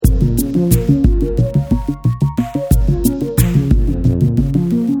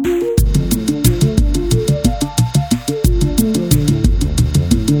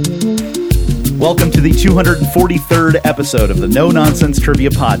the 243rd episode of the No Nonsense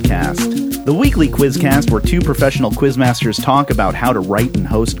Trivia Podcast, the weekly quizcast where two professional quizmasters talk about how to write and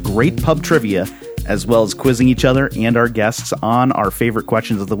host great pub trivia, as well as quizzing each other and our guests on our favorite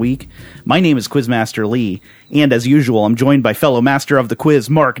questions of the week. My name is Quizmaster Lee, and as usual, I'm joined by fellow master of the quiz,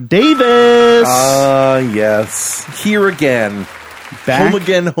 Mark Davis. Yes. Here again. Back?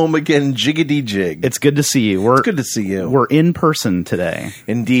 Home again, jiggity jig. It's good to see you. It's good to see you. We're in person today.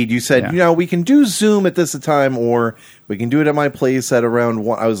 Indeed. You said, we can do Zoom at this time, or we can do it at my place at around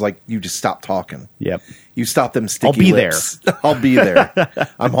 1. I was like, you just stop talking. Yep. You stop them sticky I'll be lips. There. I'll be there.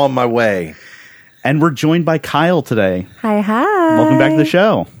 I'm on my way. And we're joined by Kyle today. Hi. Welcome back to the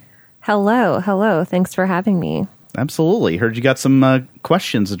show. Hello. Thanks for having me. Absolutely. Heard you got some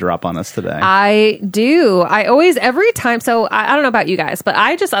questions to drop on us today. I do. I always, every time, so I don't know about you guys, but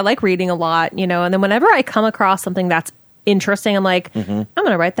I like reading a lot, and then whenever I come across something that's interesting, I'm like, I'm going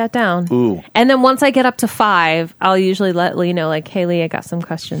to write that down. Ooh. And then once I get up to 5, I'll usually let Lee know, like, hey, Lee, I got some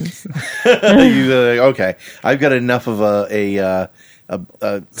questions. Okay. I've got enough of a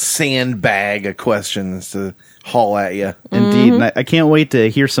sandbag of questions to haul at you. Indeed. And I can't wait to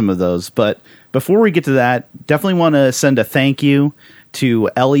hear some of those. But before we get to that, definitely want to send a thank you to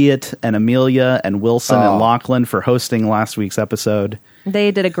Elliot and Amelia and Wilson and Lachlan for hosting last week's episode.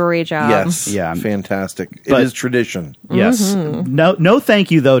 They did a great job. Yes. Yeah. Fantastic. It is tradition. Yes. No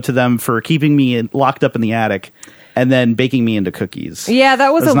thank you, though, to them for keeping me locked up in the attic and then baking me into cookies. Yeah,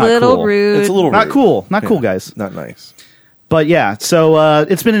 that was a not little cool. rude. It's a little Not rude. cool. Not cool, guys. Not nice. But yeah, so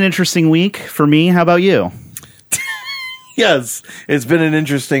it's been an interesting week for me. How about you? Yes, it's been an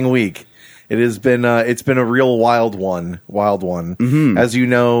interesting week. It has been it's been a real wild one. Mm-hmm. As you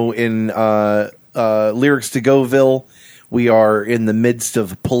know, in Lyrics to Goville, we are in the midst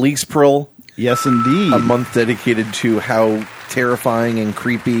of Police Pril. Yes, indeed. A month dedicated to how terrifying and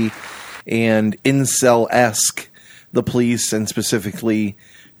creepy and incel-esque the police, and specifically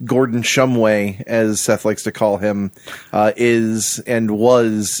Gordon Shumway, as Seth likes to call him, is and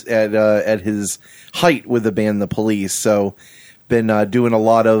was at his height with the band The Police. So, been doing a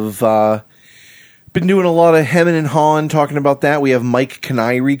lot of hemming and hawing talking about that. We have Mike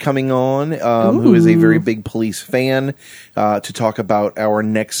Canary coming on, who is a very big Police fan, to talk about our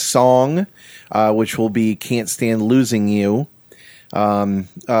next song, which will be "Can't Stand Losing You."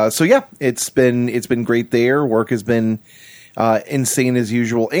 So yeah, it's been great there. Work has been insane as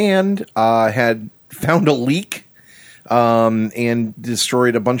usual, and had found a leak and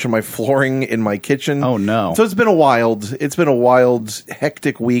destroyed a bunch of my flooring in my kitchen. Oh no. So it's been a wild,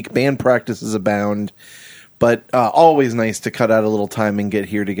 hectic week. Band practices abound, but always nice to cut out a little time and get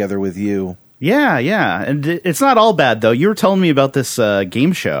here together with you. Yeah, and it's not all bad, though. You were telling me about this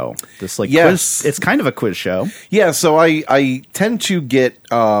game show, this quiz. It's kind of a quiz show. Yeah, so I tend to get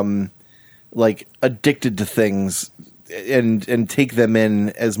addicted to things and take them in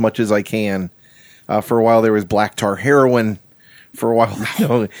as much as I can. For a while there was black tar heroin. For a while,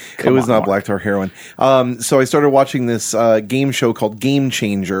 no, it was not black tar heroin. So I started watching this game show called Game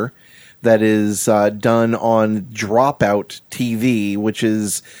Changer that is done on Dropout TV, which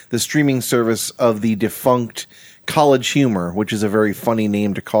is the streaming service of the defunct College Humor, which is a very funny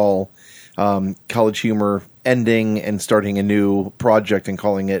name to call College Humor ending and starting a new project and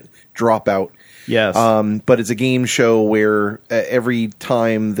calling it Dropout. Yes. But it's a game show where every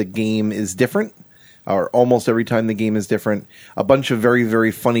time the game is different, or almost every time the game is different, a bunch of very,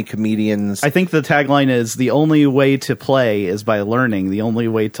 very funny comedians. I think the tagline is, the only way to play is by learning. The only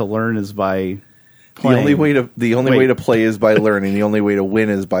way to learn is by playing. The only way to play is by learning. The only way to win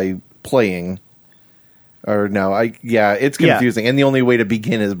is by playing. Or no, it's confusing. And the only way to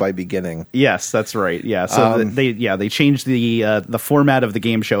begin is by beginning. Yes, that's right. Yeah, so they changed the format of the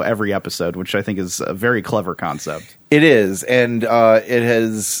game show every episode, which I think is a very clever concept. It is, and it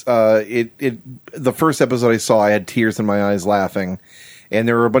has the first episode I saw, I had tears in my eyes laughing, and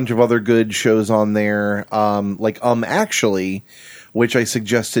there were a bunch of other good shows on there, Actually, which I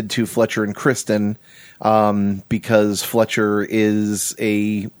suggested to Fletcher and Kristen, because Fletcher is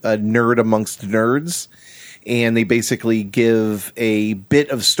a nerd amongst nerds. And they basically give a bit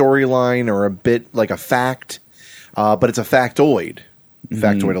of storyline or a bit like a fact, but it's a factoid.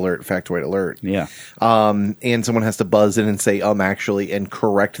 Factoid alert. Yeah. And someone has to buzz in and say, actually, and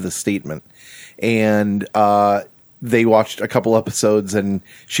correct the statement. And they watched a couple episodes, and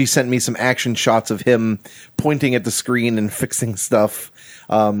she sent me some action shots of him pointing at the screen and fixing stuff.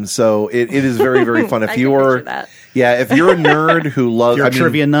 So it is very, very fun. If you are, if you're a nerd who loves, you're a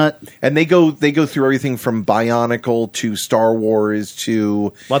trivia nut, and they go through everything from Bionicle to Star Wars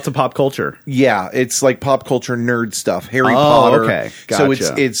to lots of pop culture. Yeah, it's like pop culture nerd stuff. Harry Potter. Okay, gotcha.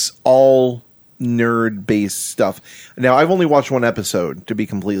 So it's all nerd-based stuff. Now, I've only watched one episode, to be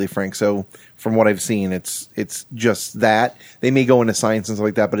completely frank, so from what I've seen, it's just that. They may go into science and stuff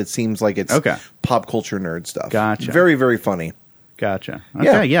like that, but it seems like it's pop culture nerd stuff. Gotcha. Very, very funny. Gotcha.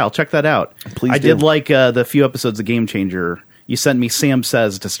 Okay, yeah, I'll check that out. Please I do. did like the few episodes of Game Changer. You sent me Sam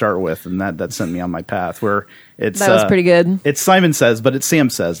Says to start with, and that sent me on my path, where it's... That was pretty good. It's Simon Says, but it's Sam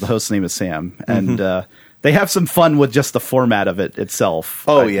Says. The host's name is Sam, and... they have some fun with just the format of it itself.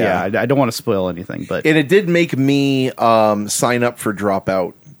 Oh, yeah. I don't want to spoil anything, but... And it did make me sign up for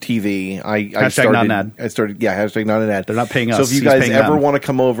Dropout TV. Hashtag not an ad. Hashtag not an ad. They're not paying us. So if you He's guys paying ever them. want to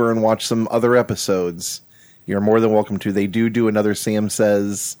come over and watch some other episodes, you're more than welcome to. They do another Sam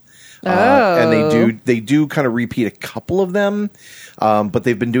Says... and they do kind of repeat a couple of them, but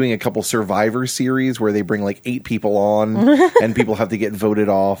they've been doing a couple Survivor series where they bring like 8 people on and people have to get voted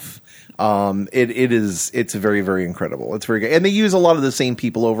off. It's very, very incredible. It's very good, and they use a lot of the same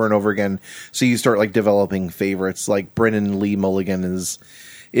people over and over again. So you start like developing favorites. Like Brennan Lee Mulligan is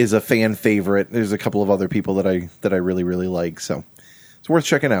a fan favorite. There's a couple of other people that I really, really like. So it's worth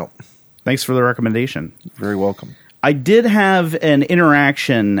checking out. Thanks for the recommendation. Very welcome. I did have an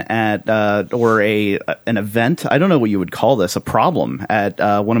interaction at an event. I don't know what you would call this, a problem at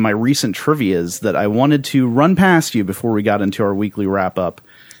one of my recent trivias that I wanted to run past you before we got into our weekly wrap up.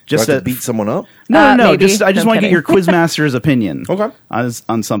 Just to beat someone up? No. Maybe. I just want to get your Quizmaster's opinion. Okay.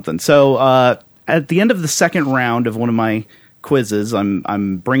 On something. So at the end of the second round of one of my quizzes,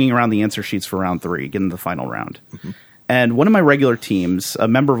 I'm bringing around the answer sheets for round 3, getting to the final round, and one of my regular teams, a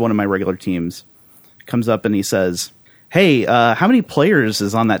member of one of my regular teams, comes up and he says, "Hey, how many players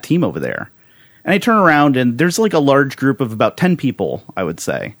is on that team over there?" And I turn around and there's like a large group of about 10 people, I would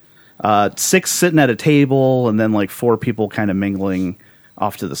say. 6 sitting at a table and then like 4 people kind of mingling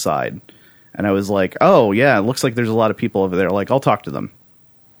off to the side. And I was like, oh yeah, it looks like there's a lot of people over there. Like, I'll talk to them.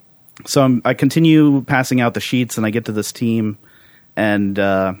 So I continue passing out the sheets and I get to this team and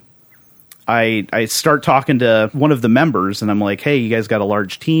I start talking to one of the members and I'm like, hey, you guys got a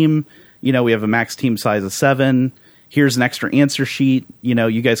large team. You know, we have a max team size of 7. Here's an extra answer sheet. You know,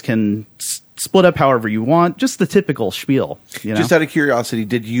 you guys can split up however you want. Just the typical spiel. You know? Just out of curiosity,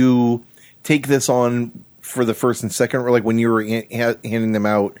 did you take this on for the first and second, or like when you were handing them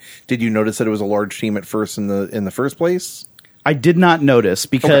out? Did you notice that it was a large team at first in the first place? I did not notice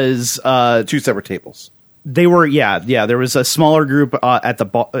because 2 separate tables. They were, yeah. There was a smaller group at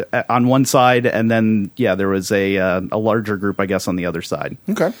the on one side, and then there was a larger group, I guess, on the other side.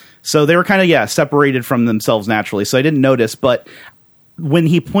 Okay, so they were kind of separated from themselves naturally. So I didn't notice, but when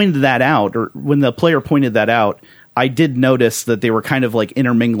he pointed that out, or when the player pointed that out, I did notice that they were kind of like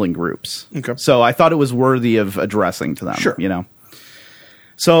intermingling groups. Okay, so I thought it was worthy of addressing to them. Sure, you know.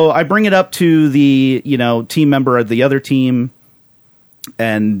 So I bring it up to the team member of the other team,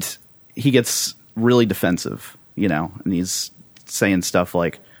 and he gets really defensive, and he's saying stuff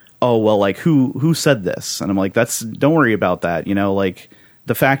like, oh, well, like who said this? And I'm like, don't worry about that. Like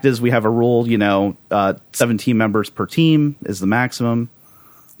the fact is we have a rule, 17 members per team is the maximum.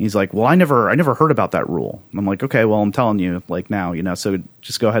 He's like, well, I never heard about that rule. And I'm like, okay, well, I'm telling you like now, so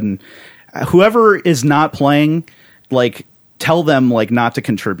just go ahead and whoever is not playing, like tell them like not to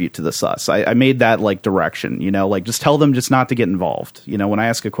contribute to the sus. I made that like direction, like just tell them just not to get involved, when I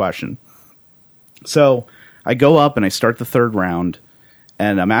ask a question. So I go up and I start the third round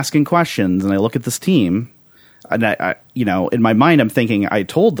and I'm asking questions and I look at this team and I in my mind, I'm thinking I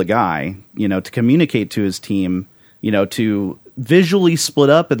told the guy, to communicate to his team, to visually split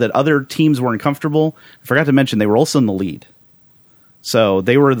up and that other teams weren't comfortable. I forgot to mention they were also in the lead. So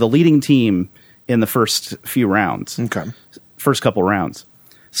they were the leading team in the first few rounds. Okay. First couple rounds.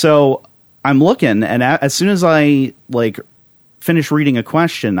 So I'm looking and as soon as I like finish reading a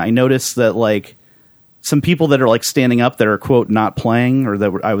question, I notice that like some people that are like standing up that are quote not playing or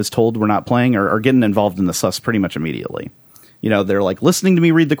that I was told were not playing are getting involved in the sus pretty much immediately. They're like listening to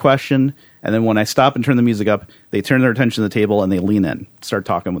me read the question, and then when I stop and turn the music up, they turn their attention to the table and they lean in, start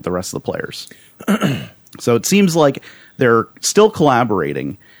talking with the rest of the players. So it seems like they're still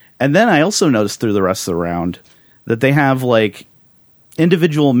collaborating. And then I also noticed through the rest of the round that they have like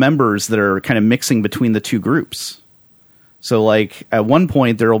individual members that are kind of mixing between the two groups. So, like, at one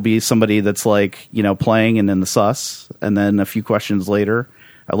point, there will be somebody that's, like, playing and in the sus. And then a few questions later,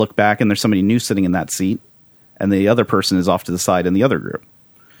 I look back and there's somebody new sitting in that seat. And the other person is off to the side in the other group.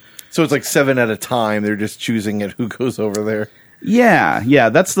 So it's like 7 at a time. They're just choosing it who goes over there. Yeah,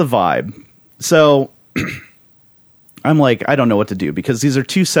 that's the vibe. So I'm like, I don't know what to do. Because these are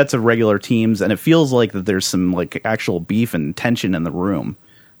 2 sets of regular teams. And it feels like that there's some, like, actual beef and tension in the room,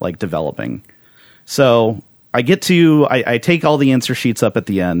 like, developing. So I take all the answer sheets up at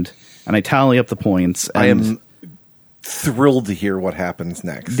the end, and I tally up the points. And I am thrilled to hear what happens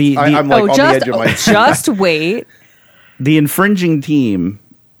next. I'm like on the edge of my seat. Just wait. The infringing team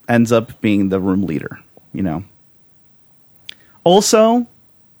ends up being the room leader, Also,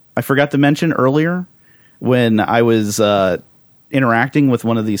 I forgot to mention earlier when I was interacting with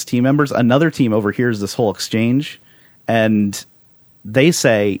one of these team members, another team overhears this whole exchange, and they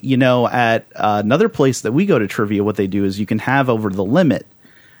say, at another place that we go to trivia, what they do is you can have over the limit,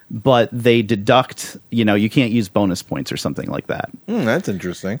 but they deduct, you can't use bonus points or something like that. That's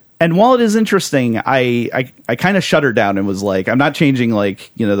interesting. And while it is interesting, I kind of shut her down and was like, I'm not changing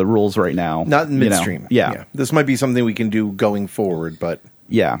the rules right now. Not in midstream. Yeah. This might be something we can do going forward, but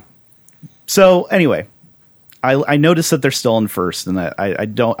yeah. So anyway, I noticed that they're still in first, and I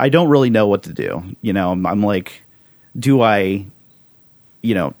don't really know what to do. I'm like, do I,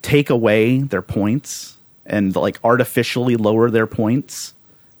 take away their points and artificially lower their points,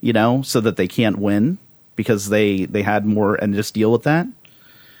 so that they can't win because they had more and just deal with that?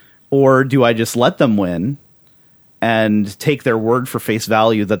 Or do I just let them win and take their word for face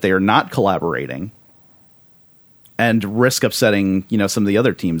value that they are not collaborating and risk upsetting, some of the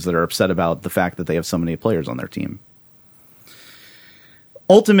other teams that are upset about the fact that they have so many players on their team?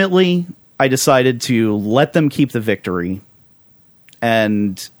 Ultimately, I decided to let them keep the victory,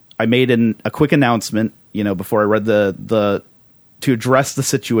 and I made a quick announcement, before I read to address the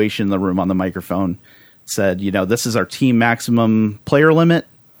situation in the room on the microphone. Said, this is our team maximum player limit.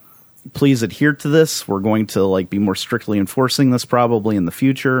 Please adhere to this. We're going to be more strictly enforcing this probably in the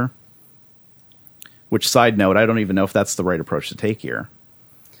future. Which, side note, I don't even know if that's the right approach to take here.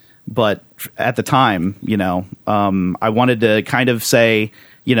 But at the time, I wanted to kind of say,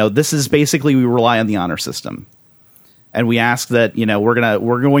 this is basically, we rely on the honor system. And we ask that,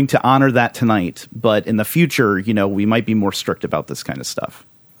 we're going to honor that tonight. But in the future, we might be more strict about this kind of stuff.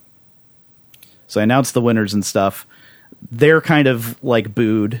 So I announced the winners and stuff. They're kind of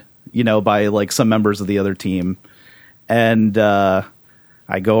booed, by some members of the other team. And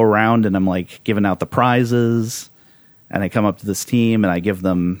I go around and I'm giving out the prizes. And I come up to this team and I give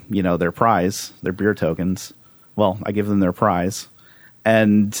them, their prize, their beer tokens. Well, I give them their prize.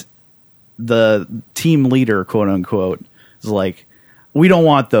 And the team leader, quote unquote, is like, we don't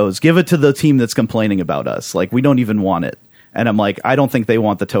want those. Give it to the team that's complaining about us. We don't even want it. And I'm like, I don't think they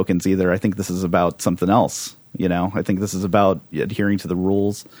want the tokens either. I think this is about something else. I think this is about adhering to the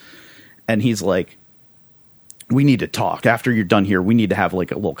rules. And he's like, we need to talk. After you're done here, we need to have a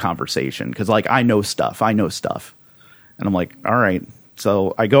little conversation. Because I know stuff. And I'm like, all right.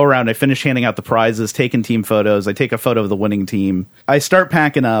 So I go around, I finish handing out the prizes, taking team photos. I take a photo of the winning team. I start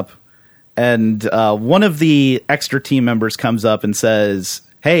packing up. And one of the extra team members comes up and says,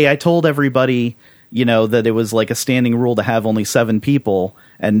 hey, I told everybody, that it was a standing rule to have only 7 people.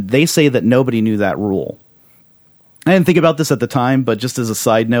 And they say that nobody knew that rule. I didn't think about this at the time, but just as a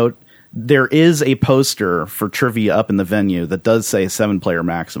side note, there is a poster for trivia up in the venue that does say 7-player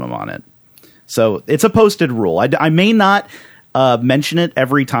maximum on it. So it's a posted rule. I may not mention it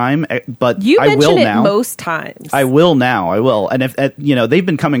every time, but I will now. Most times. I will now. I will. And if they've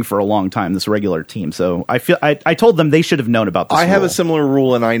been coming for a long time, this regular team. So I feel I told them they should have known about this. I have a similar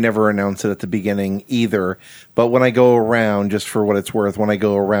rule, and I never announce it at the beginning either. But when I go around, just for what it's worth, when I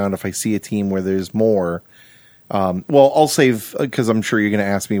go around, if I see a team where there's more, I'll save, because I'm sure you're going to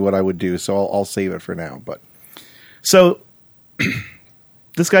ask me what I would do. So I'll save it for now. But so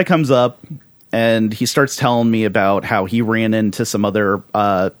this guy comes up. And he starts telling me about how he ran into some other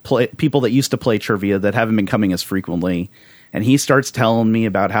people that used to play trivia that haven't been coming as frequently. And he starts telling me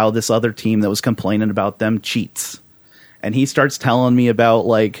about how this other team that was complaining about them cheats. And he starts telling me about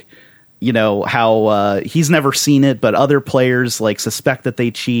how he's never seen it, but other players suspect that they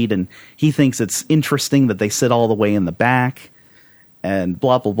cheat. And he thinks it's interesting that they sit all the way in the back and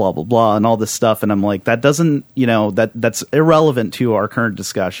blah, blah, blah, blah, blah, and all this stuff. And I'm like, that doesn't, that's irrelevant to our current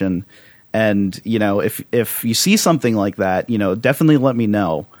discussion. And, if you see something like that, definitely let me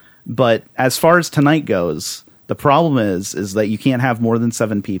know. But as far as tonight goes, the problem is that you can't have more than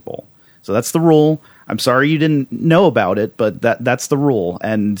 7 people. So that's the rule. I'm sorry you didn't know about it, but that's the rule.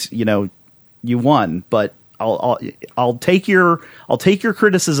 And, you won. But I'll take your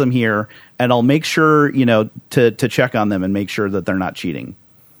criticism here, and I'll make sure, to check on them and make sure that they're not cheating.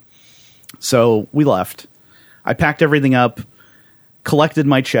 So we left. I packed everything up, collected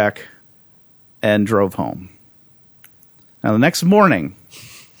my check, and drove home. Now, the next morning,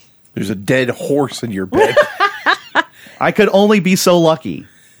 there's a dead horse in your bed. I could only be so lucky.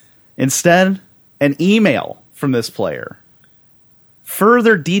 Instead, an email from this player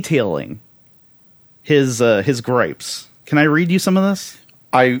further detailing his gripes. Can I read you some of this?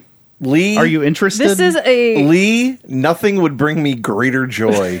 I Lee, Are you interested? This is a Lee, nothing would bring me greater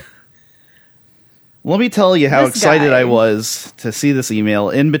joy. Let me tell you how This excited guy. I was to see this email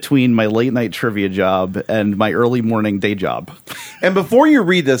in between my late night trivia job and my early morning day job. And before you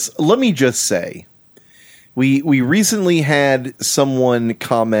read this, let me just say, we recently had someone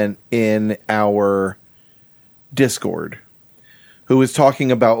comment in our Discord who was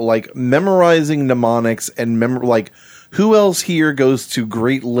talking about like memorizing mnemonics and like who else here goes to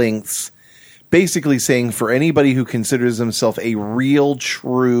great lengths, basically saying for anybody who considers himself a real,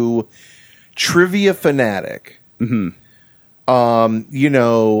 true trivia fanatic, and I've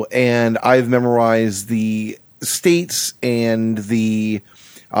memorized the states and the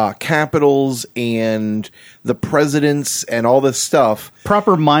capitals and the presidents and all this stuff.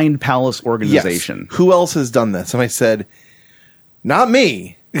 Proper Mind Palace organization. Yes. Who else has done this? And I said, not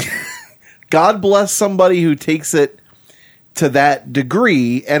me. God bless somebody who takes it to that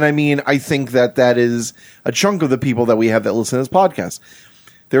degree. And I mean, I think that is a chunk of the people that we have that listen to this podcast.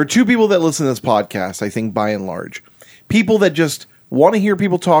 There are two people that listen to this podcast, I think, by and large. People that just want to hear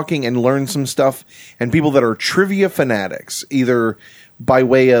people talking and learn some stuff, and people that are trivia fanatics, either by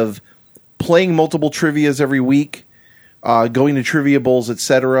way of playing multiple trivias every week, going to trivia bowls,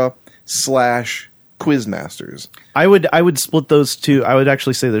 etc., / quiz masters. I would split those two. I would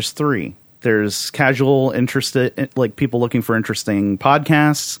actually say there's three. There's casual, interested, like people looking for interesting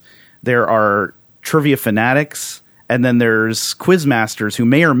podcasts. There are trivia fanatics. And then there's quiz masters who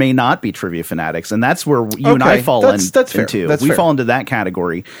may or may not be trivia fanatics. And that's where you and I fall that's fair. into. That's we fair. fall into that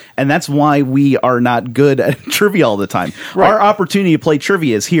category. And that's why we are not good at trivia all the time. Right. Our opportunity to play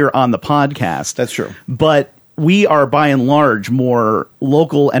trivia is here on the podcast. That's true. But we are by and large more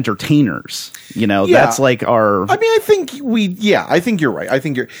local entertainers. Yeah. That's like our... I mean, I think you're right. I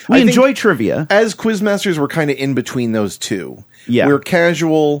think We enjoy trivia. As quizmasters, we're kind of in between those two. Yeah. We're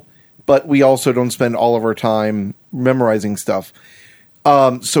casual, but we also don't spend all of our time memorizing stuff.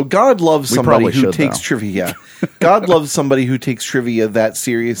 So God loves somebody probably who should, takes though. trivia. God loves somebody who takes trivia that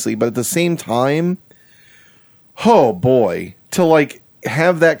seriously, but at the same time, oh boy, to like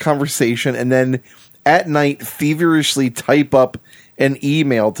have that conversation and then at night feverishly type up an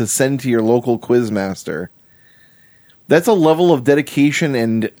email to send to your local quizmaster. That's a level of dedication,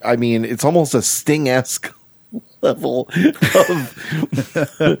 and I mean, it's almost a Sting-esque level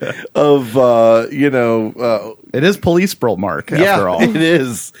of It is police bro, Mark, after all. it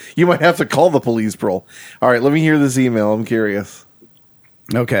is. You might have to call the police, bro. All right, let me hear this email. I'm curious.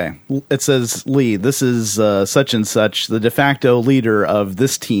 Okay. It says, Lee, this is such and such, the de facto leader of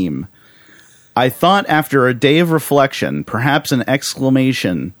this team. I thought after a day of reflection, perhaps an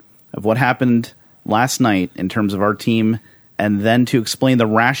exclamation of what happened last night in terms of our team, and then to explain the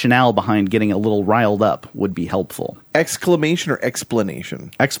rationale behind getting a little riled up would be helpful. Exclamation or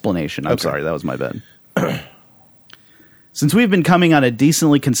explanation? Explanation. I'm sorry, that was my bad. Since we've been coming on a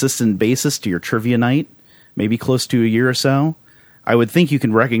decently consistent basis to your trivia night, maybe close to a year or so, I would think you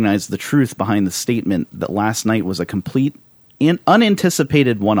can recognize the truth behind the statement that last night was a complete and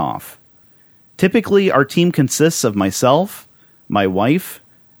unanticipated one-off. Typically, our team consists of myself, my wife,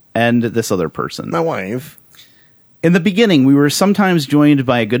 and this other person. My wife. In the beginning, we were sometimes joined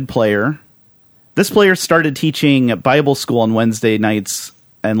by a good player. This player started teaching at Bible school on Wednesday nights,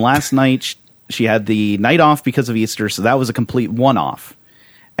 and last night she had the night off because of Easter, so that was a complete one-off.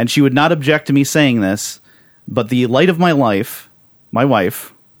 And she would not object to me saying this, but the light of my life, my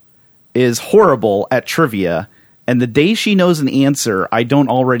wife, is horrible at trivia, and the day she knows an answer I don't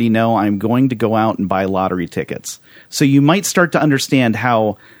already know, I'm going to go out and buy lottery tickets. So you might start to understand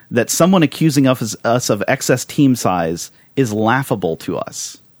how that someone accusing us of excess team size is laughable to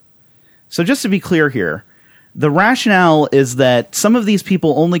us. So just to be clear here, the rationale is that some of these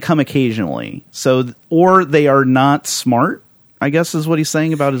people only come occasionally, or they are not smart, I guess is what he's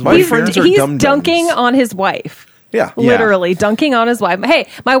saying about his wife. He's friends are dunking dum-dums. on his wife. Yeah. Literally dunking on his wife. Hey,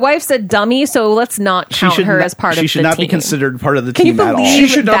 my wife's a dummy, so let's not count her as part of the team. She should not be considered part of the Can you team at all. believe She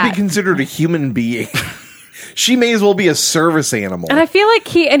should not that? be considered a human being. She may as well be a service animal. And I feel like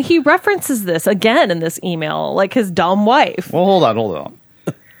he references this again in this email, like his dumb wife. Well, hold on.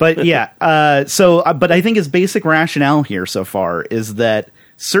 But yeah, but I think his basic rationale here so far is that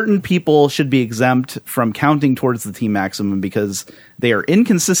certain people should be exempt from counting towards the team maximum because they are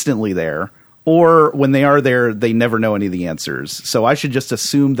inconsistently there, or when they are there, they never know any of the answers. So I should just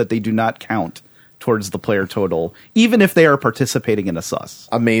assume that they do not count towards the player total, even if they are participating in a sus.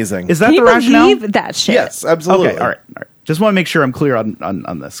 Amazing. Is that Can the you rationale? believe that shit? Yes, absolutely. Okay, all right. Just want to make sure I'm clear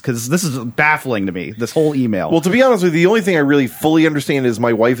on this, because this is baffling to me, this whole email. Well, to be honest with you, the only thing I really fully understand is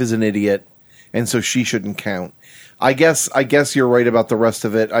my wife is an idiot, and so she shouldn't count. I guess you're right about the rest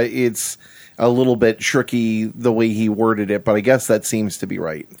of it. It's a little bit tricky the way he worded it, but I guess that seems to be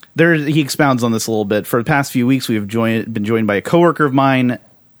right. He expounds on this a little bit. For the past few weeks, we've been joined by a coworker of mine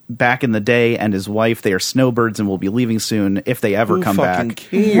back in the day and his wife. They are snowbirds and will be leaving soon if they ever come back.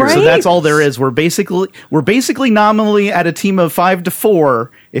 Cares? Right? So that's all there is. We're basically nominally at a team of 5-4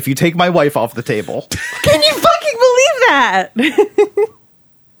 if you take my wife off the table. Can you fucking believe that?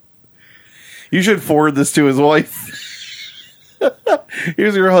 You should forward this to his wife.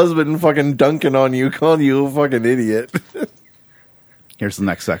 Here's your husband fucking dunking on you, calling you a fucking idiot. Here's the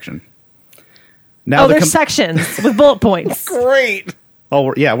next section. Now there's sections with bullet points. Great. Oh,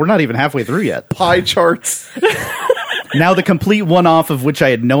 we're not even halfway through yet. Pie charts. Now the complete one-off of which I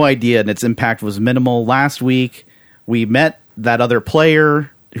had no idea and its impact was minimal. Last week, we met that other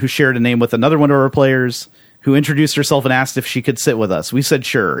player who shared a name with another one of our players who introduced herself and asked if she could sit with us. We said,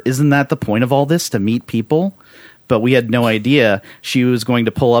 sure. Isn't that the point of all this, to meet people? But we had no idea she was going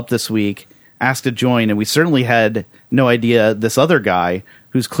to pull up this week, ask to join, and we certainly had no idea this other guy,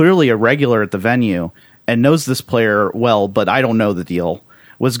 who's clearly a regular at the venue and knows this player well, but I don't know the deal,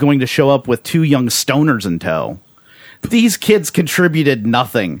 was going to show up with 2 young stoners in tow. These kids contributed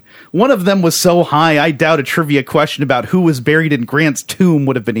nothing. One of them was so high, I doubt a trivia question about who was buried in Grant's tomb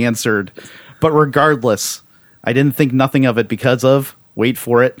would have been answered. But regardless, I didn't think nothing of it because of, wait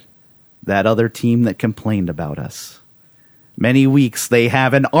for it, that other team that complained about us. Many weeks they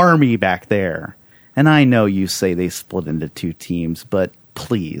have an army back there. And I know you say they split into 2 teams, but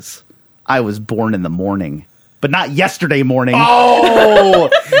please, I was born in the morning. But not yesterday morning. Oh,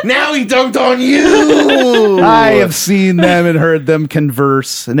 now he dunked on you. I have seen them and heard them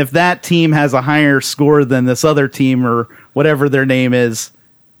converse. And if that team has a higher score than this other team or whatever their name is,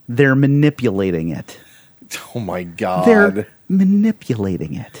 they're manipulating it. Oh, my God. They're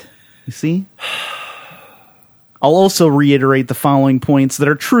manipulating it. You see? I'll also reiterate the following points that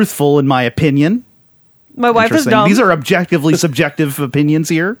are truthful in my opinion. My wife is dumb. These are objectively subjective opinions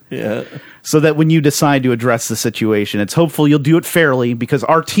here. Yeah. So that when you decide to address the situation, it's hopeful you'll do it fairly because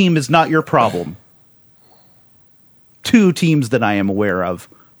our team is not your problem. 2 teams that I am aware of.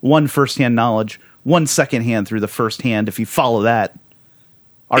 1 first-hand knowledge, 1 second-hand through the first-hand, if you follow that.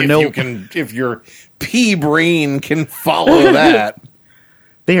 If your pea brain can follow that.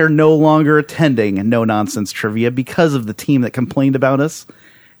 They are no longer attending no-nonsense trivia because of the team that complained about us.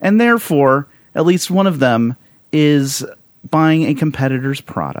 And therefore, at least one of them is buying a competitor's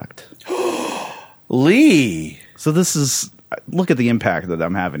product. Lee. So this is, look at the impact that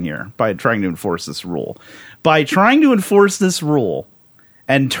I'm having here by trying to enforce this rule. By trying to enforce this rule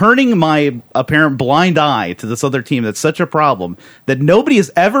and turning my apparent blind eye to this other team that's such a problem that nobody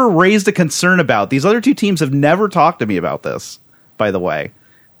has ever raised a concern about. These other 2 teams have never talked to me about this, by the way.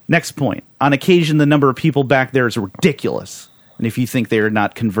 Next point. On occasion, the number of people back there is ridiculous. And if you think they are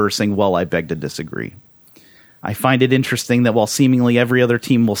not conversing, well, I beg to disagree. I find it interesting that while seemingly every other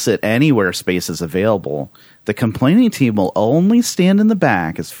team will sit anywhere space is available, the complaining team will only stand in the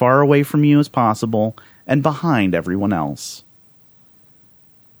back as far away from you as possible and behind everyone else.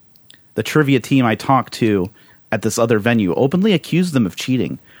 The trivia team I talked to at this other venue openly accused them of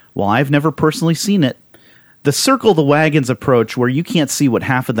cheating. While I've never personally seen it, the circle the wagons approach where you can't see what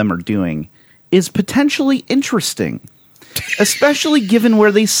half of them are doing is potentially interesting. Especially given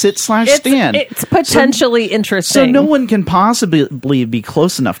where they sit/stand. It's potentially interesting. So no one can possibly be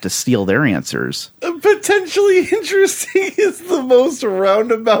close enough to steal their answers. Potentially interesting is the most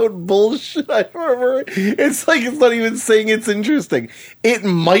roundabout bullshit I've ever. It's like it's not even saying it's interesting. It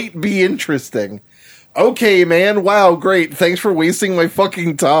might be interesting. Okay, man. Wow, great. Thanks for wasting my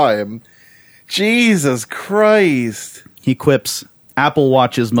fucking time. Jesus Christ. He quips, Apple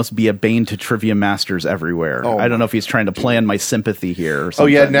Watches must be a bane to trivia masters everywhere. I don't know if he's trying to play on my sympathy here or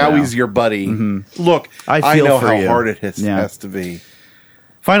something. Oh, yeah, now he's your buddy. Mm-hmm. Look, I know how you. hard it has to be.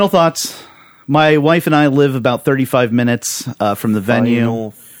 Final thoughts. My wife and I live about 35 minutes from the venue.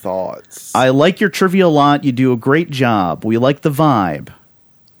 Final thoughts. I like your trivia a lot. You do a great job. We like the vibe.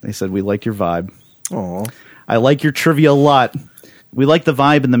 They said we like your vibe. Aw. I like your trivia a lot. We like the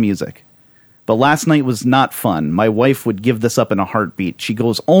vibe and the music. But last night was not fun. My wife would give this up in a heartbeat. She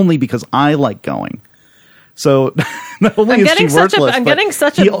goes only because I like going. So not only is she worthless, I'm getting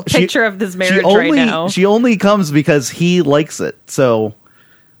such a picture of this marriage right now. She only comes because he likes it. So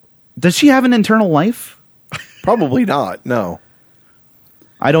does she have an internal life? Probably not, no.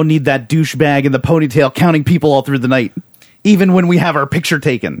 I don't need that douchebag in the ponytail counting people all through the night, even when we have our picture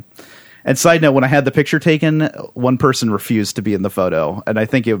taken. And side note, when I had the picture taken, one person refused to be in the photo. And I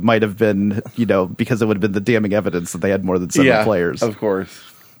think it might have been, because it would have been the damning evidence that they had more than 7 players. Of course.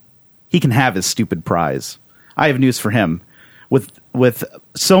 He can have his stupid prize. I have news for him. With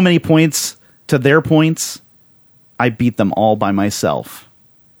so many points to their points, I beat them all by myself.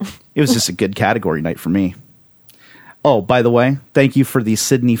 It was just a good category night for me. Oh, by the way, thank you for the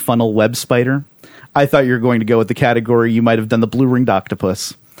Sydney Funnel Web Spider. I thought you were going to go with the category you might have done the blue-ringed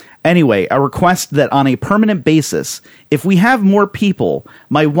octopus. Anyway, I request that on a permanent basis, if we have more people,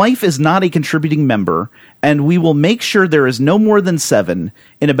 my wife is not a contributing member, and we will make sure there is no more than 7,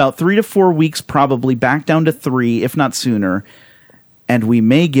 in about 3 to 4 weeks, probably back down to 3, if not sooner, and we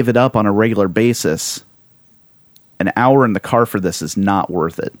may give it up on a regular basis. An hour in the car for this is not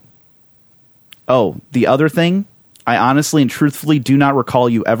worth it. Oh, the other thing, I honestly and truthfully do not recall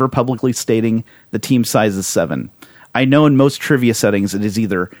you ever publicly stating the team size is 7. I know in most trivia settings it is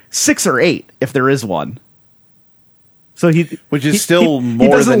either 6 or 8 if there is one. So which is still more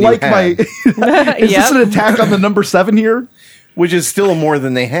he doesn't than like you had. my. Is this an attack on the number 7 here? Which is still more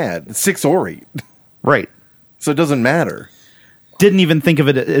than they had, 6 or 8. Right. So it doesn't matter. Didn't even think of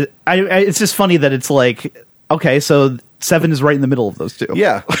it. It's just funny that it's like, okay, so 7 is right in the middle of those two.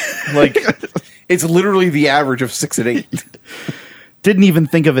 Yeah, like it's literally the average of 6 and 8. Didn't even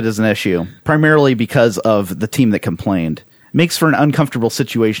think of it as an issue, primarily because of the team that complained. Makes for an uncomfortable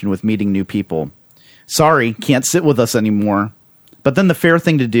situation with meeting new people. Sorry, can't sit with us anymore. But then the fair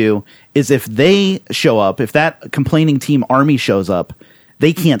thing to do is if they show up, if that complaining team army shows up,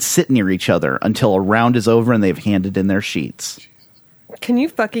 they can't sit near each other until a round is over and they've handed in their sheets. Can you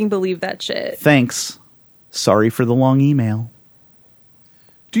fucking believe that shit? Thanks. Sorry for the long email.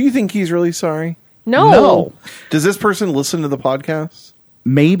 Do you think he's really sorry? No. Does this person listen to the podcast?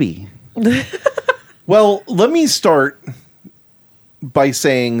 Maybe. Well, let me start by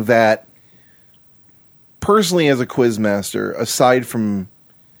saying that personally as a quizmaster, aside from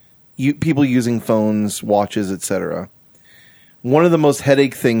people using phones, watches, etc., one of the most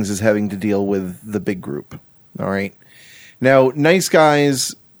headache things is having to deal with the big group. All right. Now, Nice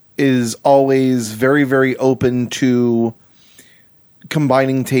Guys is always very, very open to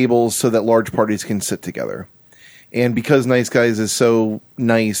combining tables so that large parties can sit together. And because Nice Guys is so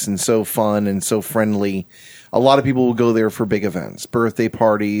nice and so fun and so friendly, a lot of people will go there for big events, birthday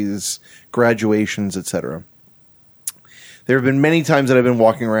parties, graduations, etc. There have been many times that I've been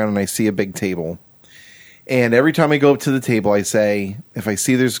walking around and I see a big table. And every time I go up to the table, I say, if I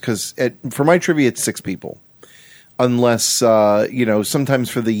see there's, because for my trivia, it's 6 people. Unless, sometimes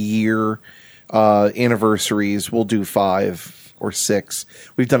for the year anniversaries, we'll do 5 or 6.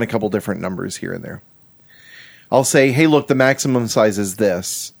 We've done a couple different numbers here and there. I'll say, hey, look, the maximum size is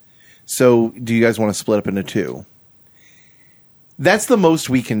this. So do you guys want to split up into 2? That's the most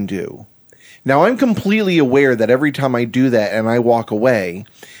we can do. Now, I'm completely aware that every time I do that and I walk away,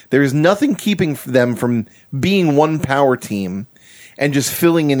 there's nothing keeping them from being one power team and just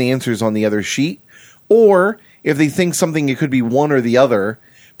filling in answers on the other sheet. Or if they think something, it could be one or the other,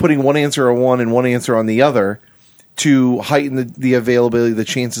 putting one answer on one and one answer on the other to heighten the availability, the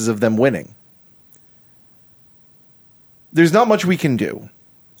chances of them winning. There's not much we can do.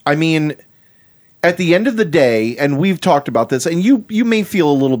 I mean, at the end of the day, and we've talked about this, and you may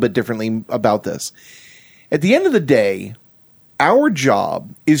feel a little bit differently about this. At the end of the day, our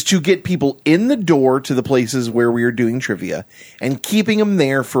job is to get people in the door to the places where we are doing trivia and keeping them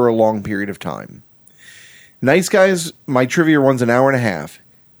there for a long period of time. Nice Guys, my trivia runs an hour and a half.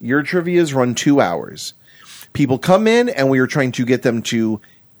 Your trivias run 2 hours. People come in, and we are trying to get them to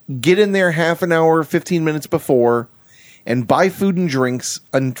get in there half an hour, 15 minutes before, and buy food and drinks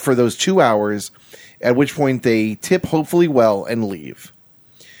for those 2 hours, at which point they tip hopefully well and leave.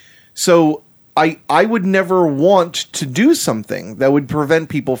 So I would never want to do something that would prevent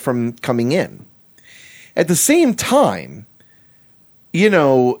people from coming in. At the same time,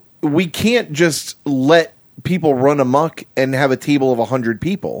 we can't just let people run amok and have a table of 100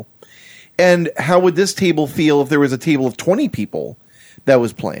 people. And how would this table feel if there was a table of 20 people that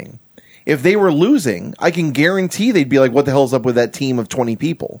was playing? If they were losing, I can guarantee they'd be like, what the hell's up with that team of 20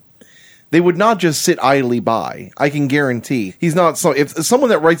 people? They would not just sit idly by. I can guarantee. If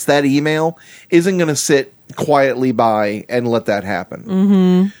someone that writes that email isn't going to sit quietly by and let that happen.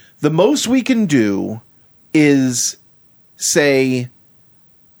 Mm-hmm. The most we can do is say,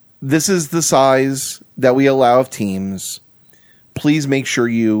 this is the size that we allow of teams. Please make sure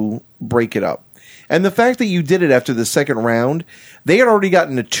you break it up. And the fact that you did it after the second round, they had already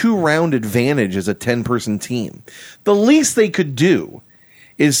gotten a 2-round advantage as a 10-person team. The least they could do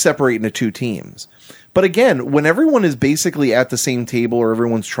is separate into 2 teams. But again, when everyone is basically at the same table or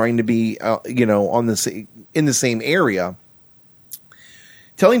everyone's trying to be, in the same area,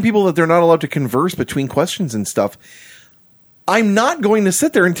 telling people that they're not allowed to converse between questions and stuff, I'm not going to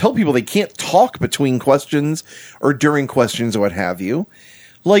sit there and tell people they can't talk between questions or during questions or what have you.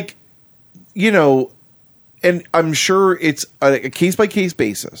 Like, you know, and I'm sure it's a case-by-case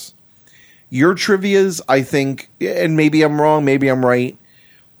basis. Your trivias, I think, and maybe I'm wrong, maybe I'm right,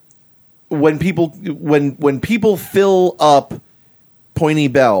 when people fill up Pointy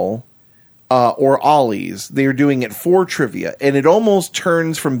Bell or Ollie's, they're doing it for trivia, and it almost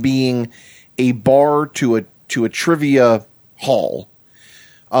turns from being a bar to a trivia hall.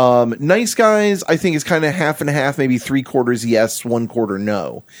 Nice Guys, I think, is kind of half and half, maybe 3/4 yes, 1/4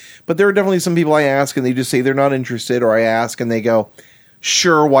 no. But there are definitely some people I ask and they just say they're not interested, or I ask and they go,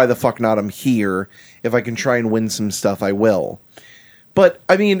 sure, why the fuck not? I'm here. If I can try and win some stuff, I will. But,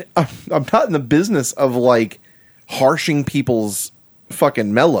 I mean, I'm not in the business of, like, harshing people's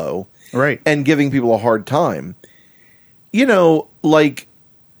fucking mellow. Right. And giving people a hard time. You know, like,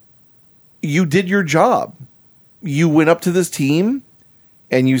 you did your job. You went up to this team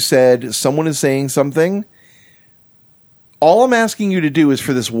and you said, someone is saying something. All I'm asking you to do is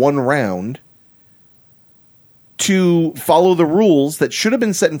for this one round to follow the rules that should have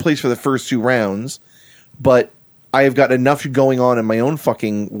been set in place for the first 2 rounds, but I have got enough going on in my own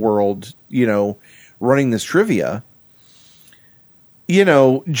fucking world, you know, running this trivia. You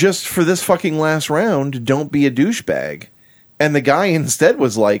know, just for this fucking last round, don't be a douchebag. And the guy instead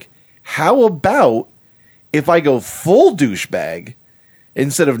was like, how about if I go full douchebag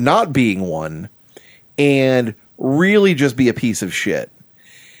instead of not being one and really just be a piece of shit?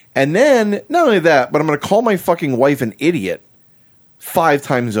 And then, not only that, but I'm going to call my fucking wife an idiot 5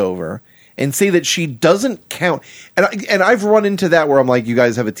 times over and say that she doesn't count. And I've run into that where I'm like, you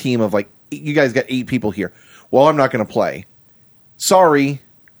guys have a team of like, you guys got 8 people here. Well, I'm not going to play. Sorry,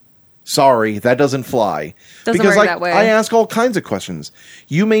 that doesn't fly. Doesn't because work that way. I ask all kinds of questions.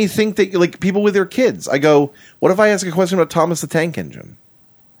 You may think that, like, people with their kids, I go, what if I ask a question about Thomas the Tank Engine?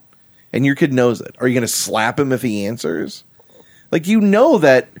 And your kid knows it. Are you going to slap him if he answers? Like, you know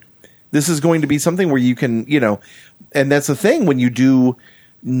that this is going to be something where you can, you know, and that's the thing when you do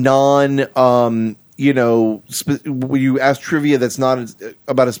when you ask trivia that's not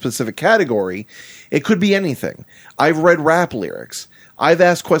about a specific category, it could be anything. I've read rap lyrics. I've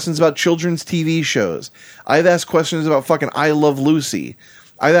asked questions about children's TV shows. I've asked questions about fucking I Love Lucy.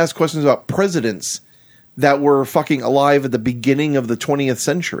 I've asked questions about presidents that were fucking alive at the beginning of the 20th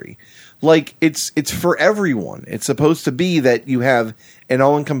century. Like, it's for everyone. It's supposed to be that you have an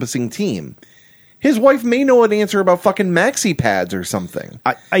all-encompassing team. His wife may know an answer about fucking maxi pads or something.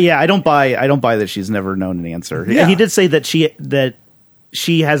 I don't buy that she's never known an answer. Yeah. He did say that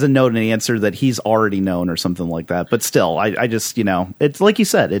she hasn't known an answer that he's already known or something like that. But still, I just, you know, it's like you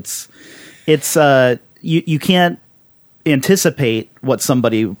said, you can't anticipate what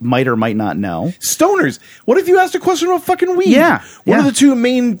somebody might or might not know. Stoners. What if you asked a question about fucking weed? Yeah. What are the 2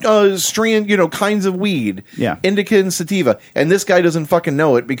 main kinds of weed? Yeah. Indica and sativa. And this guy doesn't fucking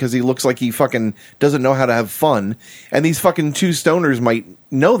know it because he looks like he fucking doesn't know how to have fun. And these fucking 2 stoners might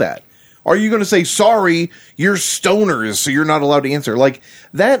know that. Are you going to say, sorry, you're stoners, so you're not allowed to answer? Like,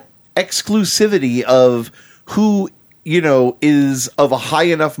 that exclusivity of who, you know, is of a high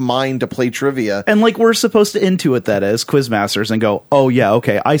enough mind to play trivia. And like, we're supposed to intuit that as quizmasters and go, oh yeah,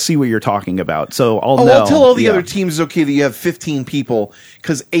 okay, I see what you're talking about. So I'll know. I'll tell all the other teams it's okay that you have 15 people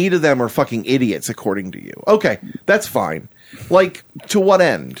because 8 of them are fucking idiots according to you. Okay, that's fine. Like, to what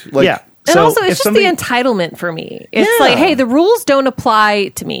end? Like, yeah. And So also, it's if just the entitlement for me. It's like, hey, the rules don't apply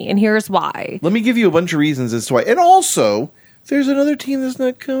to me, and here's why. Let me give you a bunch of reasons as to why. And also, there's another team that's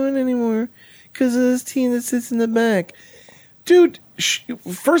not coming anymore because of this team that sits in the back. Dude,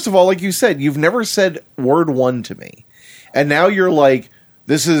 first of all, like you said, you've never said word 1 to me. And now you're like,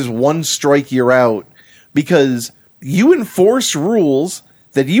 this is 1 strike, you're out. Because you enforce rules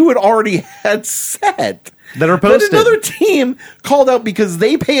that you had already had set. That are posted. That another team called out because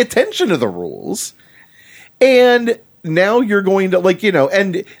they pay attention to the rules. And now you're going to, like, you know,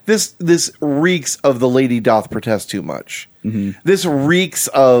 and this reeks of the lady doth protest too much. Mm-hmm. This reeks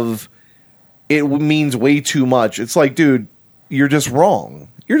of it means way too much. It's like, dude, you're just wrong.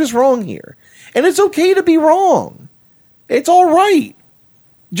 You're just wrong here. And it's okay to be wrong. It's all right.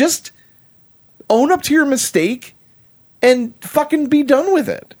 Just own up to your mistake and fucking be done with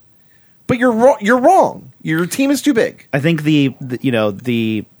it. But you're wrong. Your team is too big. I think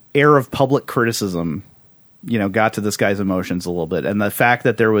the air of public criticism, you know, got to this guy's emotions a little bit. And the fact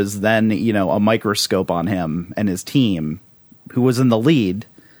that there was then, you know, a microscope on him and his team, who was in the lead,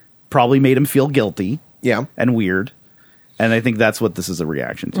 probably made him feel guilty. Yeah. And weird. And I think that's what this is a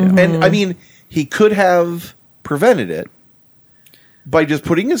reaction to. Mm-hmm. And I mean, he could have prevented it by just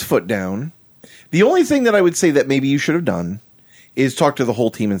putting his foot down. The only thing that I would say that maybe you should have done is talk to the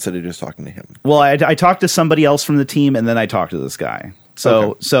whole team instead of just talking to him. Well, I talked to somebody else from the team, and then I talked to this guy.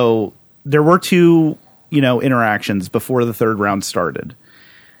 So there were 2, interactions before the third round started.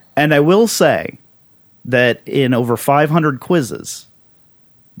 And I will say that in over 500 quizzes,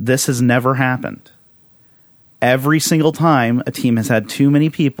 this has never happened. Every single time a team has had too many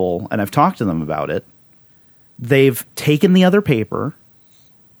people, and I've talked to them about it, they've taken the other paper,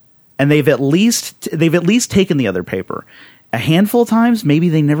 and they've at least taken the other paper. A handful of times, maybe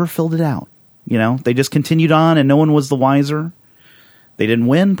they never filled it out. They just continued on, and no one was the wiser. They didn't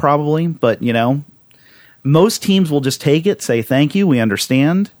win, probably, but, most teams will just take it, say, thank you, we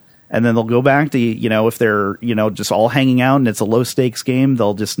understand, and then they'll go back to, if they're, just all hanging out and it's a low-stakes game,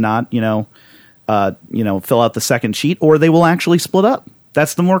 they'll just not, fill out the second sheet, or they will actually split up.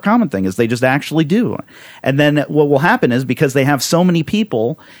 That's the more common thing, is they just actually do. And then what will happen is, because they have so many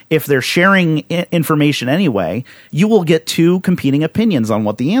people, if they're sharing information anyway, you will get 2 competing opinions on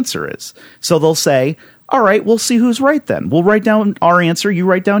what the answer is. So they'll say, all right, we'll see who's right then. We'll write down our answer, you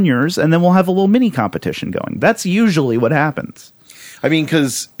write down yours, and then we'll have a little mini competition going. That's usually what happens. I mean,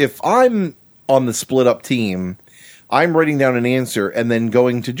 because if I'm on the split up team, I'm writing down an answer and then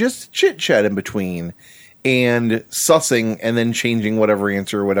going to just chit chat in between and sussing and then changing whatever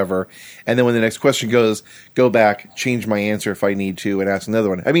answer or whatever. And then when the next question goes, go back, change my answer if I need to, and ask another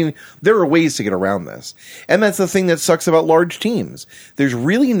one. I mean, there are ways to get around this. And that's the thing that sucks about large teams. There's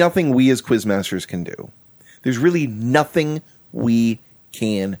really nothing we as quizmasters can do. There's really nothing we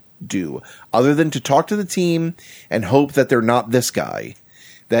can do other than to talk to the team and hope that they're not this guy.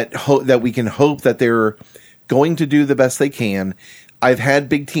 That we can hope that they're going to do the best they can. I've had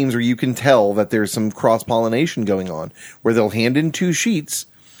big teams where you can tell that there's some cross-pollination going on, where they'll hand in 2 sheets,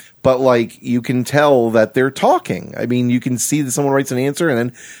 but you can tell that they're talking. I mean, you can see that someone writes an answer and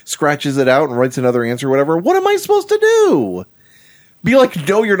then scratches it out and writes another answer or whatever. What am I supposed to do? Be like,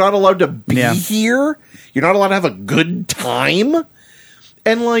 no, you're not allowed to be here. You're not allowed to have a good time.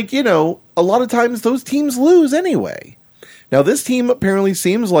 And a lot of times those teams lose anyway. Now, this team apparently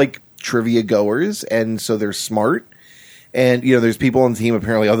seems like trivia goers, and so they're smart. And, there's people on the team,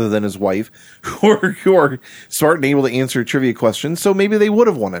 apparently, other than his wife, who are smart and able to answer trivia questions. So maybe they would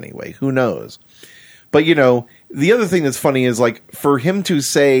have won anyway. Who knows? But, the other thing that's funny is, for him to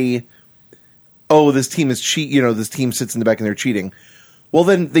say, oh, this team is this team sits in the back and they're cheating. Well,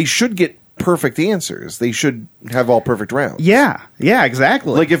 then they should get perfect answers. They should have all perfect rounds. Yeah,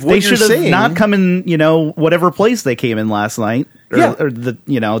 exactly. If what they you're should saying, have not come in, whatever place they came in last night. Or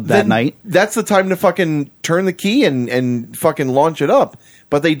that night. That's the time to fucking turn the key and fucking launch it up.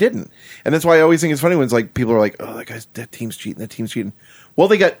 But they didn't. And that's why I always think it's funny when people are like, oh, that team's cheating. Well,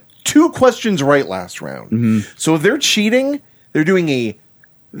 they got 2 questions right last round. Mm-hmm. So if they're cheating, they're doing a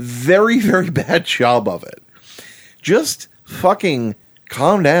very, very bad job of it. Just fucking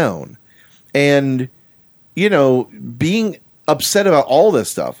calm down. And, being upset about all this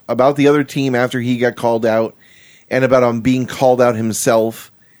stuff, about the other team after he got called out, and about being called out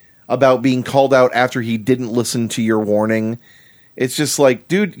himself, about being called out after he didn't listen to your warning. It's just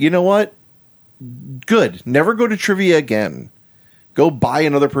dude, you know what? Good. Never go to trivia again. Go buy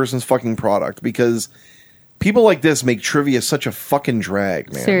another person's fucking product, because people like this make trivia such a fucking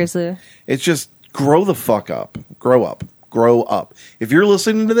drag, man. Seriously. It's just grow the fuck up. Grow up. Grow up. If you're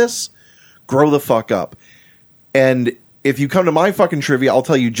listening to this, grow the fuck up. And if you come to my fucking trivia, I'll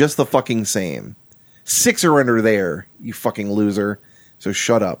tell you just the fucking same. 6 are under there, you fucking loser. So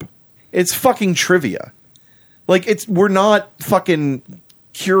shut up. It's fucking trivia. We're not fucking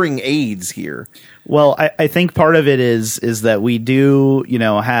curing AIDS here. Well, I think part of it is that we do,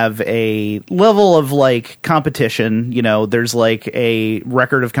 have a level of competition. There's a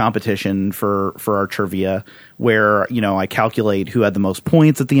record of competition for our trivia where, I calculate who had the most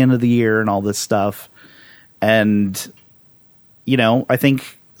points at the end of the year and all this stuff. And, I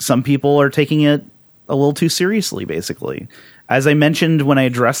think some people are taking it a little too seriously, basically. As I mentioned when I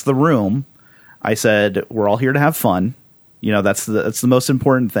addressed the room, I said, we're all here to have fun. That's the most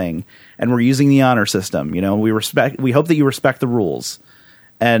important thing. And we're using the honor system. We hope that you respect the rules.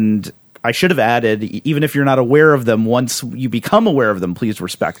 And I should have added, even if you're not aware of them, once you become aware of them, please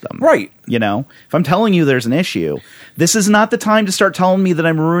respect them. Right. If I'm telling you there's an issue, this is not the time to start telling me that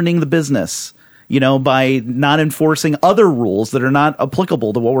I'm ruining the business, by not enforcing other rules that are not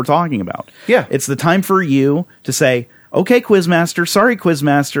applicable to what we're talking about. Yeah. It's the time for you to say, okay, Quizmaster, sorry,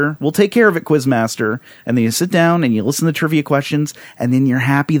 Quizmaster, we'll take care of it, Quizmaster. And then you sit down and you listen to trivia questions, and then you're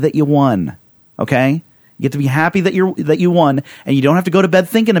happy that you won. Okay? You get to be happy that you won, and you don't have to go to bed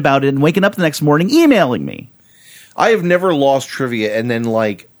thinking about it and waking up the next morning emailing me. I have never lost trivia and then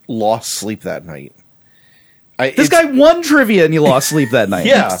lost sleep that night. This guy won trivia and you lost sleep that night.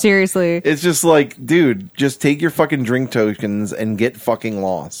 Yeah. Seriously. It's just like, dude, just take your fucking drink tokens and get fucking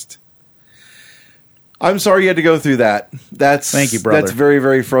lost. I'm sorry you had to go through that. Thank you, brother. That's very,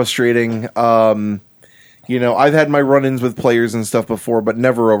 very frustrating. You know, I've had my run-ins with players and stuff before, but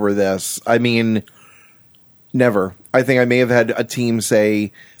never over this. I mean, never. I think I may have had a team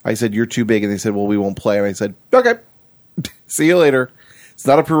say, I said, you're too big, and they said, well, we won't play. And I said, okay, see you later. It's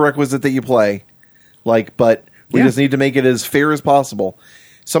not a prerequisite that you play. But we just need to make it as fair as possible.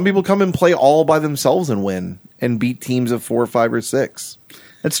 Some people come and play all by themselves and win and beat teams of 4, 5, or 6.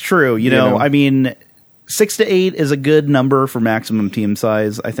 That's true. You know, I mean, 6 to 8 is a good number for maximum team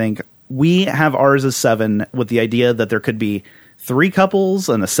size, I think. We have ours as 7 with the idea that there could be 3 couples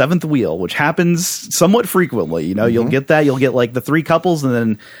and a 7th wheel, which happens somewhat frequently. You know, you'll get that. You'll get like the 3 couples and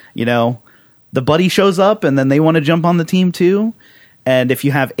then, you know, the buddy shows up and then they want to jump on the team too. And if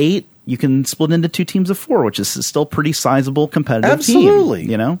you have 8, you can split into 2 teams of 4, which is still pretty sizable competitive team,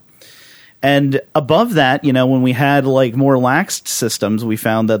 you know? And above that, you know, when we had like more laxed systems, we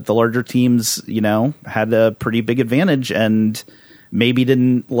found that the larger teams, you know, had a pretty big advantage and maybe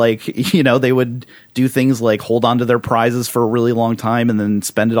didn't like, you know, they would do things like hold on to their prizes for a really long time and then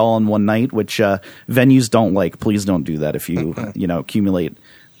spend it all in one night, which venues don't like. Please don't do that if you, you know, accumulate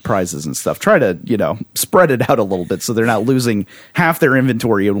prizes and stuff. Try to, you know, spread it out a little bit so they're not losing half their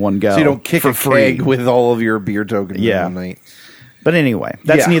inventory in one go. So you don't kick a keg with all of your beer tokens in one night. But anyway,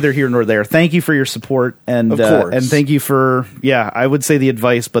 that's neither here nor there. Thank you for your support, and of course. And thank you for I would say the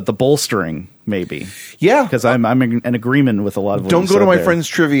advice, but the bolstering maybe. Yeah, because I'm in agreement with a lot of. Don't go to my friend's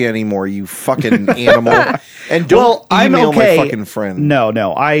trivia anymore, you fucking animal, and don't email my fucking friend. No,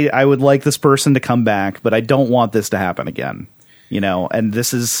 I would like this person to come back, but I don't want this to happen again. You know, and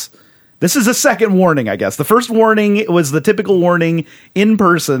this is a second warning, I guess. The first warning was the typical warning in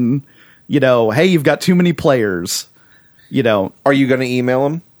person. You know, hey, you've got too many players. You know, are you going to email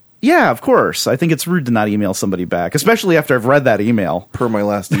him? Yeah, of course. I think it's rude to not email somebody back, especially after I've read that email. Per my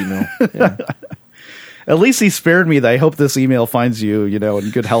last email. Yeah. At least he spared me. I hope this email finds you, you know, in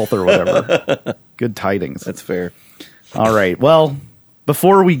good health or whatever. Good tidings. That's fair. All right. Well,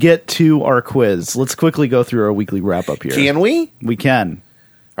 before we get to our quiz, let's quickly go through our weekly wrap up here. Can we? We can.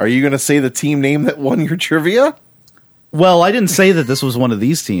 Are you going to say the team name that won your trivia? Well, I didn't say that this was one of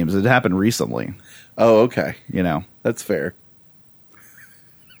these teams. It happened recently. Oh, okay. You know. That's fair.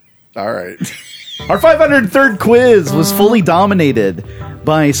 All right. Our 503rd quiz was fully dominated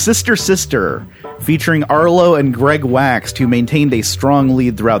by Sister Sister, featuring Arlo and Greg Waxed, who maintained a strong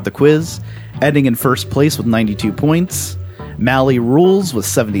lead throughout the quiz, ending in first place with 92 points. Mally Rules with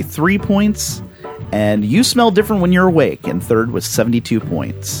 73 points. And You Smell Different When You're Awake in third with 72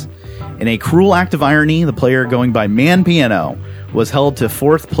 points. In a cruel act of irony, the player going by Man Piano was held to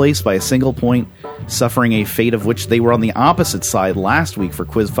fourth place by a single point, suffering a fate of which they were on the opposite side last week for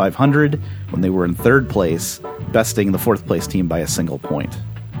Quiz 500, when they were in third place, besting the fourth place team by a single point.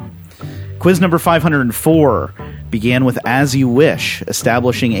 Quiz number 504 began with As You Wish,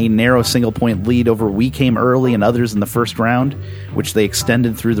 establishing a narrow single-point lead over We Came Early and others in the first round, which they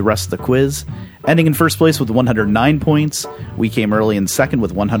extended through the rest of the quiz, ending in first place with 109 points, We Came Early in second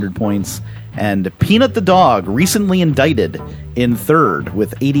with 100 points, and Peanut the Dog, recently indicted, in third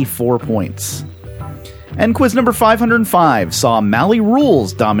with 84 points. And quiz number 505 saw Mally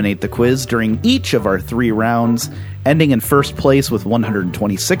Rules dominate the quiz during each of our 3 rounds, ending in first place with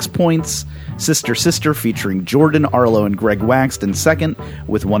 126 points, Sister Sister featuring Jordan, Arlo, and Greg Waxed in second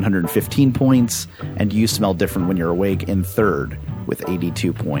with 115 points, and You Smell Different When You're Awake in third with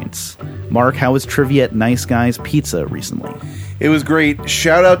 82 points. Mark, how was trivia at Nice Guys Pizza recently? It was great.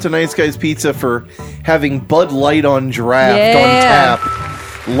 Shout out to Nice Guys Pizza for having Bud Light on draft on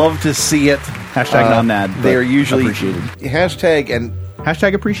tap. Love to see it. Hashtag not mad. They are usually appreciated.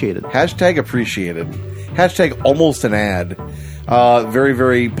 Hashtag appreciated. Hashtag appreciated. Hashtag almost an ad. Very,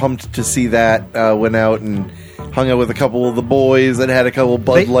 very pumped to see that. Went out and hung out with a couple of the boys that had a couple of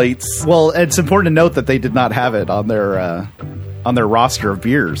Bud Lights. Well, it's important to note that they did not have it on their roster of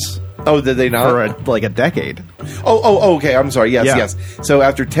beers. Oh, did they not? For a decade. Oh, okay. I'm sorry. Yes. So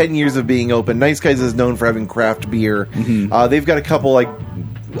after 10 years of being open, Nice Guys is known for having craft beer. Mm-hmm. They've got a couple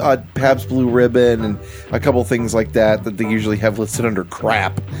Pabst Blue Ribbon and a couple things like that they usually have listed under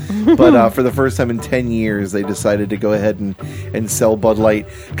crap. But for the first time in 10 years, they decided to go ahead and sell Bud Light.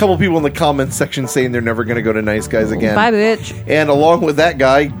 A couple people in the comments section saying they're never going to go to Nice Guys again. Bye, bitch. And along with that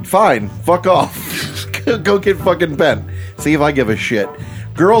guy, fine. Fuck off. Go get fucking bent. See if I give a shit.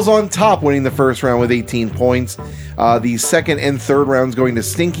 Girls on top winning the first round with 18 points. The second and third rounds going to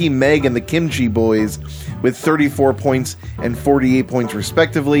Stinky, Meg, and the Kimchi Boys with 34 points and 48 points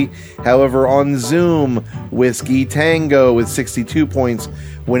respectively. However, on Zoom, Whiskey Tango with 62 points,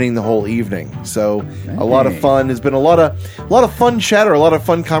 winning the whole evening. So a lot of fun. There's been a lot of fun chatter, a lot of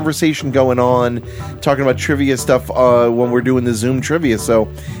fun conversation going on, talking about trivia stuff when we're doing the Zoom trivia. So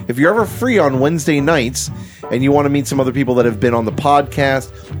if you're ever free on Wednesday nights and you want to meet some other people that have been on the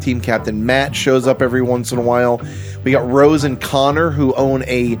podcast, Team Captain Matt shows up every once in a while. We got Rose and Connor, who own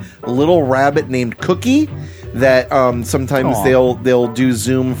a little rabbit named Cookie that sometimes they'll do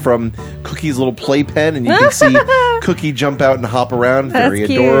Zoom from Cookie's little playpen, and you can see Cookie jump out and hop around. Very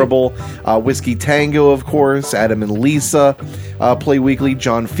adorable. Whiskey Tango, of course. Adam and Lisa play weekly.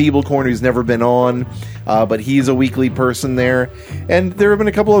 John Feeblecorn, who's never been on, but he's a weekly person there. And there have been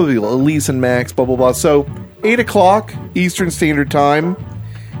a couple of people, Elise and Max, blah, blah, blah. So 8 o'clock Eastern Standard Time,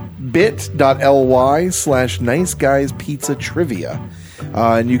 bit.ly/NiceGuysPizzaTrivia.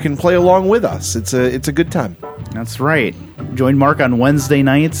 And you can play along with us. It's a good time. That's right. Join Mark on Wednesday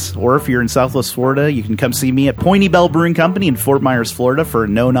nights, or if you're in Southwest Florida, you can come see me at Pointy Bell Brewing Company in Fort Myers, Florida for a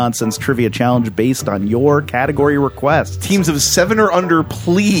no-nonsense trivia challenge based on your category requests. Teams of 7 or under,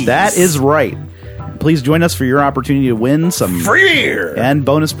 please. That is right. Please join us for your opportunity to win some free beer and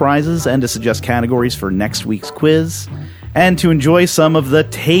bonus prizes, and to suggest categories for next week's quiz, and to enjoy some of the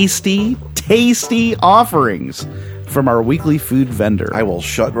tasty offerings from our weekly food vendor. I will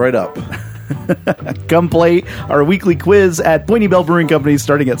shut right up. Come play our weekly quiz at Pointy Bell Brewing Company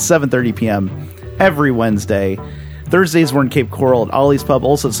starting at 7:30 p.m. every Wednesday. Thursdays, we're in Cape Coral at Ollie's Pub,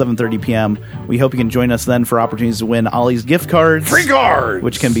 also at 7:30 p.m. We hope you can join us then for opportunities to win Ollie's gift cards. Free cards!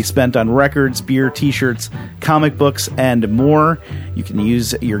 Which can be spent on records, beer, t-shirts, comic books, and more. You can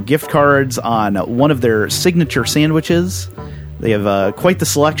use your gift cards on one of their signature sandwiches. They have quite the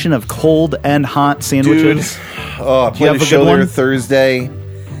selection of cold and hot sandwiches. Dude, I played a show there Thursday.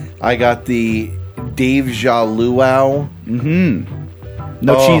 I got the Dave Ja Luau.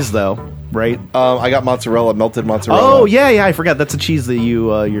 No cheese, though, right? I got mozzarella, melted mozzarella. Oh, yeah, I forgot. That's a cheese that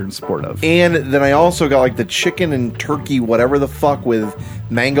you're in support of. And then I also got like the chicken and turkey, whatever the fuck, with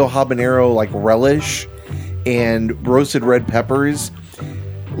mango habanero like relish and roasted red peppers.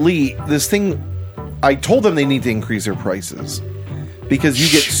 Lee, this thing, I told them they need to increase their prices because you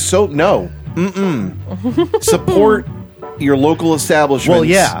get support your local establishments. Well,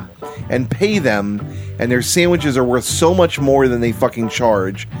 yeah. And pay them, and their sandwiches are worth so much more than they fucking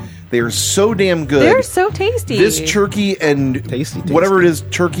charge. They are so damn good. They're so tasty. This turkey and tasty. Whatever it is,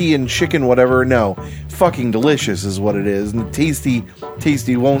 turkey and chicken, whatever. No, fucking delicious is what it is. And tasty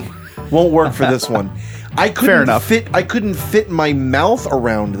won't work for this one. I couldn't fit my mouth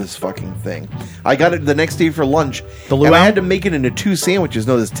around this fucking thing. I got it the next day for lunch, and I had to make it into 2 sandwiches.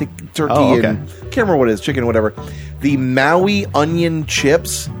 No, this turkey and can't remember what it is, chicken, whatever. The Maui onion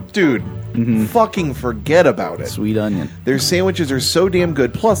chips, dude. Fucking forget about it. Sweet onion. Their sandwiches are so damn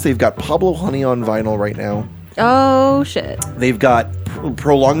good. Plus, they've got Pablo Honey on vinyl right now. Oh shit! They've got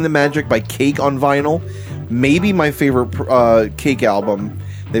Prolong the Magic by Cake on vinyl. Maybe my favorite Cake album.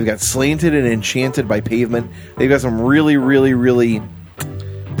 They've got Slanted and Enchanted by Pavement. They've got some really, really, really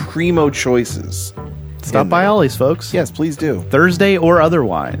primo choices. Stop by Ollie's, folks. Yes, please do. Thursday or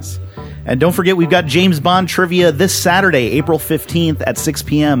otherwise. And don't forget, we've got James Bond trivia this Saturday, April 15th at 6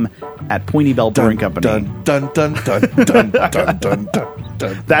 p.m. at Pointy Bell Brewing Company.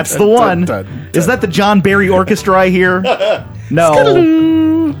 That's the one. Is that the John Barry Orchestra I hear?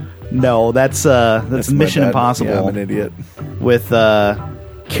 No. No, that's Mission Impossible. Yeah, I'm an idiot. With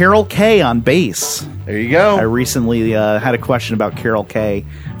Carol Kay on bass. There you go. I recently had a question about Carol Kay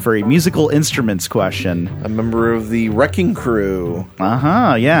for a musical instruments question. A member of the Wrecking Crew.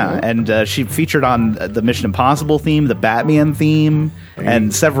 Yeah. And she featured on the Mission Impossible theme, the Batman theme,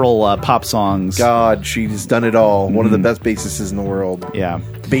 and several pop songs. God, she's done it all. One of the best bassists in the world. Yeah.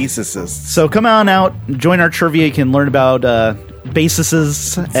 Bassists. So come on out, join our trivia. You can learn about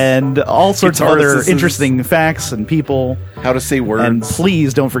bassists and all sorts of other interesting facts and people. How to say words. And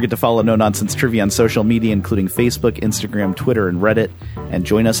please don't forget to follow No Nonsense Trivia on social media, including Facebook, Instagram, Twitter, and Reddit. And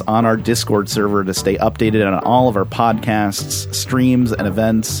join us on our Discord server to stay updated on all of our podcasts, streams, and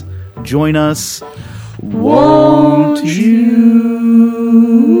events. Join us. Won't you?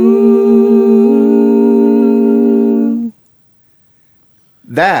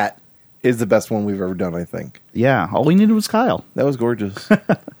 That is the best one we've ever done, I think. Yeah, all we needed was Kyle. That was gorgeous.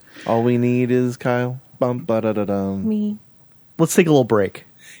 All we need is Kyle. Bum, ba-da-da-dum. Me. Let's take a little break.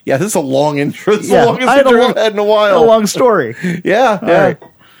 Yeah, this is a long intro. This is the longest intro I've had in a while. A long story. Yeah. All right.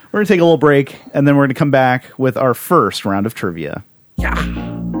 We're going to take a little break, and then we're going to come back with our first round of trivia. Yeah.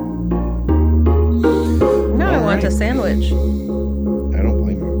 Now I want a sandwich. I don't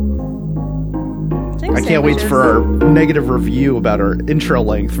blame you. I think I can't wait for our negative review about our intro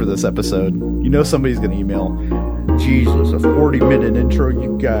length for this episode. You know somebody's going to email, Jesus, a 40-minute intro?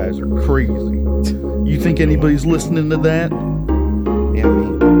 You guys are crazy. You think anybody's listening to that? Yeah,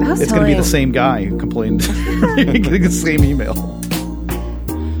 me. It's going to be the same guy who complained. Getting the same email.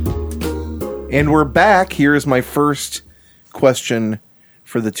 And we're back. Here's my first question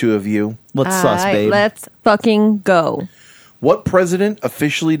for the two of you. Let's suss, babe. Let's fucking go. What president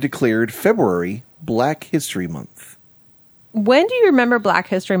officially declared February Black History Month? When do you remember Black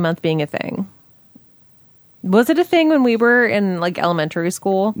History Month being a thing? Was it a thing when we were in like elementary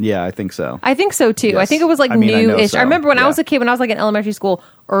school? Yeah, I think so. I think so too. Yes. I think it was like new-ish. I remember when I was a kid, when I was like in elementary school,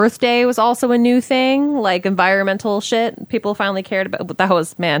 Earth Day was also a new thing, like environmental shit. People finally cared about. But that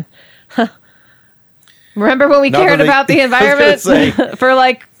was, man. Remember when we cared about the environment for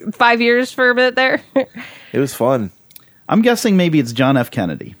like 5 years for a bit there? It was fun. I'm guessing maybe it's John F.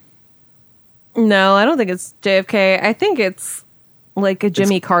 Kennedy. No, I don't think it's JFK. I think it's like a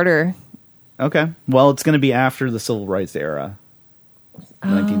Jimmy Carter. Okay. Well, it's going to be after the Civil Rights era.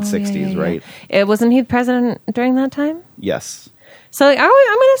 1960s, right? It wasn't he the president during that time? Yes. So I'm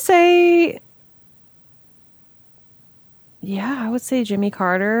going to say, I would say Jimmy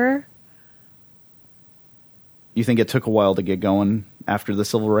Carter. You think it took a while to get going after the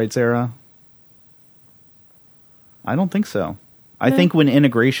Civil Rights era? I don't think so. I think when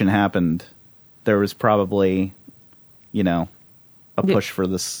integration happened, there was probably, a push for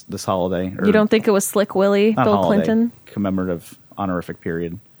this holiday. You don't think it was Slick Willie, Bill holiday, Clinton? Commemorative honorific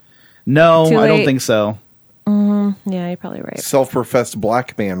period. No, I don't think so. Yeah, you're probably right. Self-professed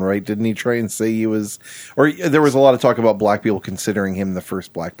black man, right? Didn't he try and say he was... Or there was a lot of talk about black people considering him the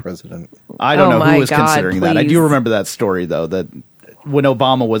first black president. I don't know who was considering that. I do remember that story, though, that when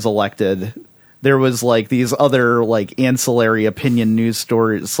Obama was elected, there was like these other like ancillary opinion news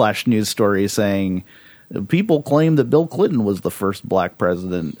stories saying people claim that Bill Clinton was the first black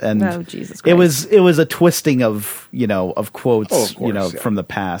president, and Jesus Christ. it was a twisting of of quotes from the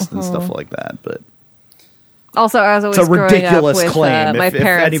past and stuff like that. But also, I was always it's a ridiculous with, claim my if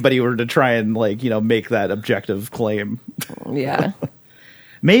parents. anybody were to try and make that objective claim. Yeah.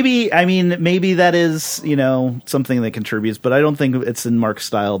 Maybe that is, something that contributes, but I don't think it's in Mark's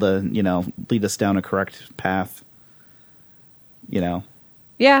style to, lead us down a correct path. Yeah,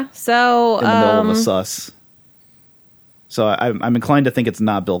 so... in the middle of a sus. So I'm inclined to think it's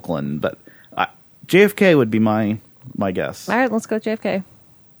not Bill Clinton, but JFK would be my guess. All right, let's go with JFK.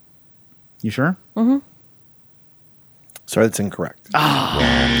 You sure? Mm-hmm. Sorry, that's incorrect.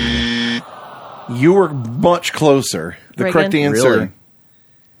 You were much closer. The correct answer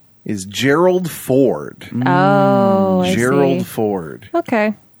is Gerald Ford. Oh, Gerald Ford.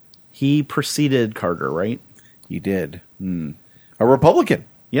 Okay. He preceded Carter, right? He did. A Republican.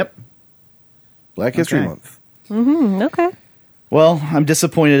 Yep. Black History Month. Mm-hmm. Okay. Well, I'm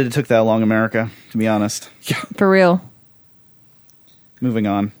disappointed it took that long, America, to be honest. Yeah. For real. Moving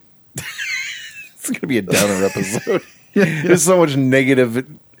on. It's going to be a downer episode. There's so much negative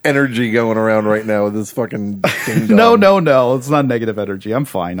energy going around right now with this fucking ding-dong. No. It's not negative energy. I'm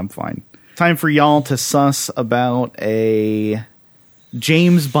fine. Time for y'all to suss about a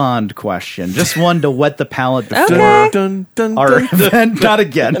James Bond question. Just one to wet the palate before our event. Not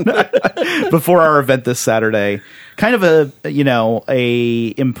again. Before our event this Saturday. Kind of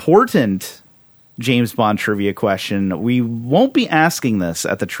a important James Bond trivia question. We won't be asking this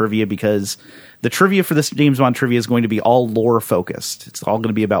at the trivia because the trivia for this James Bond trivia is going to be all lore focused. It's all going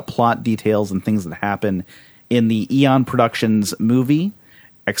to be about plot details and things that happen in the Eon Productions movie,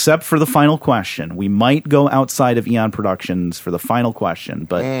 except for the final question. We might go outside of Eon Productions for the final question,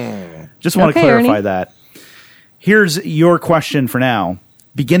 but just want to clarify Ernie. that. Here's your question for now.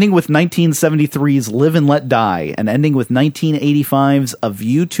 Beginning with 1973's Live and Let Die and ending with 1985's A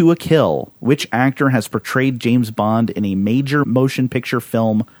View to a Kill, which actor has portrayed James Bond in a major motion picture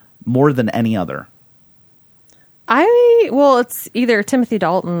film more than any other? It's either Timothy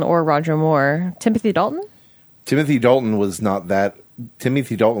Dalton or Roger Moore. Timothy Dalton? Timothy Dalton was not that.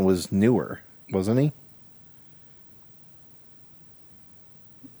 Timothy Dalton was newer, wasn't he?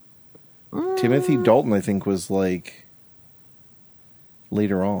 Timothy Dalton, I think, was like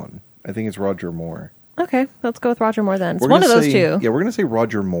later on. I think it's Roger Moore. Okay, let's go with Roger Moore then. It's one of those two. Yeah, we're going to say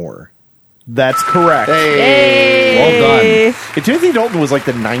Roger Moore. That's correct. Hey! Well done. And Timothy Dalton was like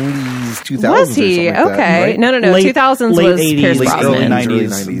the 90s, 2000s. Was he? Or something like Okay. that, right? No. Late 2000s late was 80s, Pierce early Brosnan.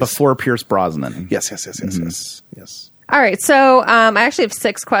 90s, before Pierce Brosnan. Yes. All right, so I actually have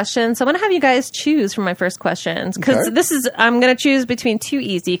 6 questions. So I'm going to have you guys choose from my first questions because I'm going to choose between 2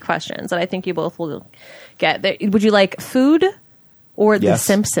 easy questions that I think you both will get. Would you like food or The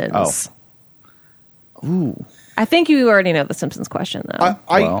Simpsons? Ooh. I think you already know the Simpsons question, though.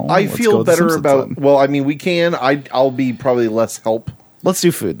 I let's go feel with the better Simpsons about. then. Well, I mean, we can. I'll be probably less help. Let's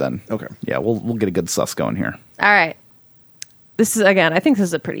do food then. Okay. Yeah, we'll get a good sus going here. All right. This is, again, I think this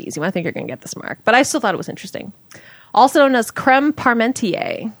is a pretty easy one. I think you're going to get this, Mark. But I still thought it was interesting. Also known as creme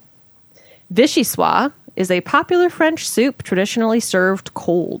parmentier, vichyssoise is a popular French soup traditionally served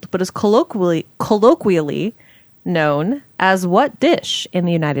cold, but is colloquially known as what dish in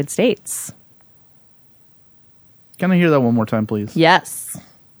the United States? Can I hear that one more time, please? Yes.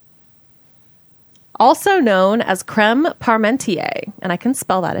 Also known as creme parmentier, and I can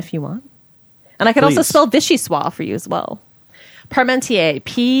spell that if you want. And I can also Please. spell vichyssoise for you as well. Parmentier,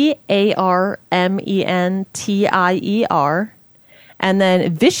 Parmentier, and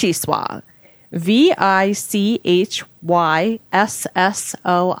then vichyssoise, Vichyssoise,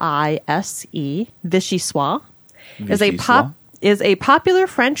 vichyssoise, is a popular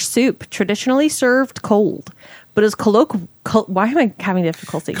French soup traditionally served cold, but is why am I having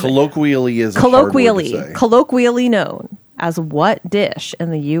difficulty? Colloquially is a hard word to say. Colloquially known as what dish in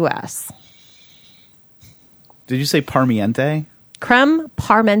the U.S.? Did you say parmiente? Creme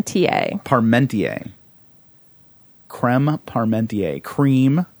parmentier. Parmentier. Creme parmentier.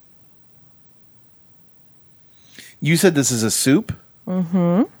 Cream. You said this is a soup?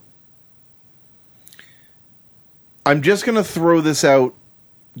 Mm-hmm. I'm just going to throw this out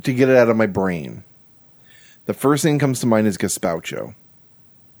to get it out of my brain. The first thing that comes to mind is gazpacho,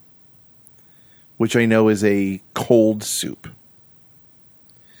 which I know is a cold soup.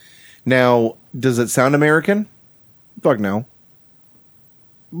 Now, does it sound American? Fuck no.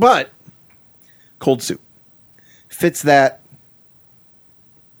 But cold soup fits that,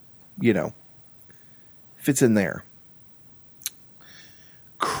 fits in there.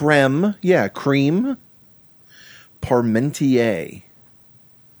 Creme, cream. Parmentier.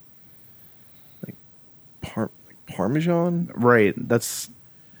 Like Parmesan? Right. That's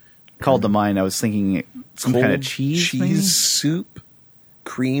called to mind. I was thinking some kind of cheese. Cheese soup?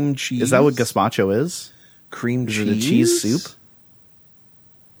 Cream cheese? Is that what gazpacho is? Cream Is cheese? it a cheese soup?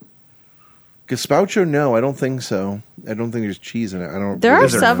 Gazpacho, no, I don't think so. I don't think there's cheese in it. There are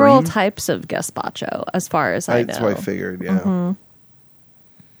Is there several cream? types of gazpacho, as far as I know. That's what I figured, yeah. Mm-hmm.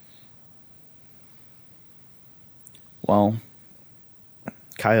 Well,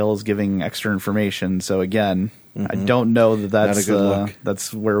 Kyle is giving extra information, so again, I don't know that that's Not a good look.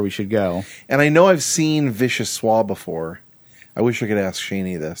 that's where we should go. And I know I've seen vichyssoise before. I wish I could ask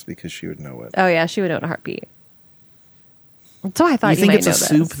Shani this because she would know it. Oh, yeah, she would know in a heartbeat. So I thought Do you think might it's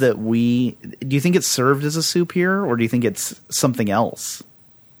a know soup this. that do you think it's served as a soup here, or do you think it's something else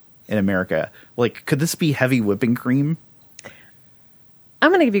in America? Like, could this be heavy whipping cream?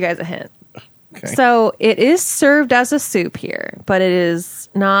 I'm going to give you guys a hint. Okay. So it is served as a soup here, but it is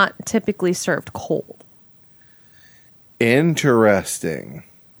not typically served cold. Interesting.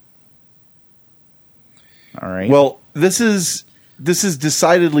 All right. Well, this is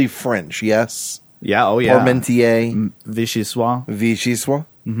decidedly French, yes? yeah. Oh, yeah. Parmentier. Vichyssoise. Vichyssoise.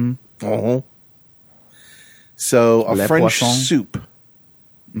 Mm-hmm. Uh-huh. So a Le French poisson. soup.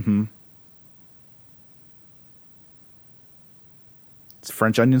 It's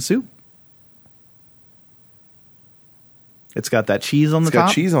French onion soup. It's got that cheese on It's the got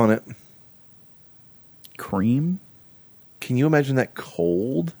top. cheese on it. Cream. Can you imagine that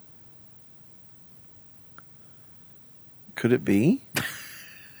cold? Could it be?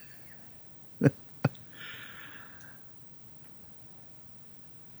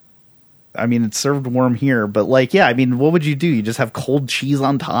 I mean, it's served warm here, but what would you do? You just have cold cheese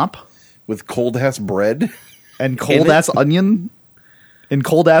on top With cold ass bread? and cold ass onion and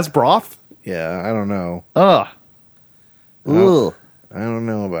cold ass broth? Yeah, I don't know. Ugh. Ugh. I don't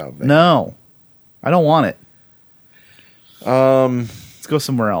know about that. No. I don't want it. Let's go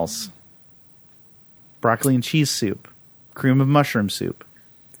somewhere else. Broccoli and cheese soup. Cream of mushroom soup.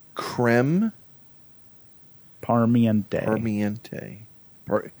 Creme Parmiente.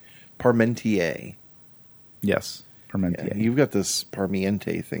 Parmentier. Yes. Parmentier. Yeah, you've got this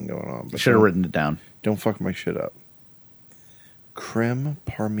Parmiente thing going on. But Should have written it down. Don't fuck my shit up. Creme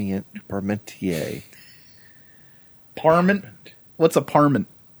Parmentier. What's a parment?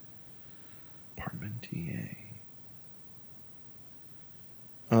 Parmentier.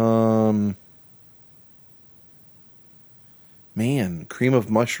 Man, cream of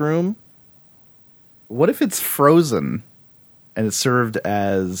mushroom? What if it's frozen and it's served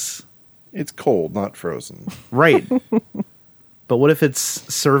as... It's cold, not frozen. Right. But what if it's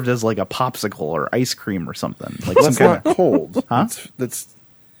served as like a popsicle or ice cream or something? Like Well, some that's kind not cold. Huh?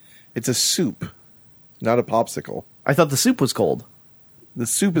 It's a soup, not a popsicle. I thought the soup was cold. The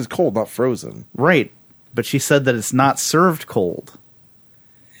soup is cold, not frozen. Right. But she said that it's not served cold.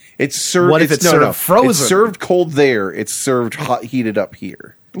 It's served. What if it's served frozen? It's served cold there. It's served hot, heated up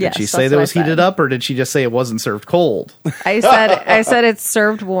here. Did she say that it was heated up, or did she just say it wasn't served cold? I said it's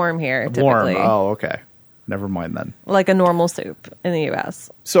served warm here. Typically. Warm. Oh, okay. Never mind then. Like a normal soup in the U.S.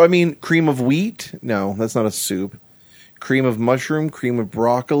 So, I mean, cream of wheat? No, that's not a soup. Cream of mushroom, cream of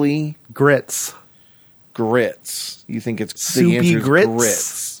broccoli. Grits. You think it's soupy the answer is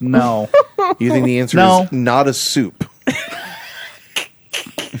grits? No. You think the answer is not a soup?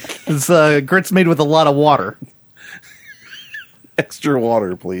 It's grits made with a lot of water. Extra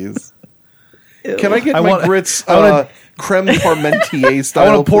water, please. Ew. Can I get my grits creme parmentier style?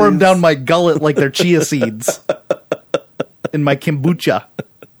 I want to pour them down my gullet like they're chia seeds in my kombucha.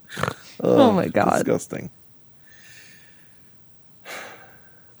 Oh my God. Disgusting.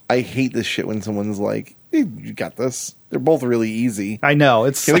 I hate this shit when someone's like, hey, you got this. They're both really easy. I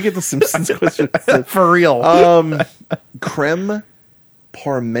know. Can we get the Simpsons question? For real. Creme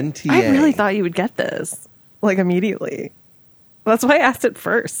parmentier. I really thought you would get this, like, immediately. That's why I asked it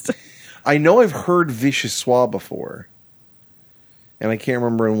first. I know I've heard vichyssoise before, and I can't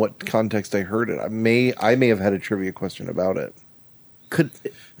remember in what context I heard it. I may have had a trivia question about it. Could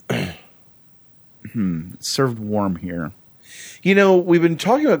served warm here. You know, we've been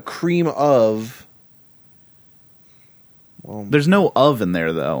talking about cream of. Well, there's no of in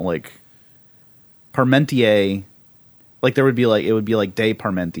there though. Like parmentier, like it would be like de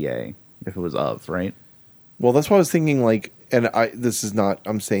parmentier if it was of, right? Well, that's why I was thinking like. And this is not,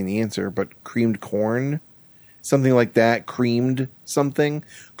 I'm saying the answer, but creamed corn, something like that, creamed something,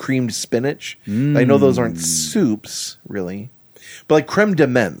 creamed spinach. I know those aren't soups, really. But like creme de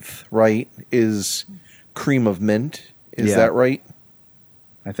menthe, right, is cream of mint. Is that right?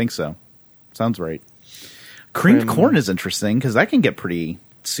 I think so. Sounds right. Creamed corn is interesting because that can get pretty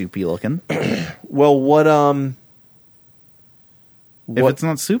soupy looking. Well, what if it's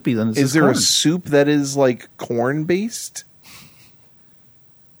not soupy, then it's is just there corn. a soup that is like corn based?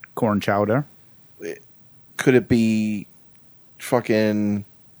 Corn chowder. Could it be fucking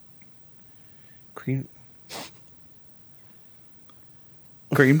creamed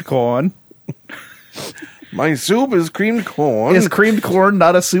corn? My soup is creamed corn. Is creamed corn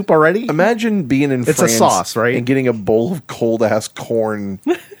not a soup already? Imagine being in it's France a sauce, right? And getting a bowl of cold ass corn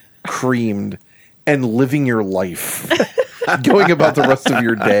creamed and living your life. Going about the rest of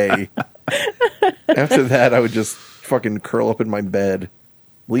your day. After that, I would just fucking curl up in my bed.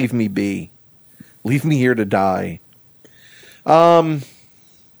 Leave me be. Leave me here to die. We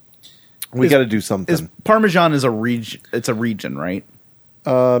got to do something. Parmesan is a region. It's a region, right?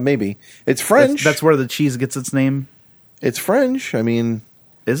 Maybe. It's French. That's where the cheese gets its name. It's French. I mean,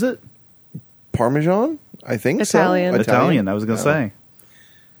 is it Parmesan? I think Italian. So. Italian. I was going to say.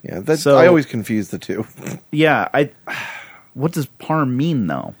 Yeah, I always confuse the two. Yeah, what does par mean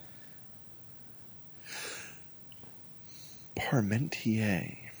though?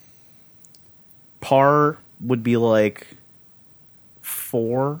 Parmentier. Par would be like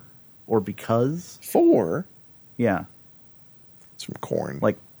for or because. For? Yeah. It's from corn.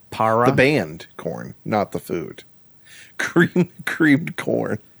 Like para? The band corn, not the food. Creamed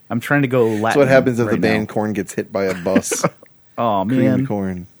corn. I'm trying to go Latin. That's what happens if right the band now. corn gets hit by a bus. Oh, man. Creamed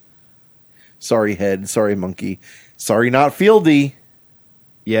corn. Sorry, head. Sorry, monkey. Sorry, not Fieldy.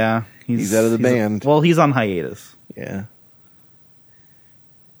 Yeah. He's out of the band. Well, he's on hiatus. Yeah.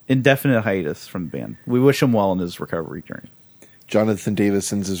 Indefinite hiatus from the band. We wish him well in his recovery journey. Jonathan Davis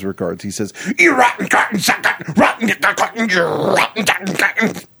sends his regards. He says, "You rotten cotton sucker, rotten cotton, you rotten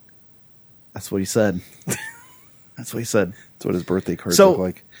cotton." That's what he said. That's what he said. That's what his birthday cards So, look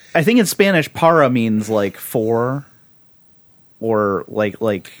like. I think in Spanish, para means like for, or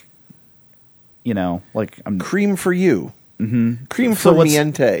like you know, like I'm Cream for you. Mm-hmm. Cream So for what's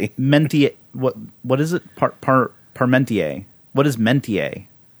miente. Mentier. What is it? Parmentier. What is mentier?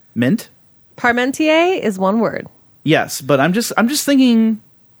 Mint? Parmentier is one word. Yes, but I'm just thinking,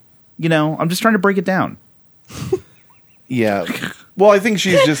 you know, I'm just trying to break it down. Yeah. Well, I think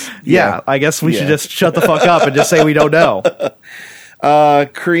she's just Yeah, I guess we should just shut the fuck up and just say we don't know.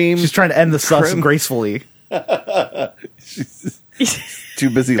 Cream. She's trying to end the sus gracefully. She's too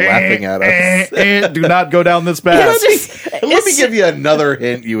busy laughing at us. Do not go down this path. Let me give you another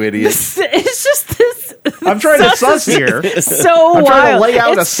hint, you idiot. It's just this. I'm trying to sus here. So I'm wild. trying to lay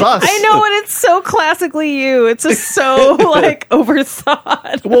out a sus. I know, and it's so classically you. It's just so like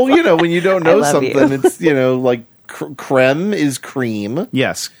overthought. Well, you know, when you don't know something, you. it's, you know, like creme is cream.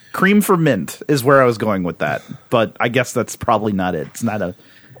 Yes, cream for mint is where I was going with that, but I guess that's probably not it. It's not a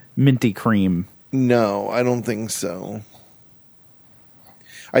minty cream. No, I don't think so.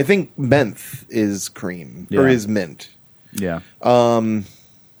 I think menthe is cream or is mint. Yeah.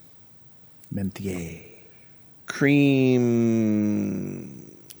 Mentier.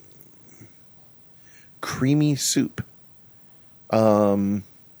 Creamy soup. I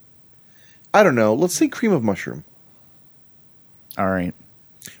don't know. Let's say cream of mushroom. All right.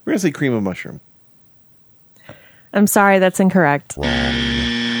 We're going to say cream of mushroom. I'm sorry, that's incorrect.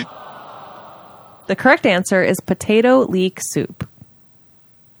 The correct answer is potato leek soup.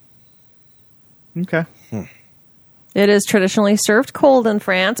 Okay. It is traditionally served cold in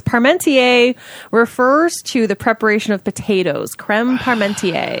France. Parmentier refers to the preparation of potatoes. Creme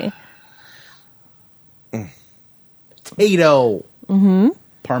parmentier. Potato. Mm-hmm.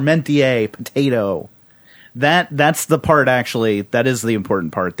 Parmentier, potato. That's the part, actually. That is the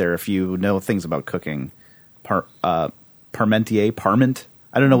important part there, if you know things about cooking. Parmentier, parment.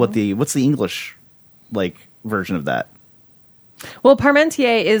 I don't know what's the English version of that. Well,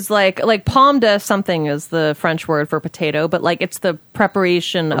 parmentier is like pomme de something is the French word for potato, but it's the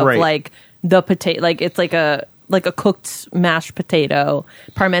preparation of the potato. It's like a cooked mashed potato.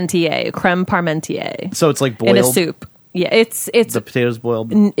 Parmentier, creme parmentier. So it's like boiled in a soup. Yeah, it's the potatoes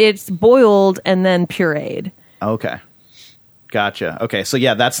boiled. It's boiled and then pureed. Okay, gotcha. Okay, so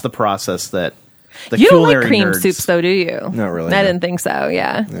yeah, that's the process that the you don't like culinary cream nerds... soups, though, do you? Not really. I didn't think so.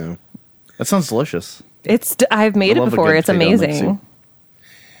 Yeah. No. That sounds delicious. I've made it before. It's amazing.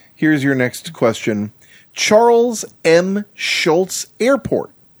 Here's your next question. Charles M. Schulz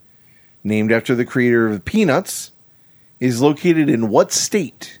Airport, named after the creator of Peanuts, is located in what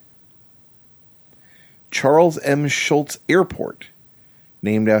state? Charles M. Schulz Airport,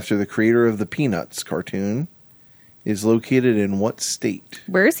 named after the creator of the Peanuts cartoon, is located in what state?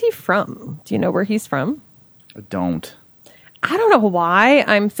 Where is he from? Do you know where he's from? I don't know why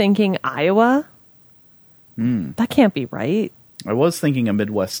I'm thinking Iowa. That can't be right. I was thinking a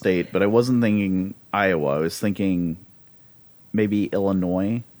Midwest state, but I wasn't thinking Iowa. I was thinking maybe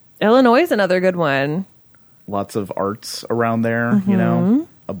Illinois. Illinois is another good one. Lots of arts around there, you know.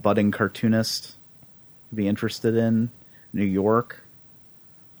 A budding cartoonist to be interested in. New York.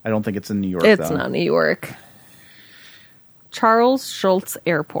 I don't think it's in New York, It's though. not New York. Charles Schulz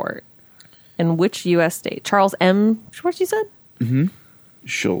Airport. In which U.S. state? Charles M. What you said? Mm-hmm.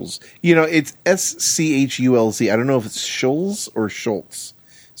 Schulz. It's Schulz. I don't know if it's Schulz or Schultz.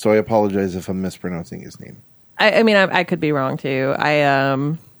 So I apologize if I'm mispronouncing his name. I mean, I could be wrong too.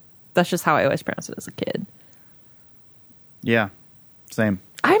 That's just how I always pronounced it as a kid. Yeah, same.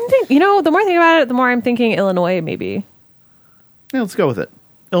 I'm thinking, the more I think about it, the more I'm thinking Illinois, maybe. Yeah, let's go with it.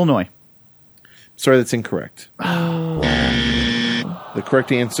 Illinois. Sorry, that's incorrect. Oh. The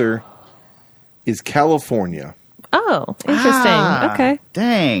correct answer is California. Oh, interesting. Okay.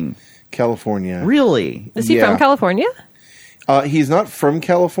 Dang. California. Really? Is he from California? He's not from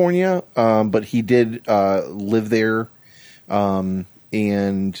California, but he did live there. And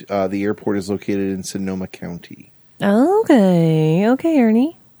the airport is located in Sonoma County. Okay,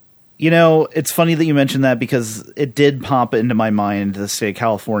 Ernie. It's funny that you mentioned that because it did pop into my mind, the state of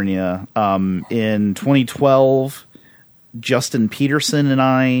California. In 2012, Justin Peterson and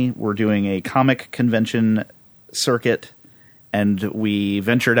I were doing a comic convention circuit, and we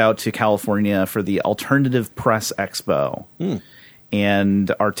ventured out to California for the Alternative Press Expo.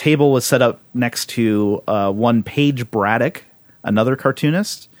 And our table was set up next to one Paige Braddock, another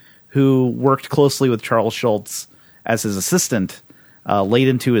cartoonist, who worked closely with Charles Schulz as his assistant late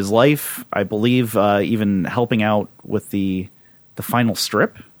into his life, I believe, even helping out with the final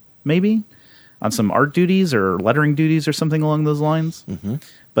strip, maybe, on some art duties or lettering duties or something along those lines. Mm-hmm.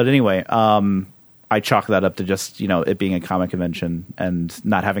 But anyway, I chalk that up to just, it being a comic convention and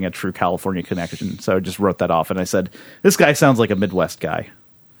not having a true California connection. So I just wrote that off, and I said, this guy sounds like a Midwest guy.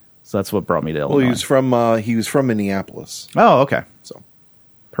 So that's what brought me to Illinois. Well, he was from Minneapolis. Oh, okay. So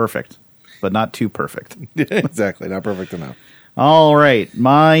perfect, but not too perfect. Exactly, not perfect enough. All right.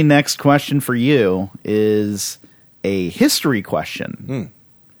 My next question for you is a history question.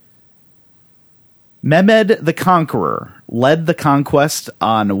 Mehmed the Conqueror led the conquest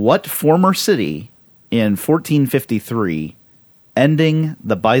on what former city in 1453, ending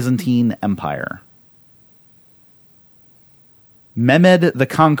the Byzantine Empire? Mehmed the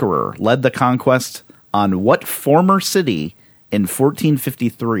Conqueror led the conquest on what former city in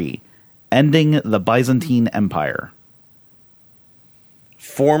 1453, ending the Byzantine Empire?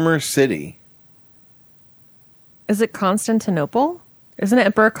 Former city. Is it Constantinople? Isn't it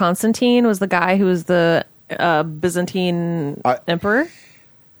Emperor Constantine was the guy who was the Byzantine emperor?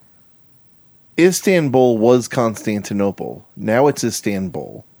 Istanbul was Constantinople. Now it's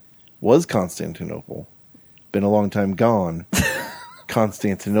Istanbul. Was Constantinople. Been a long time gone.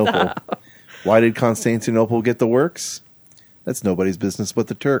 Constantinople. Why did Constantinople get the works? That's nobody's business but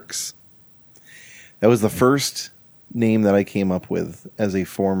the Turks. That was the first name that I came up with as a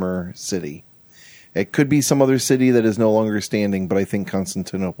former city. It could be some other city that is no longer standing, but I think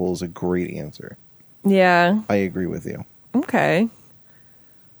Constantinople is a great answer. Yeah. I agree with you. Okay.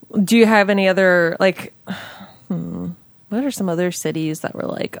 Do you have any other, like, what are some other cities that were,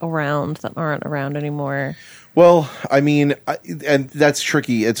 like, around that aren't around anymore? Well, I mean, and that's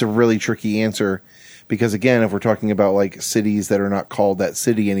tricky. It's a really tricky answer because, again, if we're talking about, like, cities that are not called that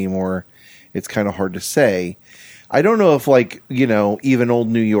city anymore, it's kind of hard to say. I don't know if, like, you know, even old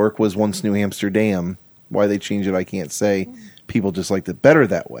New York was once New Amsterdam. Why they changed it, I can't say. People just liked it better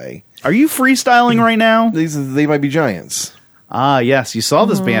that way. Are you freestyling right now? They Might Be Giants. Ah, yes. You saw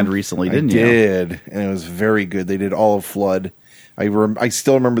this band recently, didn't you? I did, and it was very good. They did all of Flood. I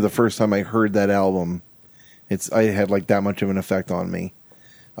still remember the first time I heard that album. I had like that much of an effect on me.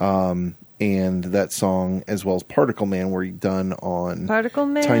 And that song, as well as Particle Man, were done on Particle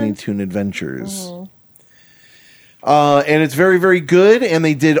Man? Tiny Toon Adventures. And it's very, very good. And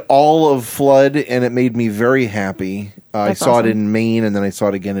they did all of Flood, and it made me very happy. I saw it in Maine, and then I saw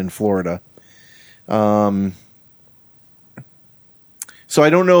it again in Florida. So I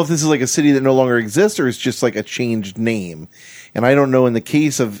don't know if this is like a city that no longer exists or it's just like a changed name. And I don't know in the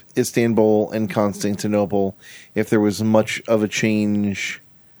case of Istanbul and Constantinople if there was much of a change,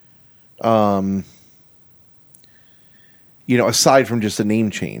 you know, aside from just a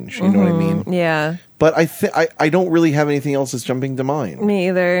name change. You know what I mean? Yeah. But I don't really have anything else that's jumping to mind. Me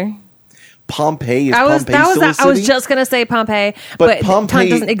either. Pompeii I was just gonna say Pompeii, but Pompeii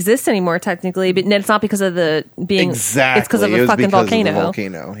doesn't exist anymore technically. But it's not because of the being exactly. It's because of a fucking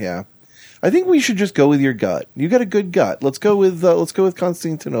volcano. Yeah, I think we should just go with your gut. You got a good gut. Let's go with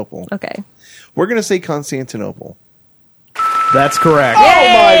Constantinople. Okay, we're gonna say Constantinople. That's correct. Yay! Oh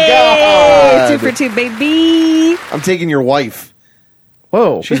my god! 2 for 2, baby. I'm taking your wife.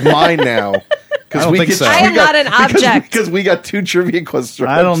 Whoa, she's mine now. I don't think so. I am not an object. Because we got 2 trivia questions.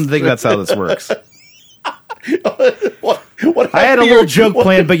 I don't think that's how this works. What I had a little joke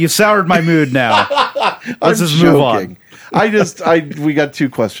planned, but you soured my mood now. Let's just move on. We got 2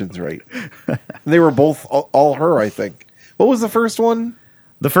 questions right. They were both all her, I think. What was the first one?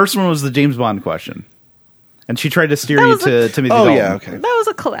 The first one was the James Bond question. And she tried to steer you to Timothy Dalton. Yeah, okay. That was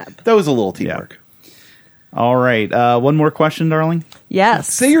a collab. That was a little teamwork. Yeah. All right. One more question, darling? Yes.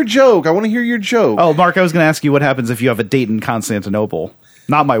 Say your joke. I want to hear your joke. Oh, Mark, I was going to ask you what happens if you have a date in Constantinople.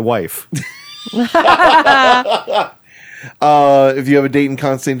 Not my wife. If you have a date in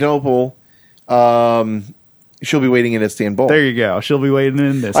Constantinople, she'll be waiting in Istanbul. There you go. She'll be waiting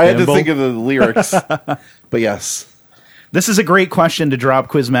in Istanbul. I had to think of the lyrics. But yes. This is a great question to drop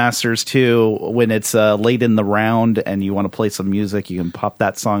Quizmasters too when it's late in the round and you want to play some music. You can pop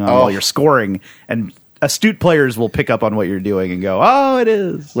that song on while you're scoring, and astute players will pick up on what you're doing and go, "Oh, it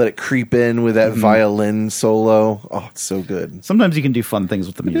is." Let it creep in with that violin solo. Oh, it's so good. Sometimes you can do fun things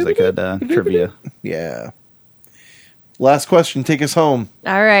with the music at trivia. Yeah. Last question. Take us home.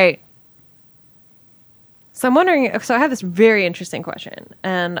 All right. So I'm wondering. So I have this very interesting question,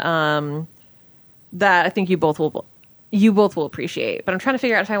 and that I think you both will appreciate. But I'm trying to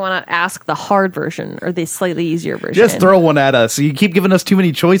figure out if I want to ask the hard version or the slightly easier version. Just throw one at us. You keep giving us too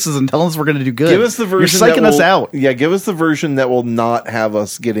many choices and telling us we're going to do good. Give us the version. You're psyching us out. Yeah, give us the version that will not have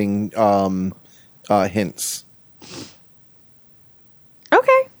us getting hints.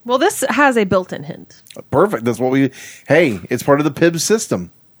 Okay. Well, this has a built-in hint. Perfect. That's what we. Hey, it's part of the PIBS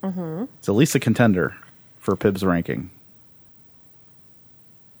system. Mm-hmm. It's at least a contender for Pib's ranking.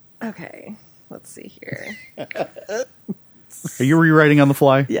 Okay. Let's see here. Are you rewriting on the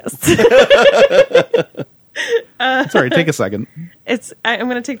fly? Yes. Sorry, take a second. I'm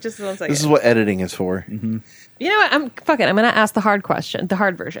going to take just 1 second. This is what editing is for. Mm-hmm. You know what? I'm going to ask the hard question, the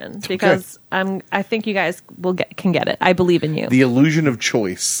hard version, because I think you guys can get it. I believe in you. The illusion of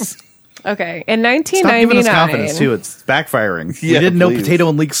choice. Okay. In 1999. Stop giving us confidence, too. It's backfiring. Yeah, we didn't know please. potato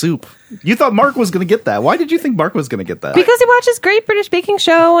and leek soup. You thought Mark was going to get that. Why did you think Mark was going to get that? Because he watches Great British Baking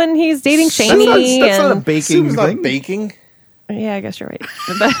Show and he's dating Shani. That's not a baking Soup's thing. not baking. Yeah, I guess you're right.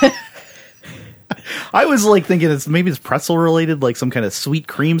 I was like thinking it's pretzel related, like some kind of sweet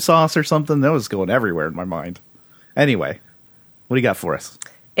cream sauce or something. That was going everywhere in my mind. Anyway, what do you got for us?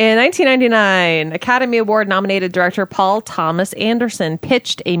 In 1999, Academy Award nominated director Paul Thomas Anderson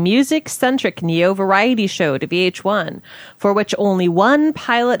pitched a music-centric neo-variety show to VH1, for which only 1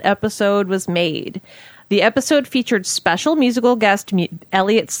 pilot episode was made. The episode featured special musical guest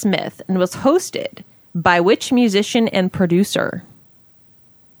Elliott Smith and was hosted by which musician and producer?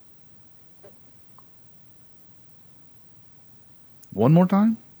 One more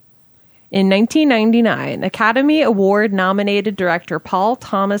time? In 1999, Academy Award-nominated director Paul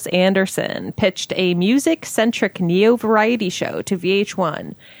Thomas Anderson pitched a music-centric neo-variety show to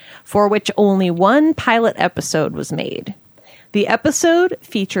VH1, for which only one pilot episode was made. The episode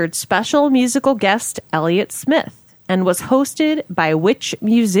featured special musical guest Elliott Smith and was hosted by which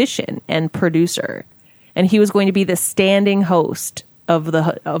musician and producer? And he was going to be the standing host of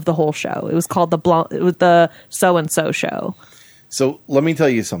the whole show. It was called the So and So Show. So let me tell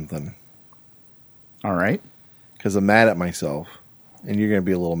you something. All right. Because I'm mad at myself, and you're going to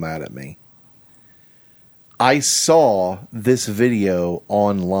be a little mad at me. I saw this video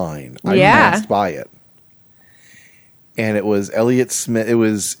online. I passed by it. And it was Elliott Smith. It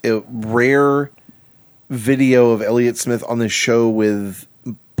was a rare video of Elliott Smith on the show with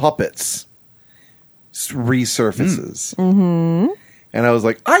puppets resurfaces. Mm-hmm. And I was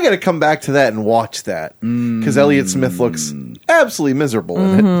like, I got to come back to that and watch that. Because Elliott Smith looks absolutely miserable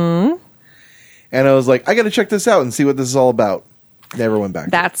in it. And I was like, I got to check this out and see what this is all about. Never went back.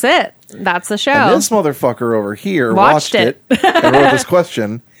 That's it. That's the show. And this motherfucker over here watched it and wrote this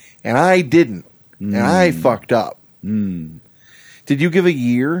question, and I didn't. And I fucked up. Did you give a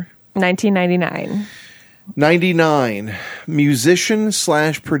year? 1999. 99. Musician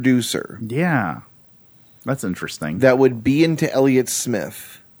 / producer. Yeah. That's interesting. That would be into Elliott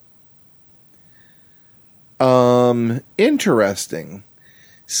Smith. Interesting.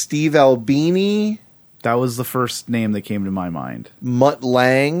 Steve Albini. That was the first name that came to my mind. Mutt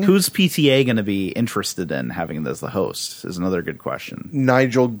Lange. Who's PTA going to be interested in having this as the host is another good question.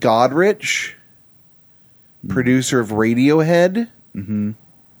 Nigel Godrich. Producer of Radiohead. Mm-hmm.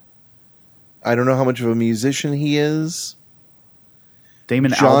 I don't know how much of a musician he is.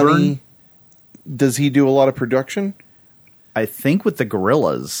 Damon Johnny. Albarn? Does he do a lot of production? I think with the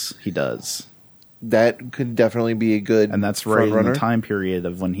Gorillaz he does. That could definitely be a good and that's right in runner. the time period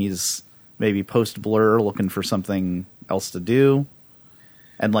of when he's maybe post-Blur looking for something else to do.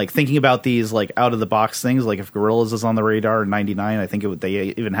 And like thinking about these like out-of-the-box things, like if Gorillaz is on the radar in 99, I think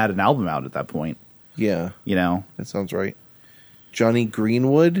they even had an album out at that point. Yeah. You know? That sounds right. Johnny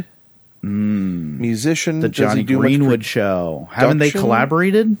Greenwood. Musician. The Johnny Greenwood Show. Haven't they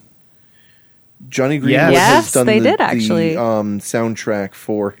collaborated? Johnny Greenwood Yes, has done they the did, actually. Soundtrack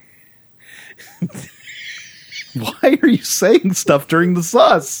for... Why are you saying stuff during the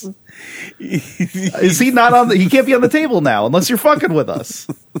sus? Is he not on he can't be on the table now unless you're fucking with us.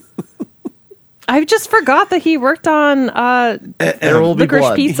 I just forgot that he worked on There Will Be Licorice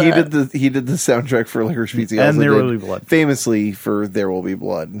Blood. Pizza. He did the soundtrack for Licorice Pizza. He And also There did Will Be Blood. Famously for There Will Be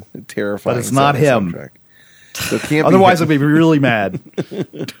Blood. Terrifying. But it's not him. Soundtrack. So it can't Otherwise be I'd be really mad.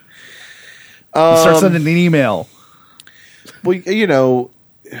 Start sending an email. Well, you know...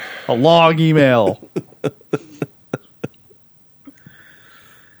 A long email.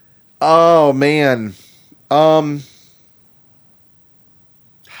 Oh, man.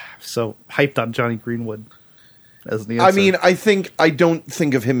 So hyped on Johnny Greenwood as the answer. I mean, I don't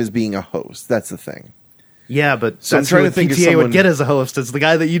think of him as being a host. That's the thing. Yeah, but So I'm that's trying who to think of PTA someone- would get as a host. It's the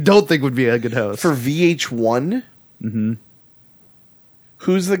guy that you don't think would be a good host. For VH1? Mm-hmm.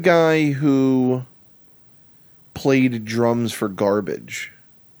 Who's the guy who played drums for Garbage?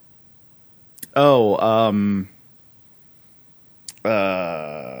 Oh,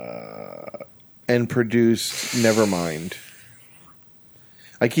 And produced Nevermind.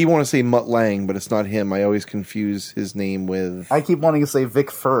 I keep wanting to say Mutt Lange, but it's not him. I always confuse his name with... I keep wanting to say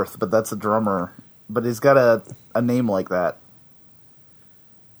Vic Firth, but that's a drummer. But he's got a name like that.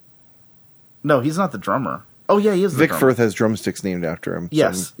 No, he's not the drummer. Oh, yeah, he is the Vic drummer. Firth has drumsticks named after him.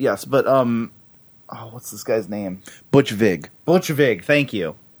 Yes, So- yes, but, what's this guy's name? Butch Vig. Butch Vig, thank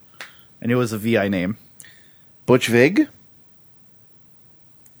you. I knew it was a VI name. Butch Vig?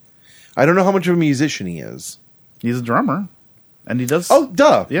 I don't know how much of a musician he is. He's a drummer. And he does... Oh,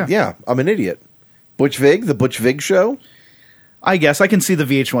 duh. Yeah. Yeah, I'm an idiot. Butch Vig? The Butch Vig Show? I guess I can see the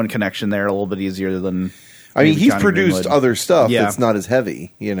VH1 connection there a little bit easier than... I mean, maybe he's Johnny produced Greenwood. other stuff Yeah. that's not as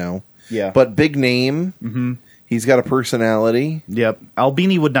heavy, you know. Yeah. But big name. Mm-hmm. He's got a personality. Yep.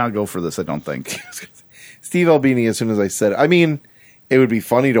 Albini would not go for this, I don't think. Steve Albini, as soon as I said it. I mean, it would be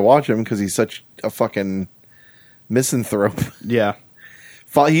funny to watch him because he's such a fucking misanthrope. Yeah.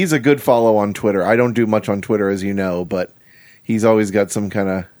 He's a good follow on Twitter. I don't do much on Twitter, as you know, but he's always got some kind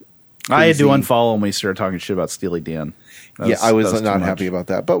of... I had to unfollow him when he started talking shit about Steely Dan. Yeah, I was too not much. happy about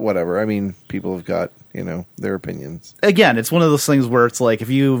that, but whatever. I mean, people have got, you know, their opinions. Again, it's one of those things where it's like, if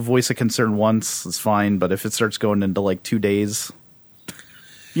you voice a concern once, it's fine, but if it starts going into like 2 days,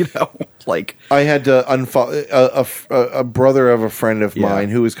 you know, like... I had to unfollow a brother of a friend of Yeah. mine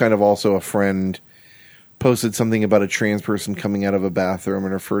who was kind of also a friend, posted something about a trans person coming out of a bathroom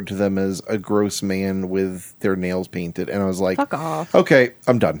and referred to them as a gross man with their nails painted. And I was like, fuck off. Okay,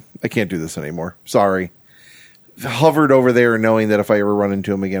 I'm done. I can't do this anymore. Sorry. Hovered over there knowing that if I ever run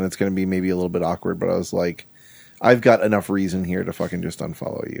into him again, it's going to be maybe a little bit awkward. But I was like, I've got enough reason here to fucking just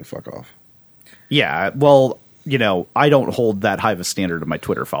unfollow you. Fuck off. Yeah, well, I don't hold that high of a standard of my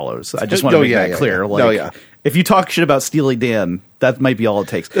Twitter follows. I just want to make that clear. Yeah. If you talk shit about Steely Dan, that might be all it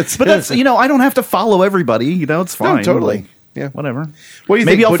takes. But that's, I don't have to follow everybody. It's fine. No, totally. Like, yeah. Whatever. What do you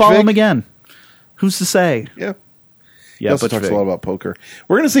maybe think, I'll follow Butch him Vig? again. Who's to say? Yeah. Yeah, he also Butch talks Vig. a lot about poker.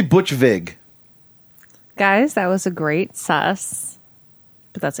 We're going to say Butch Vig. Guys, that was a great sus,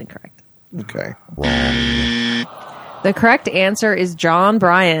 but that's incorrect. Okay. The correct answer is John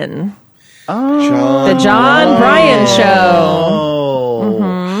Bryan. Oh. The John Bryan Show.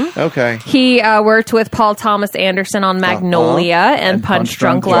 Oh. Okay. He worked with Paul Thomas Anderson on Magnolia and Punch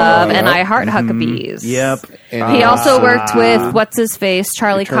Drunk Love and I Heart Huckabees. Yep. And He also worked with, what's-his-face,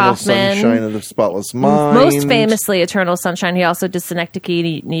 Charlie Eternal Kaufman. Sunshine of the Spotless Mind. Most famously, Eternal Sunshine. He also did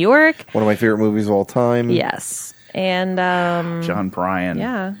Synecdoche, New York. One of my favorite movies of all time. Yes. And, John Bryan.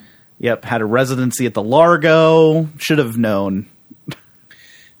 yeah. Yep. Had a residency at the Largo. Should have known.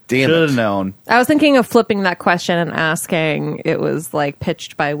 Damn Should it. have known. I was thinking of flipping that question and asking it was,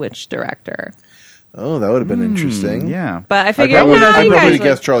 pitched by which director. Oh, that would have been interesting. Yeah. But I I figured, probably, no, I you probably guys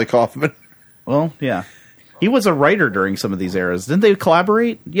guessed Charlie Kaufman. Well, yeah. He was a writer during some of these eras. Didn't they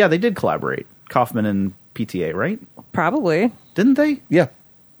collaborate? Yeah, they did collaborate. Kaufman and PTA, right? probably. Didn't they? Yeah,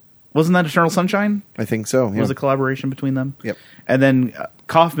 Wasn't that Eternal Sunshine? I think so. Yeah. Was a collaboration between them? Yep. And then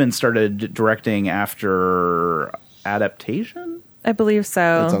Kaufman started directing after Adaptation? I believe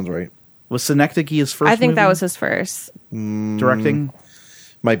so. That sounds right. Was Synecdoche his first I think that movie? was his first. Directing?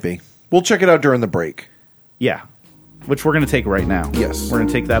 Might be. We'll check it out during the break. Yeah. Which we're going to take right now. Yes. We're going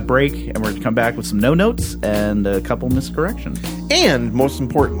to take that break, and we're going to come back with some no notes and a couple miscorrections. And, most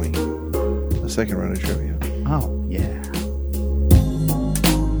importantly, the second round of trivia. Oh, yeah.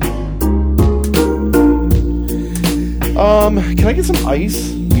 Can I get some ice?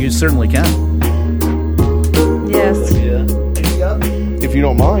 You certainly can. Yes. If you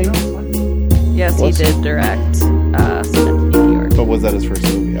don't mind. Yes, What's- he did direct Synecdoche, New York. But was that his first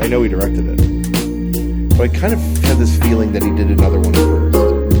movie? I know he directed it. But I kind of had this feeling that he did another one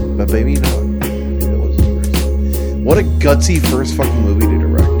first. But maybe not. Maybe that was his first. What a gutsy first fucking movie to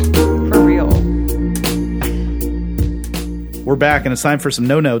direct. For real. We're back, and it's time for some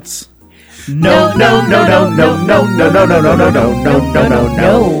no notes. No notes,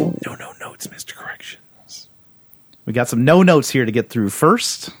 Mr. Corrections. We got some no notes here to get through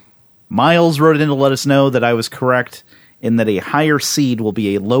first. Miles wrote it in to let us know that I was correct in that a higher seed will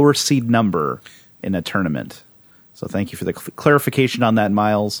be a lower seed number in a tournament. So thank you for the clarification on that,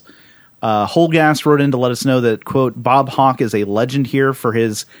 Miles. Holgast wrote in to let us know that, quote, Bob Hawke is a legend here for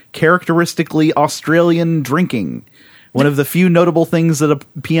his characteristically Australian drinking. One of the few notable things that a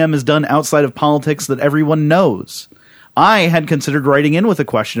PM has done outside of politics that everyone knows. I had considered writing in with a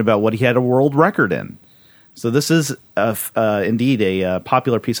question about what he had a world record in. So this is indeed a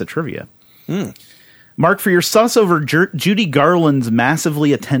popular piece of trivia. Mark, for your sus over Judy Garland's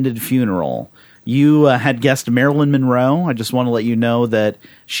massively attended funeral, you had guessed Marilyn Monroe. I just want to let you know that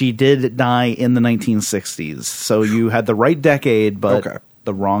she did die in the 1960s. So you had the right decade, but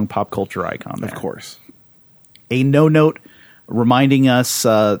the wrong pop culture icon there. Of course. A no note reminding us,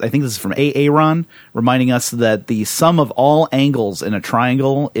 I think this is from Aaron, reminding us that the sum of all angles in a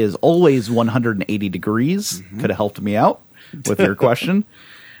triangle is always 180 degrees. Could have helped me out with your question.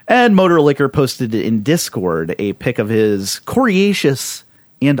 And Motor Liquor posted in Discord a pic of his coriaceous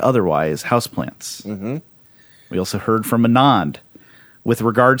and otherwise houseplants. We also heard from Anand. With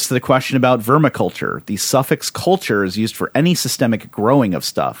regards to the question about vermiculture, the suffix culture is used for any systemic growing of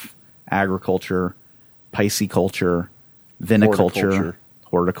stuff. Agriculture, pisciculture, viniculture,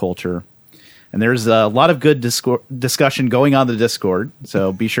 horticulture. And there's a lot of good discussion going on the Discord,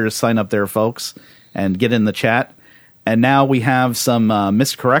 so be sure to sign up there, folks, and get in the chat. And now we have some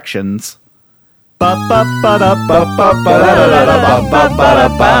miscorrections.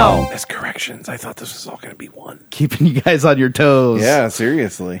 Miscorrections. I thought this was all going to be one. Keeping you guys on your toes. Yeah,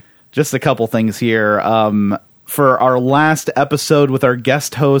 seriously. Just a couple things here. For our last episode with our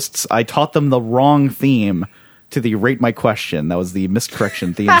guest hosts, I taught them the wrong theme to the Rate My Question. That was the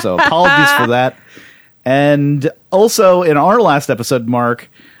miscorrection theme, so apologies for that. And also, in our last episode, Mark,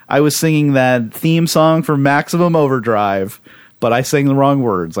 I was singing that theme song for Maximum Overdrive, but I sang the wrong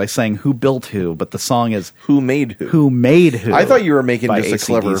words. I sang Who Built Who, but the song is Who Made Who. Who Made Who. I thought you were making by just a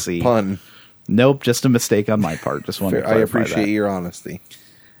clever AC/DC. pun. Nope, just a mistake on my part. Just wanted to I clarify appreciate that. your honesty.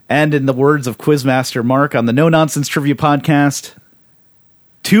 And in the words of Quizmaster Mark on the No Nonsense Trivia Podcast,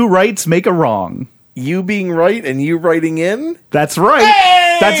 2 rights make a wrong. You being right and you writing in? That's right.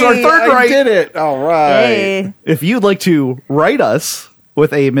 Hey! That's our third right. I did it. All right. Hey. If you'd like to write us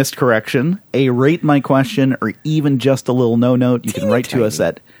with a missed correction, a rate my question, or even just a little no note, you can write to us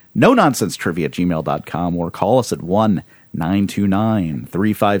at nononsensetrivia@gmail.com or call us at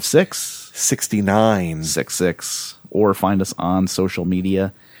 1-929-356-6966 or find us on social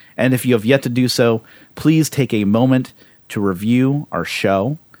media. And if you have yet to do so, please take a moment to review our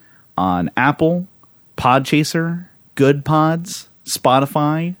show on Apple, Podchaser, Good Pods,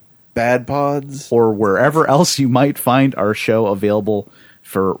 Spotify, Bad Pods, or wherever else you might find our show available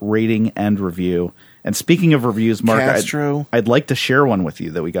for rating and review. And speaking of reviews, Mark, I'd like to share one with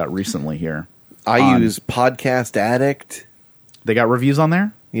you that we got recently here. I use Podcast Addict. They got reviews on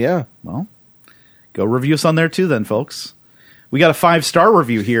there? Yeah. Well, go review us on there too then, folks. We got a 5-star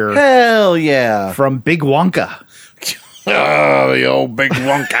review here. Hell yeah. From Big Wonka. Oh, the old Big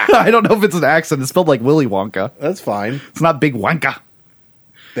Wonka. I don't know if it's an accent. It's spelled like Willy Wonka. That's fine. It's not Big Wonka.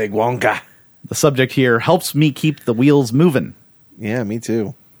 Big Wonka. The subject here helps me keep the wheels moving. Yeah, me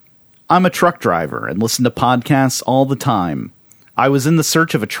too. I'm a truck driver and listen to podcasts all the time. I was in the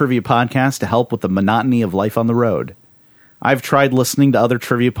search of a trivia podcast to help with the monotony of life on the road. I've tried listening to other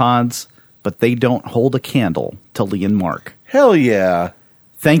trivia pods, but they don't hold a candle to Lee and Mark. Hell yeah.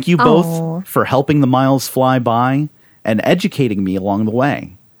 Thank you both for helping the miles fly by and educating me along the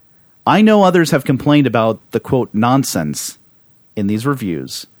way. I know others have complained about the, quote, nonsense in these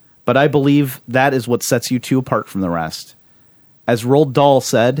reviews, but I believe that is what sets you two apart from the rest. As Roald Dahl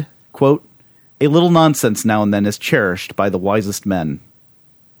said, quote, a little nonsense now and then is cherished by the wisest men.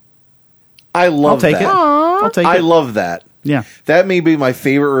 I love that. I'll take it. I love that. Yeah. That may be my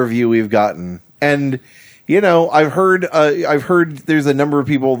favorite review we've gotten. And, you know, I've heard there's a number of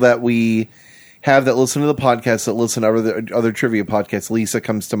people that we have that listen to the podcast, that listen to other trivia podcasts. Lisa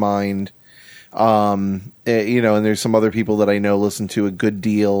comes to mind. You know, and there's some other people that I know listen to a good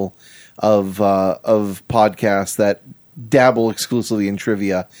deal of podcasts that dabble exclusively in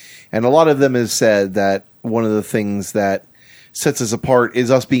trivia. And a lot of them have said that one of the things that sets us apart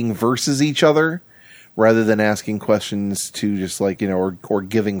is us being versus each other rather than asking questions to just like, you know, or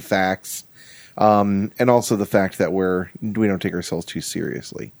giving facts. And also the fact that we don't take ourselves too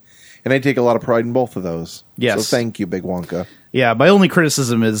seriously. And I take a lot of pride in both of those. Yes. So thank you, Big Wonka. Yeah, my only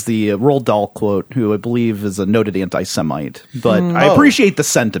criticism is the Roald Dahl quote, who I believe is a noted anti-Semite. But I appreciate the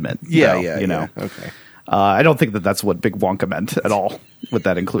sentiment. Yeah, though, yeah, you know. Okay. I don't think that that's what Big Wonka meant at all with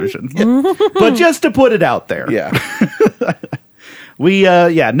that inclusion. But just to put it out there. Yeah.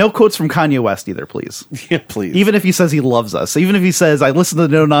 No quotes from Kanye West either, please. Yeah, please. Even if he says he loves us. Even if he says, I listen to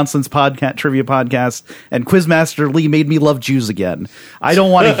the No Nonsense trivia podcast, and Quizmaster Lee made me love Jews again. I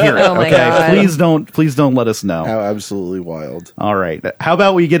don't want to hear it, Oh my God. Please don't let us know. How absolutely wild. All right. How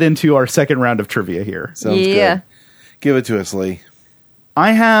about we get into our second round of trivia here? Sounds good. Give it to us, Lee.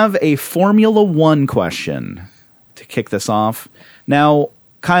 I have a Formula One question to kick this off. Now,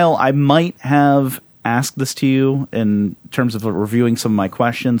 Kyle, I might have asked this to you in terms of reviewing some of my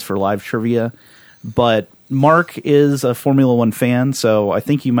questions for live trivia, but Mark is a Formula One fan, so I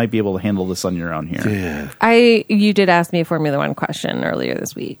think you might be able to handle this on your own here. Yeah. You did ask me a Formula One question earlier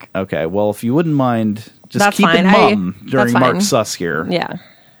this week. Okay, well, if you wouldn't mind just That's keeping fine. mum during That's fine. Mark's sus here. Yeah.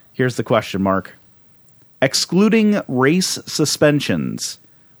 Here's the question, Mark. Excluding race suspensions,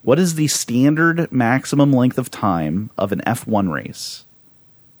 what is the standard maximum length of time of an F1 race?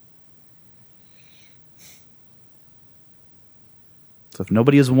 So if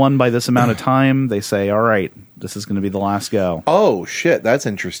nobody has won by this amount of time, they say, all right, this is going to be the last go. Oh, shit. That's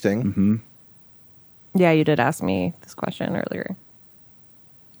interesting. Mm-hmm. Yeah, you did ask me this question earlier.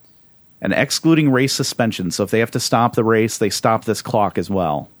 And excluding race suspensions. So if they have to stop the race, they stop this clock as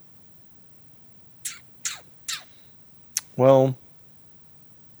well. Well,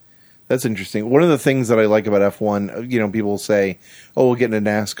 that's interesting. One of the things that I like about F1, you know, people say, oh, we'll get into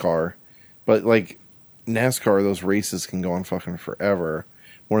NASCAR. But, like, NASCAR, those races can go on fucking forever.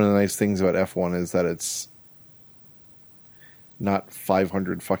 One of the nice things about F1 is that it's not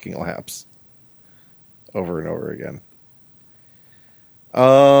 500 fucking laps over and over again.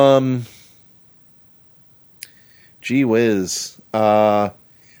 Gee whiz.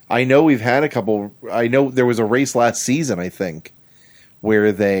 I know we've had a couple. I know there was a race last season, I think,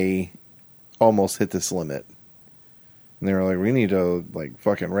 where they almost hit this limit. And they were like, we need to like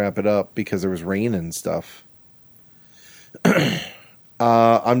fucking wrap it up because there was rain and stuff.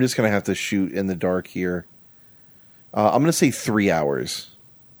 I'm just going to have to shoot in the dark here. I'm going to say 3 hours.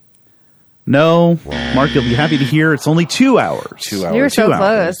 No, Mark, you'll be happy to hear it's only 2 hours. 2 hours. You were so 2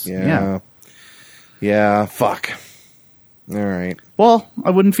 hours. close. Yeah, fuck. All right. Well, I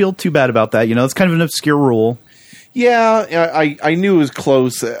wouldn't feel too bad about that. It's kind of an obscure rule. Yeah, I knew it was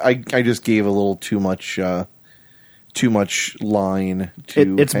close. I just gave a little too much line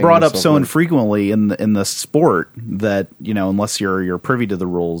to It's hang brought up myself so with. infrequently in the sport that, unless you're privy to the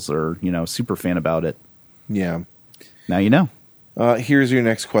rules or, super fan about it. Yeah. Now you know. Here's your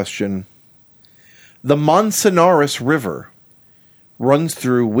next question. The Manzanares River runs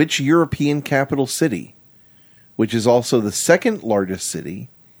through which European capital city, which is also the second largest city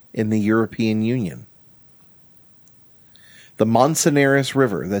in the European Union? The Manzanares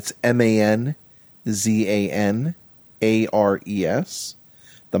River, that's Manzanares.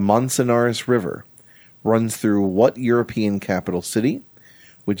 The Manzanares River runs through what European capital city,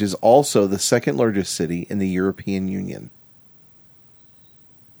 which is also the second largest city in the European Union?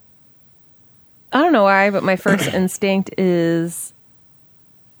 I don't know why, but my first instinct is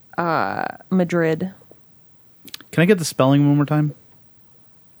Madrid. Can I get the spelling one more time?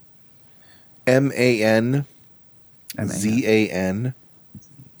 Manzanares.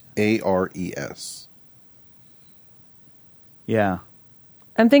 Yeah.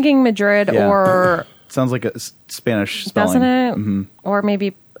 I'm thinking Madrid Yeah. or Sounds like a Spanish spelling. doesn't it? Mm-hmm. Or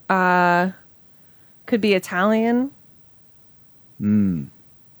maybe could be Italian.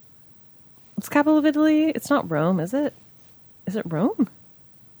 What's the capital of Italy? It's not Rome, is it? Is it Rome?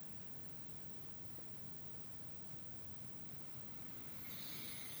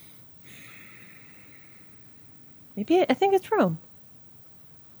 Maybe I think it's Rome.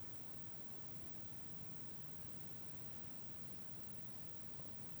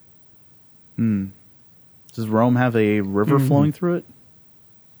 Does Rome have a river flowing through it?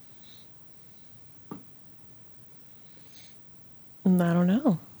 I don't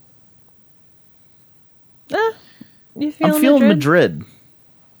know. You I'm feeling Madrid.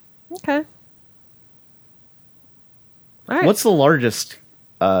 Okay. All right. What's the largest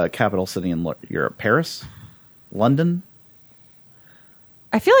capital city in Europe? Paris? London?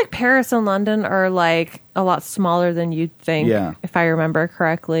 I feel like Paris and London are like a lot smaller than you'd think. Yeah. If I remember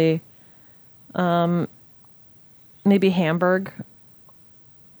correctly. Maybe Hamburg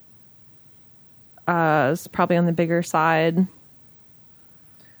is probably on the bigger side.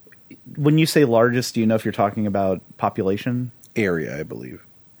 When you say largest, do you know if you're talking about population? Area, I believe.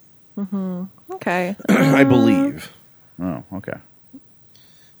 Okay. I believe. Oh, okay.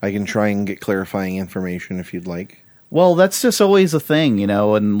 I can try and get clarifying information if you'd like. Well, that's just always a thing,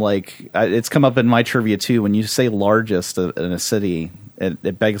 and it's come up in my trivia too. When you say largest in a city,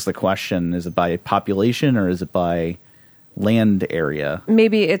 it begs the question, is it by population or is it by land area?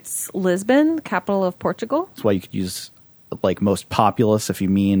 Maybe it's Lisbon, capital of Portugal. That's why you could use most populous if you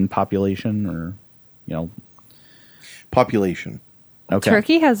mean population or, Population. Okay.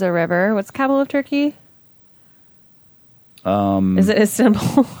 Turkey has a river. What's the capital of Turkey? Is it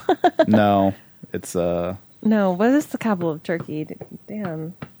Istanbul? No, it's No, what is the capital of Turkey?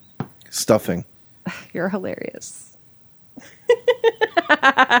 Damn, Stuffing. you're hilarious.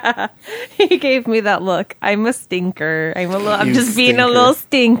 He gave me that look. I'm a stinker. I'm You just being a stinker. little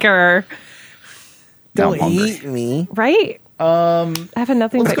stinker. Now Don't I'm hungry. eat me. Right? I have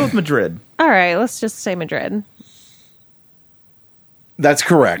nothing Let's but... go with Madrid. All right, let's just say Madrid. That's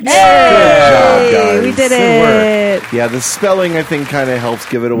correct. Hey, Good job, guys. we did Good it. Yeah, the spelling, I think, kind of helps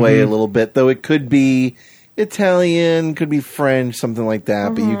give it away a little bit, though it could be Italian, could be French, something like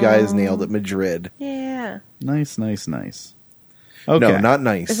that, but you guys nailed it. Madrid. Yeah. Nice. Okay. No, not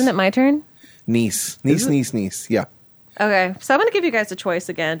nice. Isn't it my turn? Nice. Is it? Nice. Yeah. Okay, so I'm going to give you guys a choice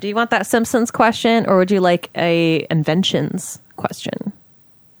again. Do you want that Simpsons question or would you like a inventions question?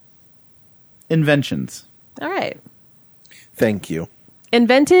 Inventions. All right. Thank you.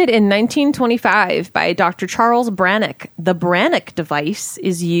 Invented in 1925 by Dr. Charles Brannock, the Brannock device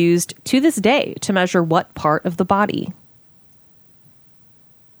is used to this day to measure what part of the body?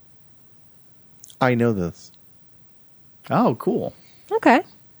 I know this. Oh, cool. Okay.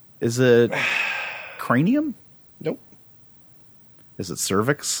 Is it cranium? Nope. Is it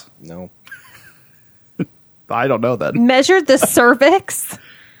cervix? No. I don't know then. Measured the cervix?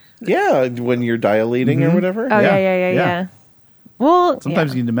 Yeah, when you're dilating or whatever. Oh, Yeah, yeah. yeah. Well,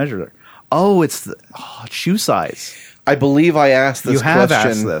 Sometimes yeah. you need to measure it. Oh, it's the shoe size. I believe I asked this You have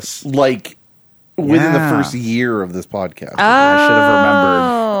question asked this. like within the Yeah. first year of this podcast. I should have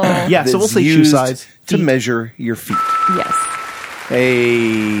Oh, remembered. Yeah, so we'll That's say shoe used size. to Feet. measure your feet. yes,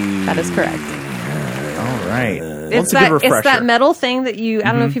 Hey, that is correct. All right. It's That's a good that refresher. metal thing that you.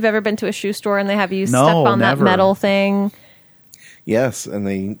 I don't know if you've ever been to a shoe store and they have you No, step on never. that metal thing. Yes, and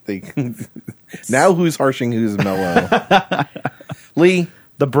they now who's harshing, who's mellow? Lee,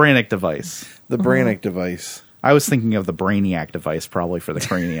 The Brannick device. the Brannick device I was thinking of the Brainiac device, probably for the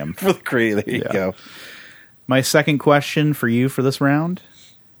cranium. for the crate. There you go. My second question for you for this round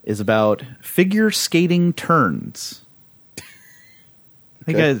is about figure skating turns.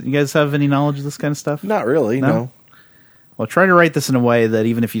 Okay. You guys have any knowledge of this kind of stuff? Not really. No. Well, try to write this in a way that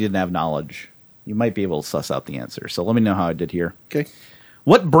even if you didn't have knowledge, you might be able to suss out the answer. So let me know how I did here. Okay.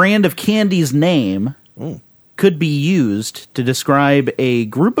 What brand of candy's name could be used to describe a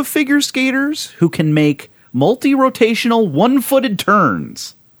group of figure skaters who can make multi-rotational one-footed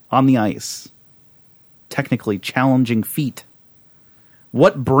turns on the ice? Technically challenging feat.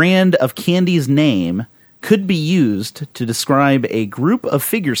 What brand of candy's name could be used to describe a group of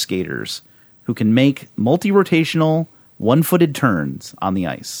figure skaters who can make multi-rotational one-footed turns on the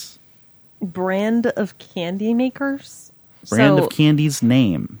ice? Brand of candy makers? Brand of candy's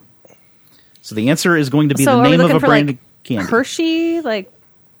name. So the answer is going to be So the are we name of looking a for, brand like, of candy. Hershey? Like,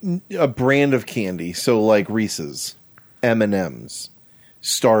 A brand of candy. So like Reese's, M&M's,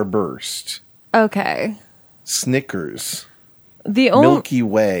 Starburst, okay. Snickers, The Milky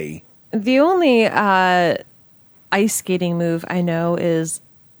Way. The only ice skating move I know is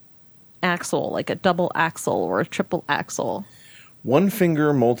axle, like a double axle or a triple axle. One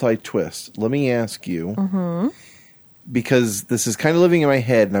finger multi-twist. Let me ask you, because this is kind of living in my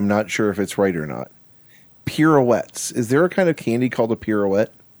head and I'm not sure if it's right or not. Pirouettes. Is there a kind of candy called a pirouette?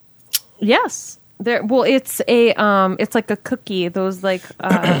 Yes. There. Well, it's it's like a cookie. Those like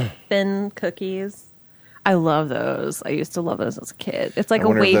thin cookies. I love those. I used to love those as a kid. It's like a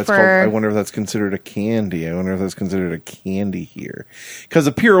wafer. I wonder if that's considered a candy. I wonder if that's considered a candy here. Because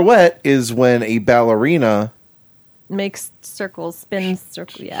a pirouette is when a ballerina Makes circles, spins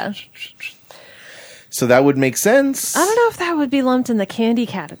circles. Yeah. So that would make sense. I don't know if that would be lumped in the candy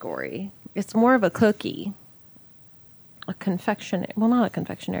category. It's more of a cookie. A confectionery. Well, not a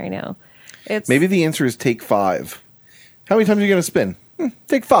confectionery, no. It's Maybe the answer is take 5. How many times are you going to spin?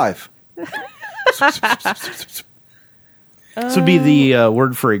 Take 5. This would be the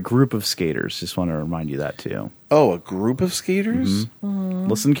word for a group of skaters. Just want to remind you that, too. Oh, a group of skaters?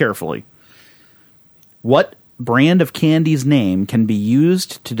 Listen carefully. What brand of candy's name can be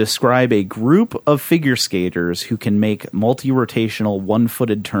used to describe a group of figure skaters who can make multi-rotational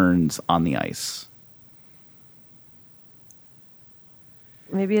one-footed turns on the ice?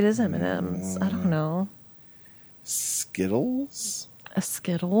 maybe it is M&M's. I don't know. Skittles? A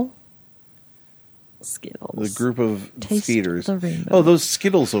Skittle. Skittles. The group of Taste skaters. the rainbow. Oh, those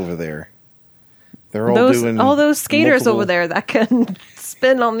Skittles over there. They're all Those doing those skaters multiple- over there that can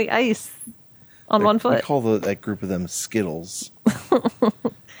spin on the ice on one I foot. call that group of them Skittles. Taste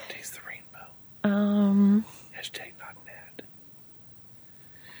the rainbow. Hashtag not mad.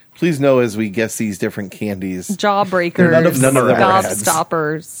 Please know as we guess these different candies, Jawbreakers. None of them are ads.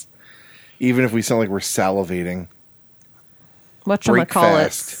 Gobstoppers. even if we sound like we're salivating.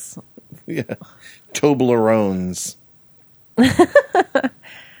 Whatchamacallits. Yeah. Toblerones.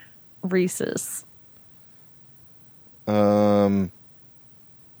 Reese's. You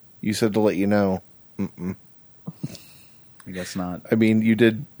said to let you know. I guess not. I mean, you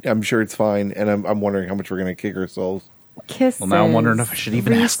did. I'm sure it's fine, and I'm wondering how much we're going to kick ourselves. Kisses. Well, now I'm wondering if I should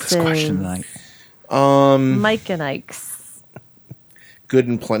even ask this question tonight. Mike and Ike's. Good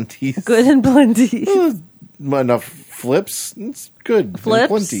and plenty. Good and plenty. Enough flips. It's good.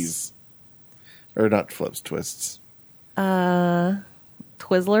 Flips? And plenties. Or not flips, twists. Twizzlers?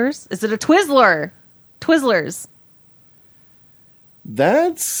 Is it a Twizzler? Twizzlers.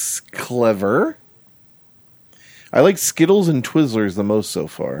 That's clever. I like Skittles and Twizzlers the most so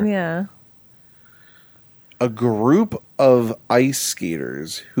far. Yeah. A group of ice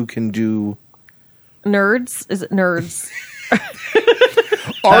skaters who can do... Nerds? Is it nerds?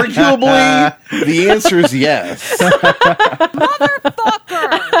 Arguably, the answer is yes.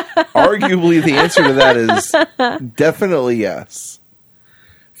 Motherfucker! Arguably, the answer to that is definitely yes.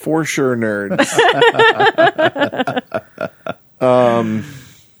 For sure, nerds.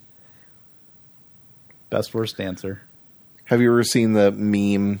 Best worst answer. Have you ever seen the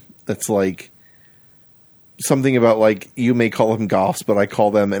meme that's like something about like, you may call them goths, but I call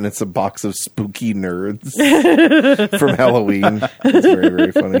them, and it's a box of spooky nerds from Halloween. It's very,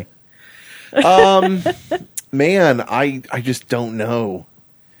 very funny. Man, I just don't know.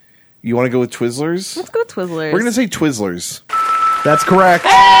 You want to go with Twizzlers? Let's go Twizzlers. We're going to say Twizzlers. That's correct.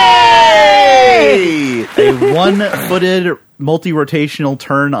 Hey! A one-footed multi-rotational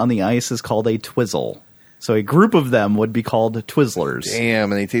turn on the ice is called a twizzle. So a group of them would be called Twizzlers.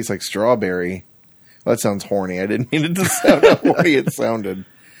 Damn, and they taste like strawberry. That sounds horny. I didn't mean it to sound how horny it sounded.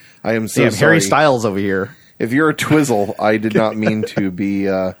 I am so Damn, sorry. Harry Styles over here. If you're a Twizzle, I did not mean to be...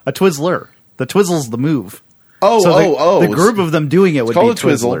 A Twizzler. The Twizzle's the move. Oh. The group of them doing it would be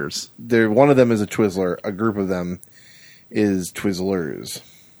Twizzlers. One of them is a Twizzler. A group of them is Twizzlers.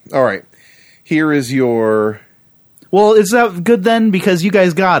 All right. Here is your... Well, is that good then? Because you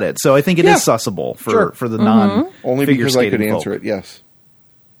guys got it. So I think it is sussable for the non Only because I could answer it, yes.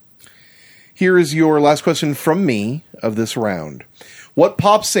 Here is your last question from me of this round. What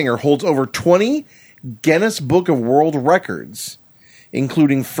pop singer holds over 20 Guinness Book of World Records,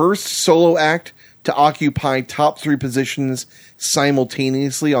 including first solo act to occupy top 3 positions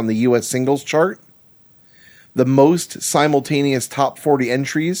simultaneously on the U.S. singles chart, the most simultaneous top 40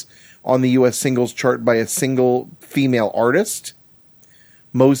 entries on the U.S. singles chart by a single female artist,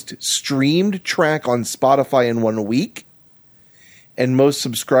 most streamed track on Spotify in 1 week, and most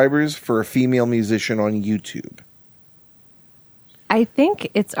subscribers for a female musician on YouTube? I think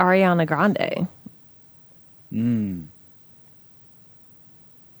it's Ariana Grande.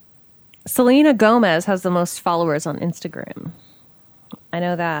 Selena Gomez has the most followers on Instagram. I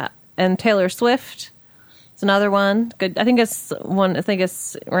know that. And Taylor Swift is another one. Good. I think it's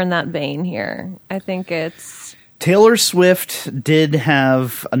we're in that vein here. I think it's Taylor Swift did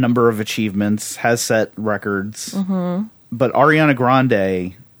have a number of achievements, has set records, but Ariana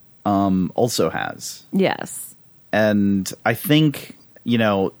Grande also has. yes. And I think,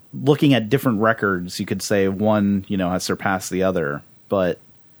 looking at different records, you could say one, has surpassed the other. But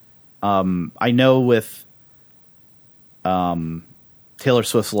I know with Taylor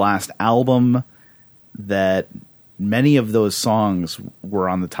Swift's last album that many of those songs were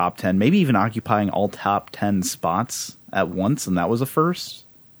on the top 10, maybe even occupying all top 10 spots at once, and that was a first.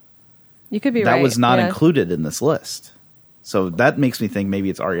 You could be right. That was not included in this list. So that makes me think maybe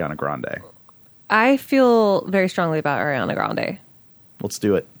it's Ariana Grande. I feel very strongly about Ariana Grande. Let's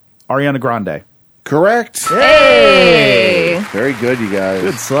do it. Ariana Grande. Correct. Hey! Very good, you guys.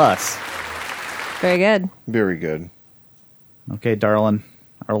 Good sus. Very good. Very good. Okay, darling.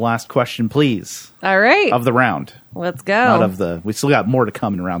 Our last question, please. All right. Of the round. Let's go. Not of the... We still got more to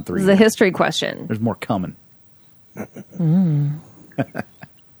come in round 3. This is a history question. There's more coming. That's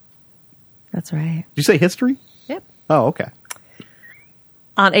right. Did you say history? Yep. Oh, okay.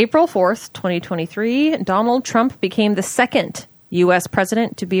 On April 4th, 2023, Donald Trump became the second U.S.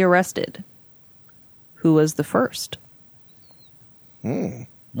 president to be arrested. Who was the first?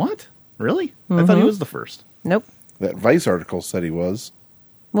 What? Really? I thought he was the first. Nope. That Vice article said he was.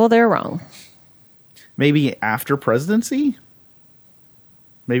 Well, they're wrong. Maybe after presidency?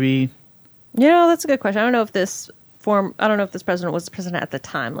 Maybe That's a good question. I don't know if this president was the president at the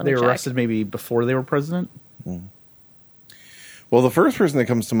time. Let me they were check. arrested maybe before they were president? Well, the first person that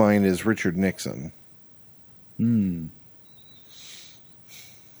comes to mind is Richard Nixon.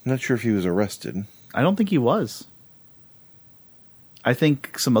 Not sure if he was arrested. I don't think he was. I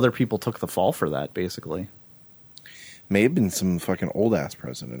think some other people took the fall for that, basically. May have been some fucking old-ass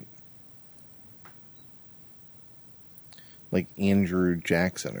president. Like Andrew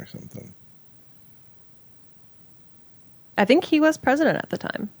Jackson or something. I think he was president at the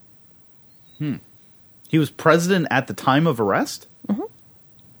time. He was president at the time of arrest?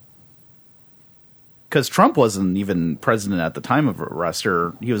 Because Trump wasn't even president at the time of arrest,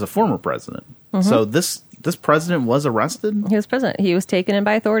 or he was a former president. So this president was arrested? He was president. He was taken in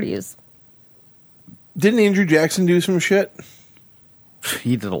by authorities. Didn't Andrew Jackson do some shit?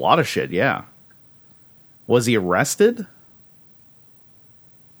 He did a lot of shit, yeah. Was he arrested?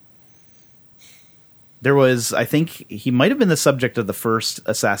 I think he might have been the subject of the first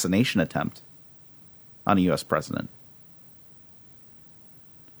assassination attempt on a U.S. president.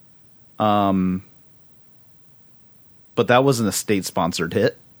 But that wasn't a state-sponsored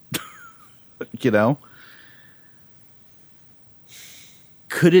hit.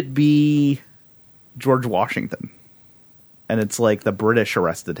 Could it be George Washington? And it's like the British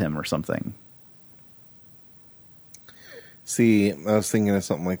arrested him or something. See, I was thinking of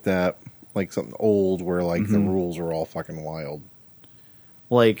something like that. Like something old where like the rules are all fucking wild.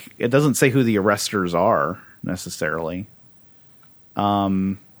 Like, it doesn't say who the arresters are, necessarily.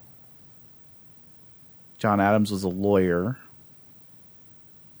 John Adams was a lawyer.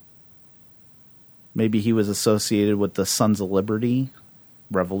 Maybe he was associated with the Sons of Liberty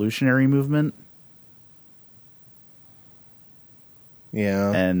revolutionary movement.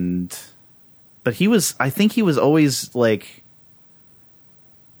 Yeah. But I think he was always like,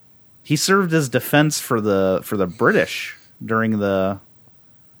 he served as defense for the British during the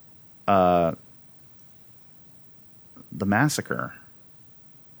massacre.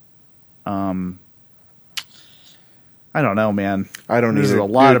 I don't know, man. I don't know. There's a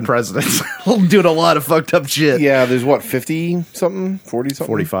lot of presidents doing a lot of fucked up shit. Yeah, there's what, 50 something, 40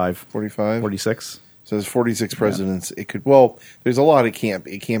 something, 45, 46. So there's 46 presidents. Yeah. It could. Well, there's a lot. It can't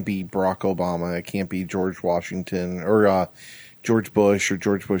be Barack Obama. It can't be George Washington or George Bush or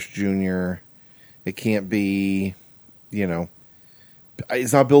George Bush Jr. It can't be.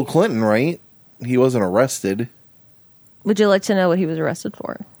 It's not Bill Clinton, right? He wasn't arrested. Would you like to know what he was arrested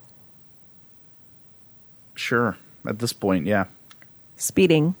for? Sure. At this point, yeah.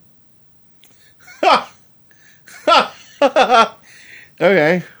 Speeding.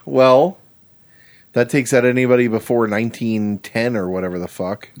 Okay, well, that takes out anybody before 1910 or whatever the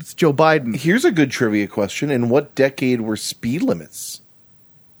fuck. It's Joe Biden. Here's a good trivia question. In what decade were speed limits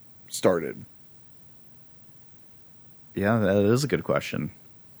started? Yeah, that is a good question.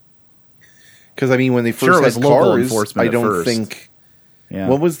 Because, I mean, when they first had cars, I don't think... Yeah.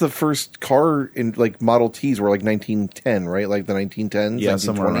 What was the first car in, Model Ts were 1910, right? Like the 1910s? Yeah, 1920s?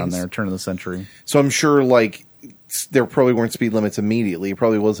 somewhere around there, turn of the century. So I'm sure, there probably weren't speed limits immediately. It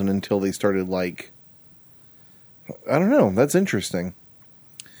probably wasn't until they started, I don't know. That's interesting.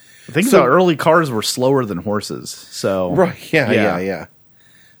 I think the early cars were slower than horses, so... Right, yeah.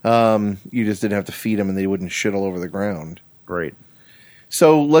 You just didn't have to feed them and they wouldn't shit all over the ground. Right.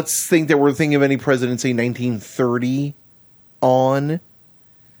 So let's think that we're thinking of any president, say 1930 on...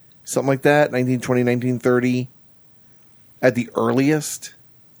 Something like that, 1920, 1930, at the earliest.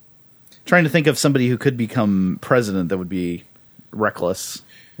 Trying to think of somebody who could become president that would be reckless.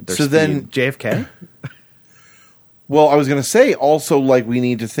 With their so speed. then, JFK? Well, I was going to say also, we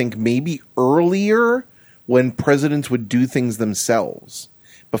need to think maybe earlier when presidents would do things themselves,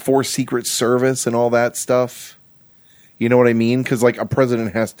 before Secret Service and all that stuff. You know what I mean? Because, a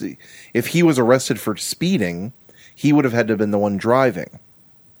president has to... If he was arrested for speeding, he would have had to have been the one driving.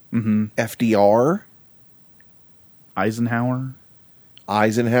 Mm-hmm. FDR, Eisenhower,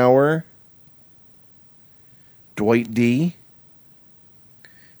 Dwight D,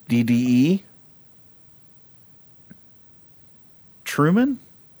 DDE, Truman,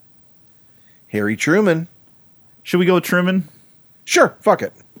 Harry Truman. Should we go with Truman? Sure, fuck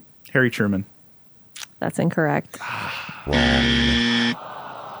it. Harry Truman. That's incorrect.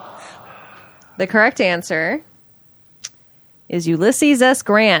 The correct answer is Ulysses S.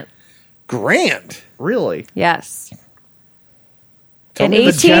 Grant. Grant? Really? Yes. In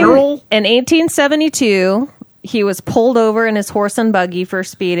 1872, he was pulled over in his horse and buggy for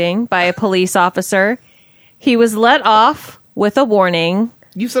speeding by a police officer. He was let off with a warning.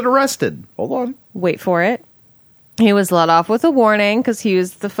 You said arrested. Hold on. Wait for it. He was let off with a warning because he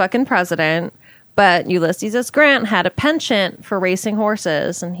was the fucking president. But Ulysses S. Grant had a penchant for racing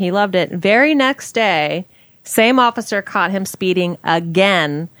horses, and he loved it. Very next day... Same officer caught him speeding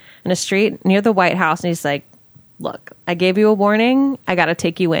again in a street near the White House, and he's like, look, I gave you a warning. I got to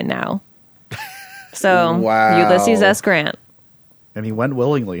take you in now. So, wow. Ulysses S. Grant. And he went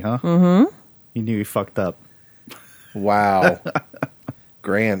willingly, huh? Mm-hmm. He knew he fucked up. Wow.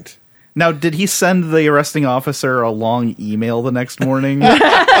 Grant. Now, did he send the arresting officer a long email the next morning With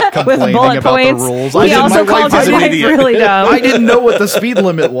complaining bullet about points? the rules? He also called his wife really dumb. I didn't know what the speed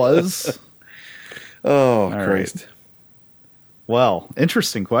limit was. Oh, All Christ. Right. Well,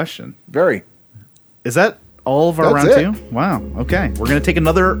 interesting question. Very. Is that all of our round two? Wow. Okay. We're going to take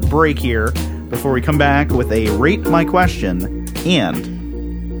another break here before we come back with a Rate My Question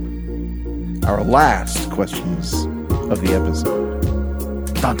and our last questions of the episode.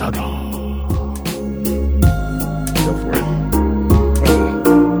 Dun, dun, dun. Go for it.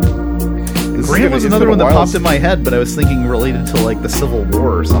 Grant was another one that popped in my head, but I was thinking related to the Civil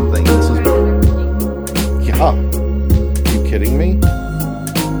War or something. This was... Yeah. Are you kidding me?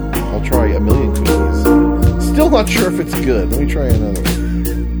 I'll try a million cookies. Still not sure if it's good. Let me try another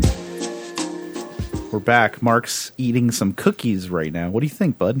one. We're back. Mark's eating some cookies right now. What do you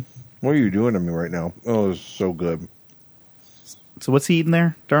think, bud? What are you doing to me right now? Oh, it's so good. So what's he eating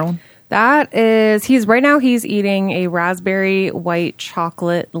there, darling? That is, he's eating a raspberry white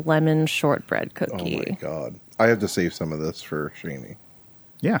chocolate lemon shortbread cookie. Oh my God. I have to save some of this for Shani.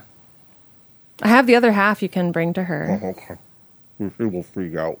 Yeah. I have the other half you can bring to her. Oh, okay. She will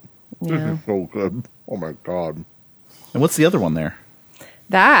freak out. Yeah. This is so good. Oh my God. And what's the other one there?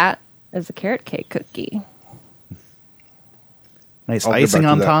 That is a carrot cake cookie. Nice I'll icing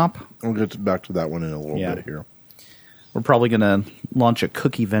on top. I'll get back to that one in a little bit here. We're probably going to launch a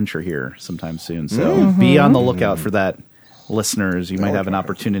cookie venture here sometime soon. So be on the lookout for that, listeners. You might have an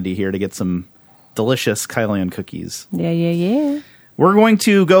opportunity here to get some delicious Kylian cookies. Yeah. We're going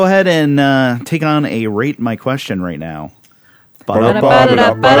to go ahead and take on a Rate My Question right now. Rate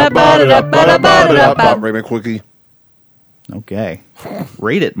my quickie. Okay.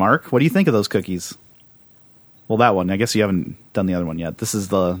 Rate it, Mark. What do you think of those cookies? Well, that one. I guess you haven't done the other one yet. This is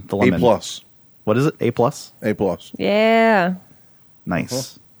the lemon. A+. What is it? A+? A+. Yeah.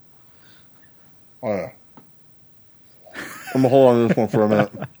 Nice. Oh, yeah. I'm going to hold on to this one for a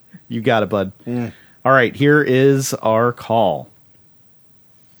minute. You got it, bud. All right, here is our call.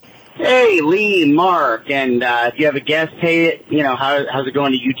 Hey, Lee, Mark, and if you have a guest, hey, how's it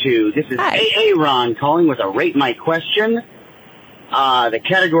going to you two? This is Aaron calling with a Rate My Question. The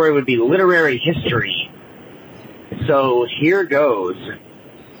category would be literary history. So here goes.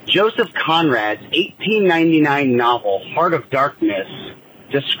 Joseph Conrad's 1899 novel, Heart of Darkness,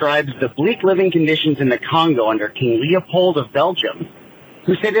 describes the bleak living conditions in the Congo under King Leopold of Belgium,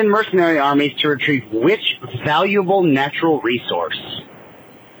 who sent in mercenary armies to retrieve which valuable natural resource?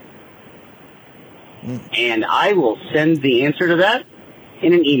 And I will send the answer to that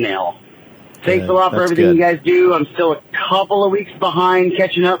in an email. Thanks a lot for everything you guys do. I'm still a couple of weeks behind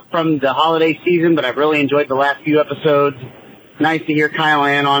catching up from the holiday season, but I've really enjoyed the last few episodes. Nice to hear Kyle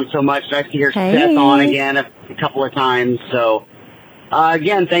Ann on so much. Nice to hear Seth on again a couple of times. So,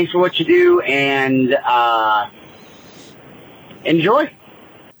 again, thanks for what you do, and enjoy.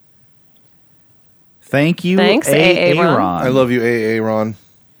 Thank you, Thanks, Aaron. I love you, Aaron.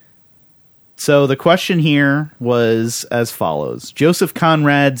 So the question here was as follows. Joseph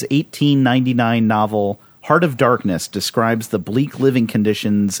Conrad's 1899 novel, Heart of Darkness, describes the bleak living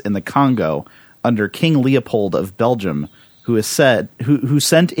conditions in the Congo under King Leopold of Belgium, who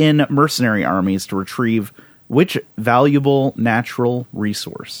sent in mercenary armies to retrieve which valuable natural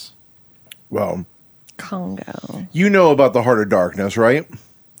resource? Well, Congo. You know about the Heart of Darkness, right?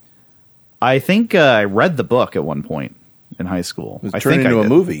 I think I read the book at one point in high school. It was turned into a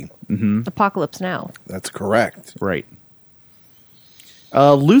movie. Mm-hmm. Apocalypse Now. That's correct. Right.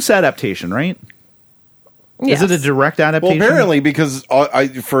 Loose adaptation, right? Yes. Is it a direct adaptation? Well, apparently, because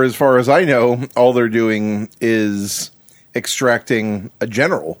for as far as I know, all they're doing is extracting a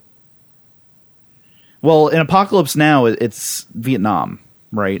general. Well, in Apocalypse Now, it's Vietnam,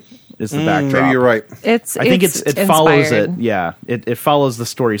 right? Is the backdrop. Maybe you're right. I think it follows it. Yeah, it follows the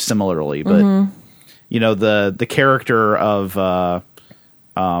story similarly, but you know the character of the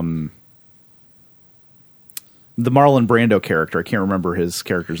Marlon Brando character. I can't remember his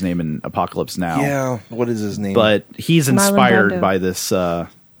character's name in Apocalypse Now. Yeah, what is his name? But he's inspired Brando. by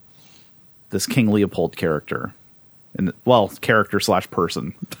this King Leopold character, and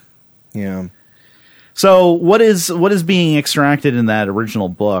character/person. Yeah. So what is being extracted in that original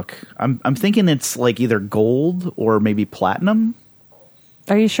book? I'm thinking it's like either gold or maybe platinum.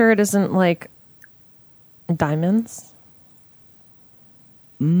 Are you sure it isn't like diamonds?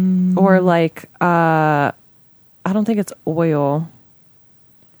 Or like I don't think it's oil.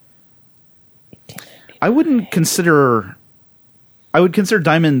 I would consider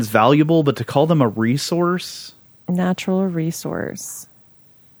diamonds valuable, but to call them a resource, Natural resource.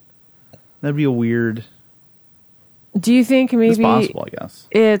 that'd be a weird. Do you think maybe It's possible, I guess.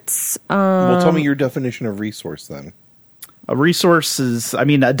 it's Well, tell me your definition of resource then. A resource is, I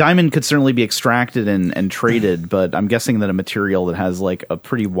mean, a diamond could certainly be extracted and traded, but I'm guessing that a material that has like a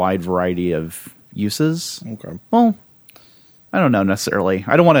pretty wide variety of uses. Okay. Well, I don't know necessarily.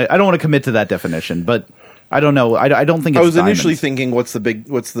 I don't want to commit to that definition, but I don't know. I don't think it's I was initially diamonds. thinking what's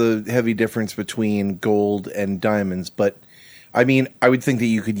the heavy difference between gold and diamonds, but I mean, I would think that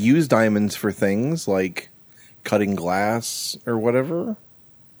you could use diamonds for things like cutting glass or whatever.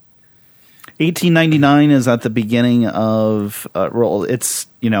 1899 is at the beginning of it's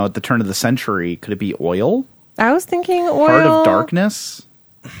at the turn of the century. Could it be oil? I was thinking oil. Heart of Darkness?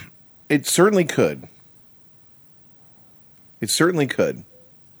 It certainly could. It certainly could.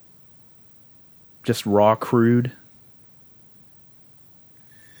 Just raw crude?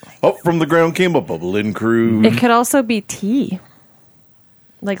 Up from the ground came a bubbling crude. It could also be tea.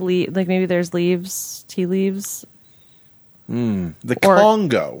 Like maybe there's leaves, tea leaves. The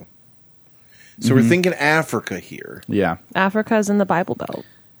Congo. So we're thinking Africa here. Yeah. Africa's in the Bible Belt.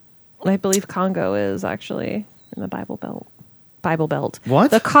 I believe Congo is actually in the Bible Belt. Bible Belt. What?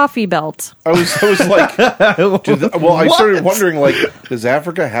 The coffee belt. I was like, I started wondering, like, does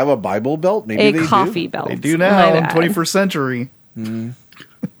Africa have a Bible belt? Maybe A they coffee do. belt. They do My now in bad. 21st century.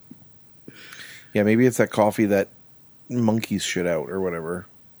 Yeah, maybe it's that coffee that monkeys shit out or whatever.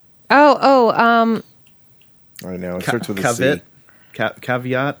 Oh, I know. It starts with a C.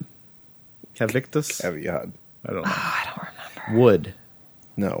 Caveat? Cavictus? Caveat. I don't know. I don't remember. Wood.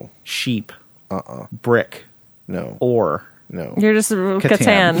 No. Sheep. Brick. No. Ore. No. You're just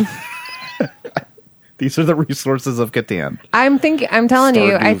Catan. Catan. These are the resources of Catan. I'm telling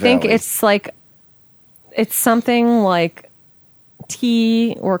you, Stardew I think Valley. it's something like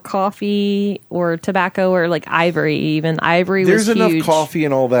tea or coffee or tobacco or like ivory. Even ivory was huge. There's enough coffee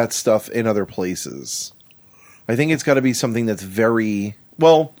and all that stuff in other places. I think it's got to be something that's very...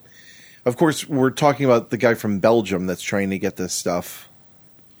 Well, of course, we're talking about the guy from Belgium that's trying to get this stuff.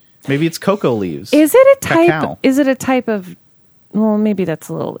 Maybe it's cocoa leaves. Is it a type? Cacao. Is it a type of? Well, maybe that's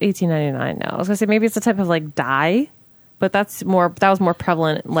a little 1899 now. I was gonna say maybe it's a type of like dye, but that was more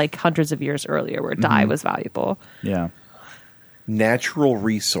prevalent like hundreds of years earlier, where dye was valuable. Yeah. Natural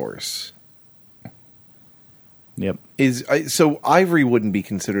resource. Yep. So ivory wouldn't be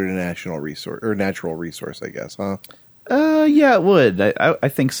considered a national resource or natural resource, I guess, huh? Yeah, it would. I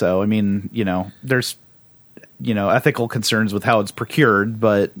think so. I mean, there's, ethical concerns with how it's procured,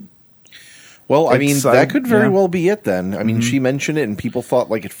 but... Well, I mean, that could very well be it then. I mean, she mentioned it and people thought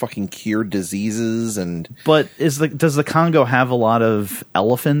like it fucking cured diseases and... But does the Congo have a lot of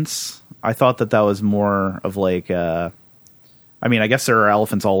elephants? I thought that was more of like... I mean, I guess there are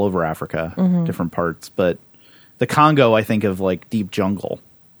elephants all over Africa, different parts, but the Congo, I think of like deep jungle,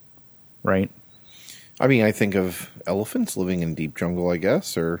 right? I mean, I think of elephants living in deep jungle, I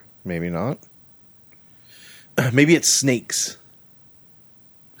guess, or maybe not. Maybe it's snakes.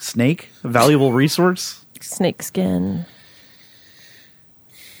 Snake? A valuable resource? Snake skin.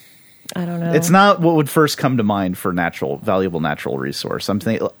 I don't know. It's not what would first come to mind for valuable natural resource. I'm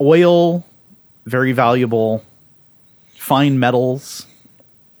thinking oil, very valuable. Fine metals.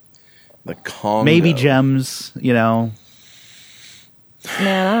 The Congo. Maybe gems, Man,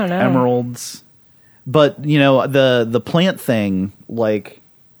 I don't know. Emeralds. But, the plant thing, like,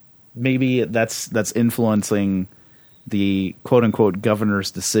 maybe that's influencing the quote-unquote governor's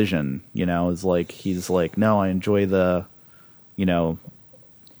decision, is like, he's like, no, I enjoy the,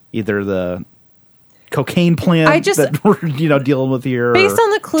 either the cocaine plant that we're, dealing with here. Based on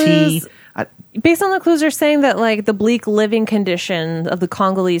the clues... Tea. Based on the clues, they're saying that, like, the bleak living conditions of the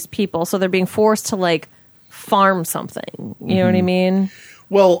Congolese people, so they're being forced to, like, farm something. You know what I mean?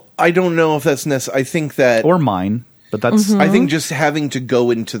 Well, I don't know if that's necessary. I think that... Or mine, but that's... I think just having to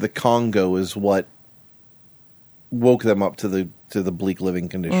go into the Congo is what woke them up to the bleak living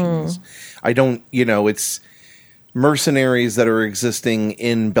conditions. I don't... it's mercenaries that are existing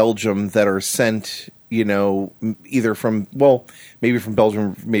in Belgium that are sent... either from, maybe from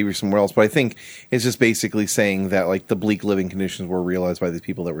Belgium, maybe somewhere else. But I think it's just basically saying that, like, the bleak living conditions were realized by the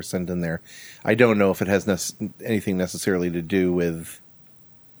people that were sent in there. I don't know if it has anything necessarily to do with...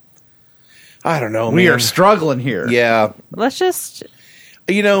 I don't know, We are struggling here. Yeah. Let's just...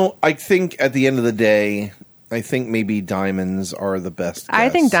 I think at the end of the day, I think maybe diamonds are the best guess. I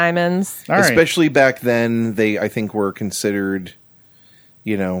think diamonds. All right. Especially back then, they, I think, were considered,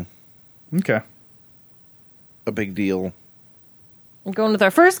 Okay. a big deal. I'm going with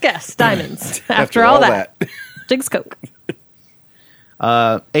our first guess, diamonds. After all that. Jigs Coke.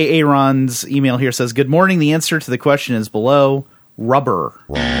 Aaron's email here says, good morning. The answer to the question is below. Rubber.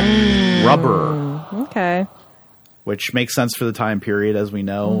 Rubber. Okay. Which makes sense for the time period, as we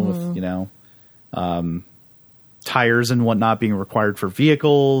know, with, tires and whatnot being required for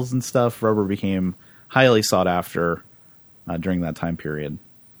vehicles and stuff. Rubber became highly sought after during that time period.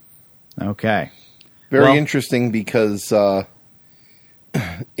 Okay. Very interesting because in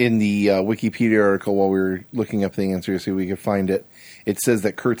the Wikipedia article, while we were looking up the answer to see if we could find it, it says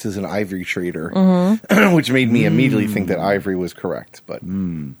that Kurtz is an ivory trader, which made me immediately think that ivory was correct. But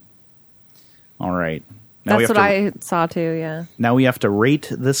all right. Now that's what I saw too, yeah. Now we have to rate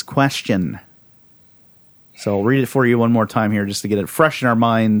this question. So I'll read it for you one more time here just to get it fresh in our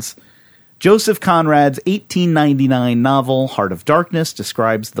minds. Joseph Conrad's 1899 novel, Heart of Darkness,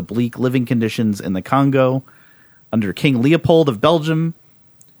 describes the bleak living conditions in the Congo under King Leopold of Belgium,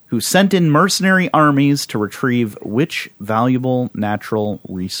 who sent in mercenary armies to retrieve which valuable natural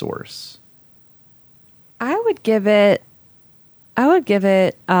resource? I would give it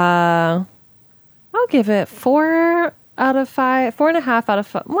 4 out of 5, 4.5 out of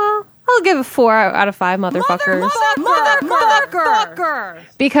 5. Well, I'll give it 4 out of 5, motherfuckers. Motherfucker!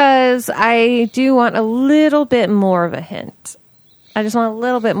 Because I do want a little bit more of a hint. I just want a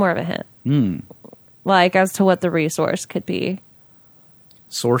little bit more of a hint. Like, as to what the resource could be.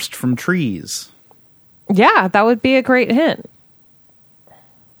 Sourced from trees. Yeah, that would be a great hint.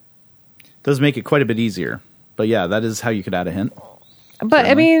 Does make it quite a bit easier. But yeah, that is how you could add a hint. But, certainly.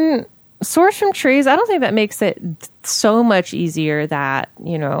 I mean, sourced from trees, I don't think that makes it so much easier that,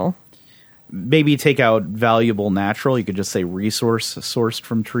 Maybe take out valuable natural. You could just say resource sourced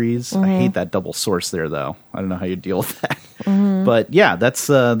from trees. I hate that double source there, though. I don't know how you deal with that. But yeah, that's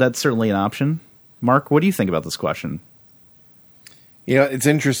certainly an option. Mark, what do you think about this question? You know, it's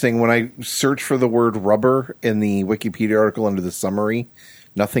interesting. When I search for the word rubber in the Wikipedia article under the summary,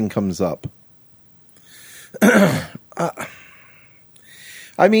 nothing comes up. I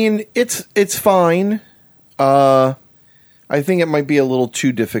mean, it's fine. I think it might be a little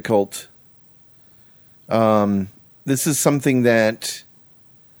too difficult. This is something that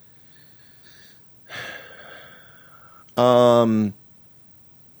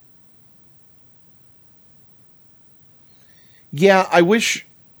yeah, I wish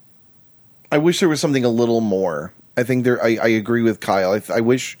there was something a little more. I think I agree with Kyle. I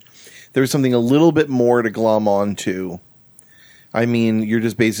wish there was something a little bit more to glom onto. I mean, you're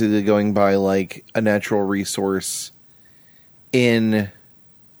just basically going by like a natural resource in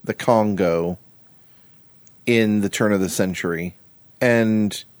the Congo in the turn of the century.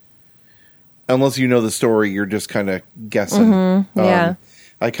 And unless you know the story, you're just kind of guessing. Mm-hmm. Yeah.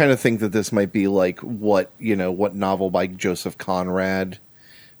 I kind of think that this might be like what novel by Joseph Conrad,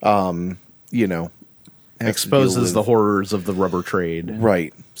 exposes the horrors of the rubber trade.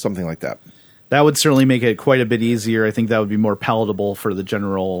 Right. Something like that. That would certainly make it quite a bit easier. I think that would be more palatable for the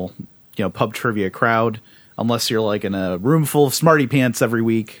general, pub trivia crowd, unless you're like in a room full of smarty pants every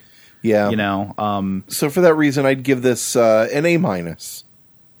week. Yeah. So for that reason, I'd give this an A-.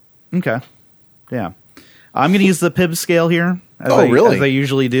 Okay. Yeah. I'm going to use the PIB scale here. Really? As I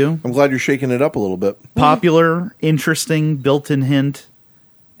usually do. I'm glad you're shaking it up a little bit. Popular, interesting, built-in hint,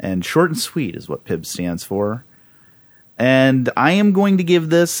 and short and sweet is what PIB stands for. And I am going to give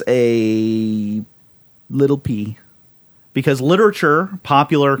this a little P. Because literature,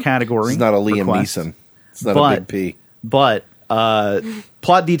 popular category. It's not a Liam Neeson. It's not a big P. But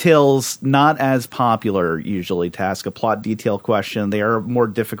plot details, not as popular usually to ask a plot detail question. They are more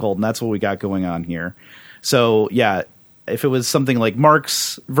difficult, and that's what we got going on here. So, yeah, if it was something like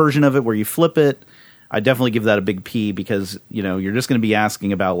Mark's version of it where you flip it, I'd definitely give that a big P because, you're just going to be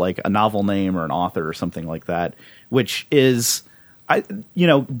asking about like a novel name or an author or something like that, which is,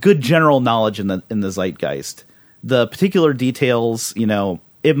 good general knowledge in the zeitgeist. The particular details,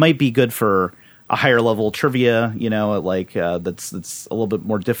 it might be good for a higher level trivia, that's a little bit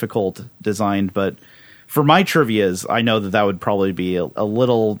more difficult designed. But for my trivias, I know that would probably be a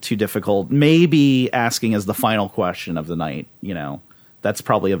little too difficult. Maybe asking as the final question of the night, that's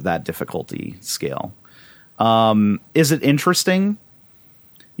probably of that difficulty scale. Is it interesting?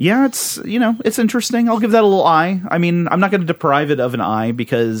 Yeah, it's interesting. I'll give that a little I. I mean, I'm not going to deprive it of an I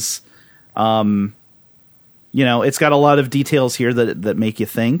because, it's got a lot of details here that make you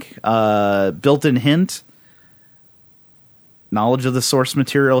think. Built-in hint. Knowledge of the source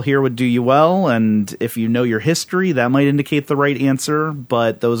material here would do you well, and if you know your history, that might indicate the right answer,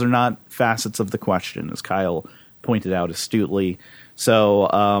 but those are not facets of the question, as Kyle pointed out astutely. So,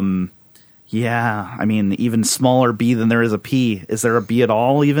 yeah, I mean, even smaller B than there is a P. Is there a B at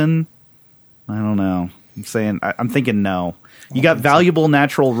all, even? I don't know. I'm thinking no. You got valuable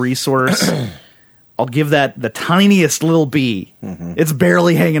natural resource. I'll give that the tiniest little B. Mm-hmm. It's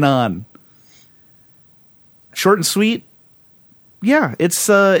barely hanging on. Short and sweet. Yeah, it's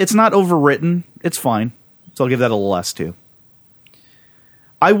not overwritten. It's fine. So I'll give that a little S too.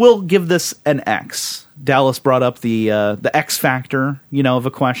 I will give this an X. Dallas brought up the X factor, of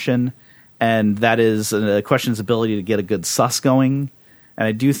a question, and that is a question's ability to get a good sus going. And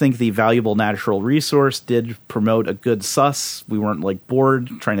I do think the valuable natural resource did promote a good sus. We weren't like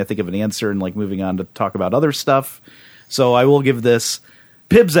bored trying to think of an answer and like moving on to talk about other stuff. So I will give this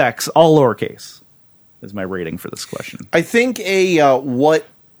Pibs X, all lowercase, is my rating for this question. I think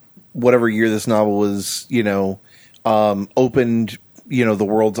whatever year this novel was, opened, the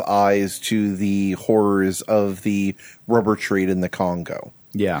world's eyes to the horrors of the rubber trade in the Congo.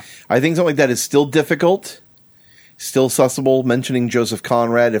 Yeah. I think something like that is still difficult, still sussable. Mentioning Joseph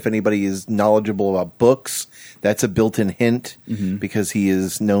Conrad, if anybody is knowledgeable about books, that's a built-in hint because he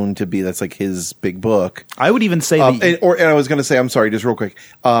is known to be, that's like his big book. I would even say and I was going to say, I'm sorry, just real quick,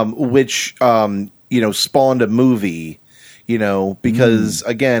 which, spawned a movie, because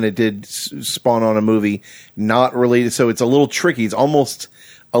again, it did spawn on a movie not related. So it's a little tricky. It's almost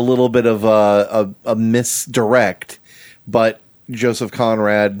a little bit of a misdirect, but Joseph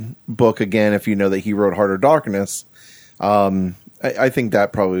Conrad book, again, if you know that he wrote Heart of Darkness, I think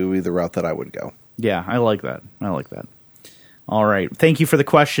that probably would be the route that I would go. Yeah, I like that. All right. Thank you for the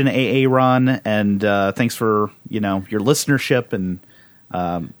question, AA Ron, and thanks for, your listenership and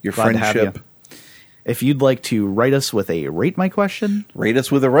your friendship. If you'd like to write us with a Rate My Question,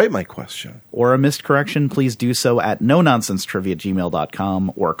 or a missed correction, please do so at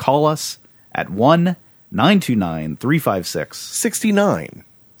nononsensetrivia@gmail.com or call us at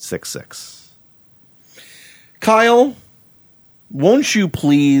 1-929-356-6966. Kyle, won't you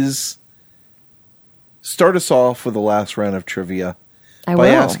please start us off with the last round of trivia I by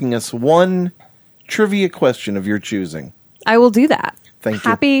will. asking us one trivia question of your choosing. I will do that. Thank you.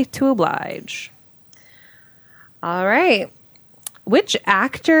 Happy to oblige. All right. Which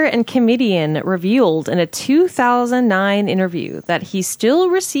actor and comedian revealed in a 2009 interview that he still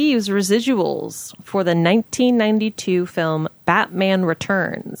receives residuals for the 1992 film Batman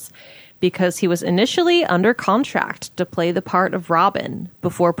Returns because he was initially under contract to play the part of Robin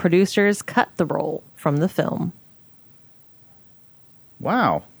before producers cut the role from the film?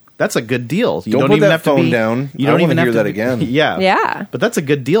 Wow. That's a good deal. You Don't put even that have phone to be, down. You I don't wanna even hear have that to again. Yeah. Yeah. But that's a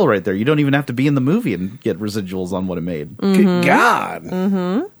good deal right there. You don't even have to be in the movie and get residuals on what it made. Good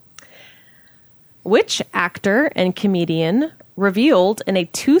God. Which actor and comedian revealed in a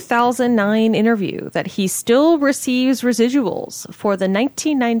 2009 interview that he still receives residuals for the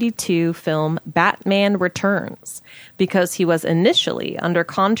 1992 film Batman Returns because he was initially under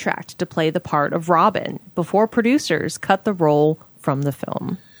contract to play the part of Robin before producers cut the role from the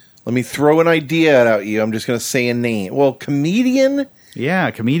film? Let me throw an idea at you. I'm just going to say a name. Well, comedian, Yeah,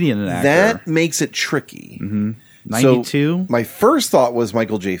 comedian and actor. that makes it tricky. 92? So my first thought was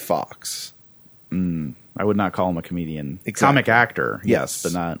Michael J. Fox. I would not call him a comedian. Exactly. Comic actor, Yes.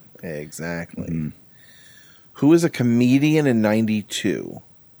 but not. Exactly. Who is a comedian in 92?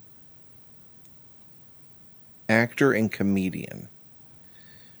 Actor and comedian.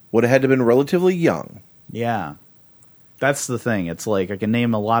 Would have had to have been relatively young. Yeah. That's the thing. It's like I can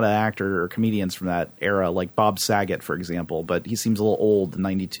name a lot of actor or comedians from that era, like Bob Saget, for example, but he seems a little old in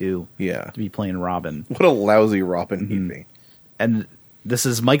 92 Yeah. to be playing Robin. What a lousy Robin he'd be. And this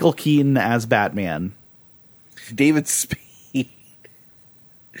is Michael Keaton as Batman. David Spade.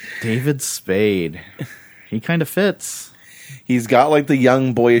 David Spade. He kind of fits. He's got like the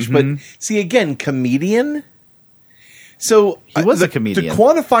young boyish, but see again, comedian. So He was the, a comedian. The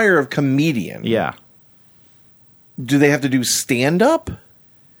quantifier of comedian. Yeah. Do they have to do stand up?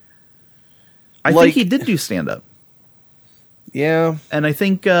 I Like- think he did do stand-up. Yeah. And I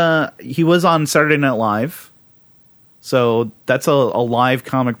think he was on Saturday Night Live. So that's a live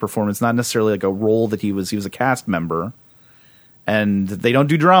comic performance, not necessarily like a role that he was a cast member. And they don't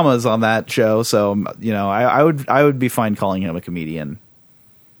do dramas on that show, so I would be fine calling him a comedian.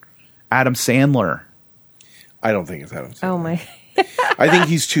 Adam Sandler. I don't think it's Adam Sandler. Oh my. I think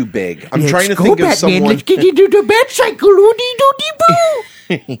he's too big. I'm trying to think of someone. Let's get into the bat cycle.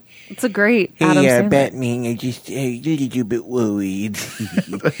 Oodie-doodie-boo. It's a great Adam Sandler. Batman, I just a little bit worried.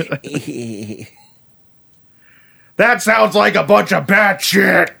 That sounds like a bunch of bat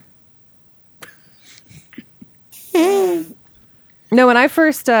shit. No, when I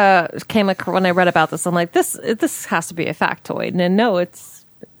first when I read about this, I'm like, this has to be a factoid. And no, it's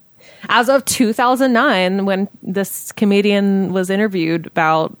as of 2009 when this comedian was interviewed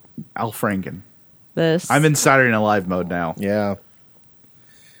about Al Franken. this. I'm in Saturday Night Live mode now. Yeah.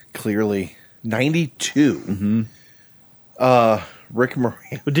 Clearly. 92. Mm-hmm. Rick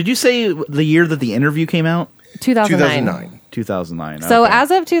Moranis. Did you say the year that the interview came out? 2009. 2009. So okay.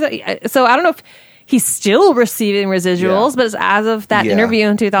 as of so I don't know if he's still receiving residuals, but as of that Yeah. interview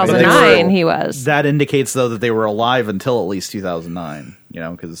in 2009, he was. That indicates, though, that they were alive until at least 2009.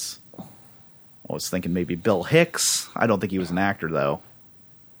 Because I was thinking maybe Bill Hicks. I don't think he was an actor, though.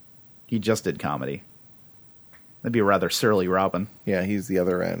 He just did comedy. That'd be a rather surly Robin. Yeah, he's the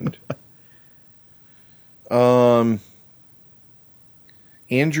other end.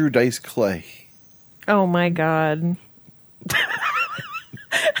 Andrew Dice Clay. Oh my God.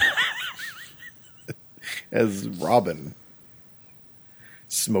 As Robin.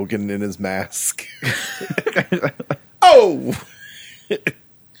 Smoking in his mask. Oh!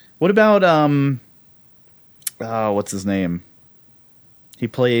 What about, what's his name? He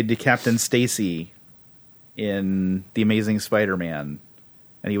played Captain Stacy in The Amazing Spider-Man.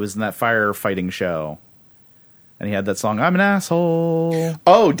 And he was in that firefighting show. And he had that song, I'm an Asshole.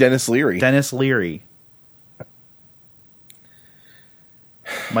 Oh, Dennis Leary. Dennis Leary.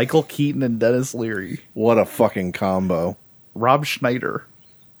 Michael Keaton and Dennis Leary. What a fucking combo. Rob Schneider.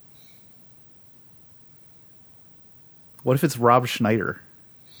 What if it's Rob Schneider?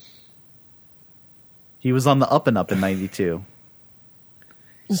 He was on the Up and Up in 92.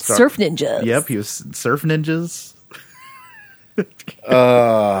 Surf Ninjas. Yep, he was in Surf Ninjas.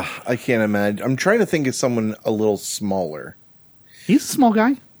 I can't imagine. I'm trying to think of someone a little smaller. He's a small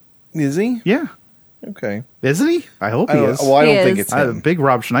guy. Is he? Yeah. Okay. Isn't he? I hope I he don't, is. well, I He don't think is. it's I have him. a big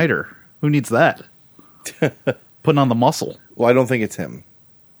Rob Schneider. Who needs that? Putting on the muscle. Well, I don't think it's him.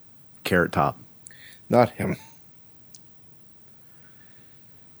 Carrot Top. Not him.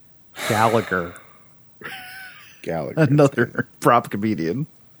 Gallagher. Gallagher. Another prop comedian.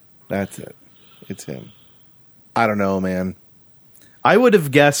 That's it. It's him. I don't know, man. I would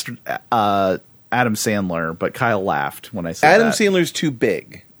have guessed Adam Sandler, but Kyle laughed when I said Adam that. Sandler's too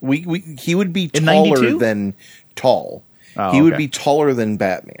big. He would be In taller 92? than tall. Oh, he would okay. be taller than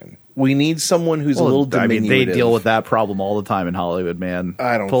Batman. We need someone who's a little diminutive. they deal with that problem all the time in Hollywood, man.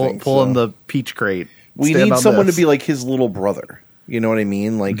 I don't think pull in so. the peach crate. We Stand need on someone this. to be like his little brother. You know what I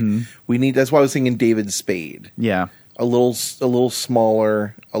mean? Like we need. That's why I was thinking David Spade. Yeah. A little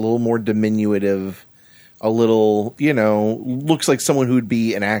smaller, a little more diminutive, a little, looks like someone who'd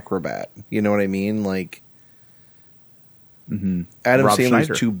be an acrobat. You know what I mean? Like Adam Rob Sandler's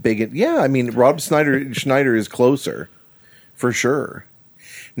Schneider. too big. Yeah, I mean Rob Schneider is closer for sure.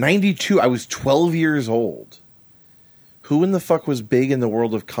 92. I was 12 years old. Who in the fuck was big in the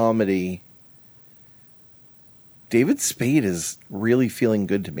world of comedy? David Spade is really feeling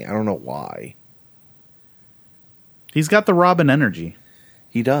good to me. I don't know why. He's got the Robin energy.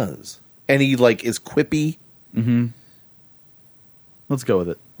 He does. And he is quippy. Let's go with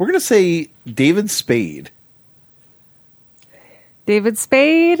it. We're going to say David Spade. David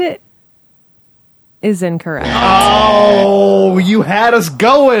Spade is incorrect. Oh, you had us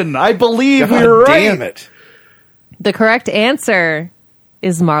going. I believe we were right. Damn it. The correct answer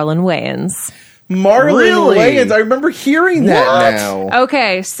is Marlon Wayans. Marlon Really? Wayans. I remember hearing that now.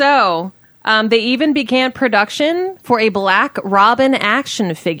 Okay, so they even began production for a Black Robin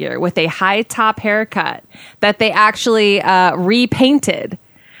action figure with a high top haircut that they actually repainted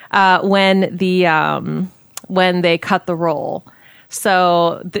when they cut the role.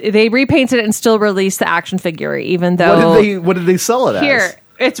 So they repainted it and still released the action figure, even though What did they sell it here as?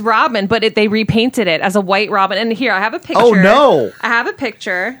 it's Robin, but they repainted it as a white Robin. And here I have a picture. Oh, no. I have a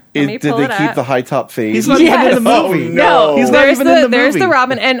picture. Let me Did pull they it keep up. the high top fade? He's not Yes. even in the movie. Oh, No, He's not there's even in the there's movie. the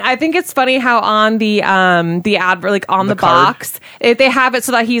Robin, and I think it's funny how on the advert, like on the card? box, they have it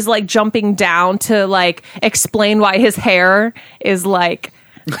so that he's like jumping down to like explain why his hair is like.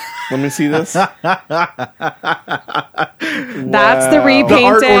 Let me see this. That's the The repainted.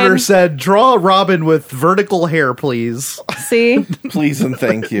 art order said, draw a Robin with vertical hair, please. See, Please and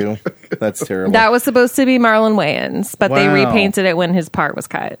thank you. That's terrible. that was supposed to be Marlon Wayans, but they Wow. repainted it when his part was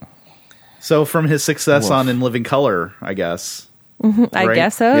cut. So from his success Woof. on In Living Color, I guess. I Right?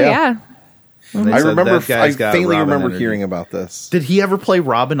 guess so. Yeah. Yeah. They I said, remember. "That guy's I got faintly Robin remember energy." hearing about this. Did he ever play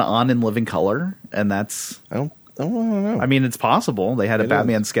Robin on In Living Color? And that's, I don't know. I mean, it's possible. They had a It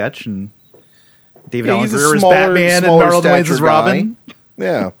Batman is. sketch, and David Yeah, Allen he's a Greer is smaller- Batman, and smaller Marlon Wayans stature is Robin. guy.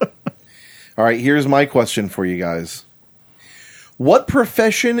 Yeah. All right, here's my question for you guys. What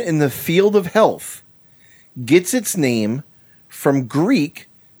profession in the field of health gets its name from Greek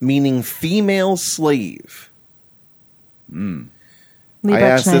meaning female slave? I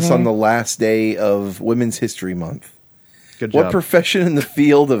asked this on the last day of Women's History Month. Good job. What profession in the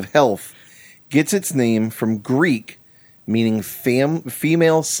field of health gets its name from Greek meaning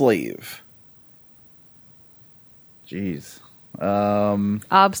female slave? Jeez.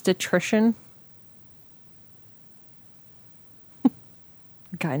 Obstetrician.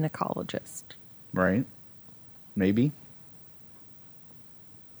 Gynecologist. Right? Maybe.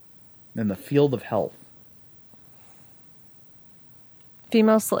 In the field of health.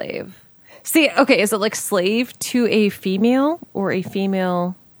 Female slave. See, okay, is it like slave to a female or a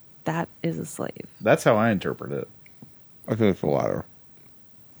female that is a slave? That's how I interpret it. I think it's the latter.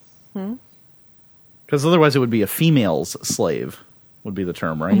 Because otherwise it would be a female's slave, would be the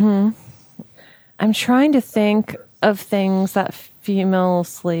term, right? Mm-hmm. I'm trying to think of things that female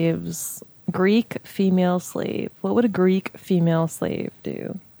slaves, Greek female slave. What would a Greek female slave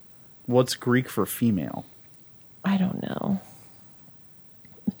do? What's Greek for female? I don't know.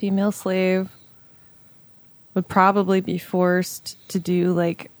 A female slave would probably be forced to do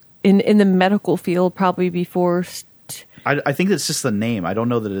like in the medical field, probably be forced. I think it's just the name. I don't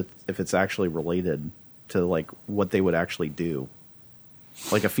know that if it's actually related to like what they would actually do.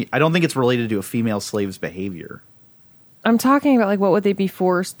 Like I don't think it's related to a female slave's behavior. I'm talking about like what would they be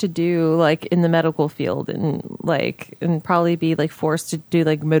forced to do like in the medical field and probably be like forced to do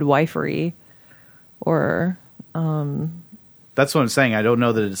like midwifery or That's what I'm saying. I don't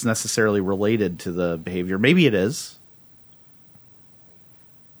know that it's necessarily related to the behavior. Maybe it is.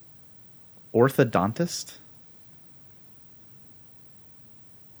 Orthodontist?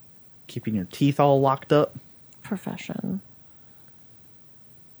 Keeping your teeth all locked up? profession.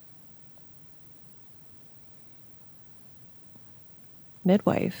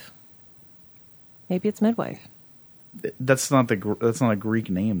 Midwife. Maybe it's midwife. That's not a Greek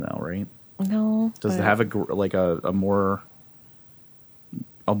name though, right? No. Does it but- have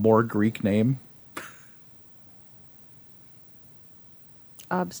a more Greek name?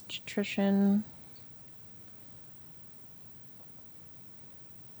 obstetrician.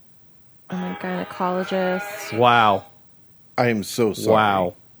 I'm a gynecologist. Wow. I am so sorry.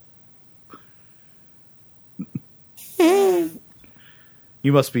 Wow.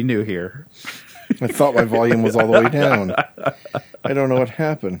 You must be new here. I thought my volume was all the way down. I don't know what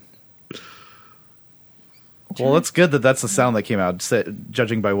happened. Well, it's good that that's the sound that came out,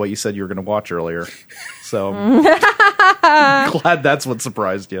 judging by what you said you were going to watch earlier. So, glad that's what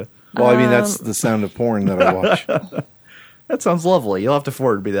surprised you. Well, I mean, that's the sound of porn that I watch. That sounds lovely. You'll have to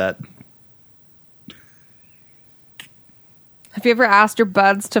forward me that. Have you ever asked your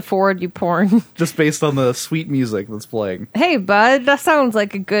buds to forward you porn? Just based on the sweet music that's playing. Hey, bud, that sounds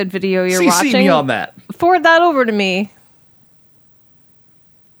like a good video you're CC watching. me on that. Forward that over to me.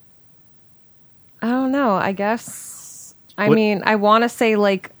 I don't know. I guess. I mean, I want to say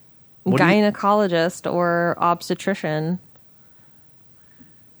like gynecologist or obstetrician.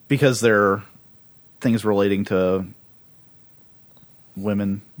 Because they're things relating to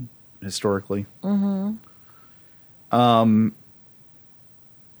women historically. Mm-hmm.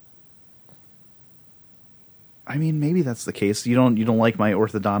 I mean, maybe that's the case. You don't like my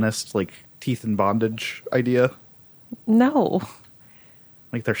orthodontist, like, teeth in bondage idea? No.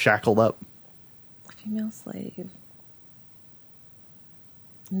 Like they're shackled up. Female slave.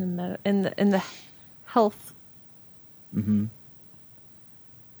 In the health. Mm-hmm.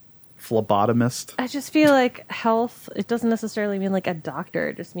 Phlebotomist. I just feel like health, it doesn't necessarily mean like a doctor.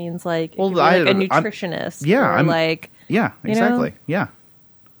 It just means like, well, like a nutritionist. Yeah. Or like. Yeah, exactly. You know?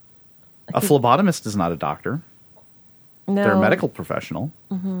 Yeah. A phlebotomist is not a doctor. No. They're a medical professional.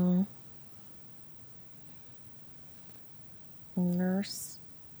 Mm-hmm. Nurse.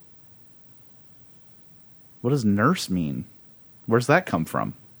 What does nurse mean? Where's that come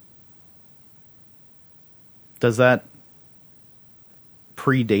from? Does that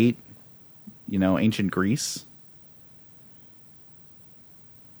predate, ancient Greece?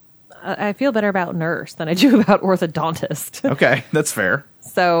 I feel better about nurse than I do about orthodontist. Okay, that's fair.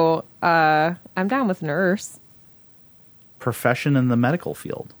 So, I'm down with nurse. Profession in the medical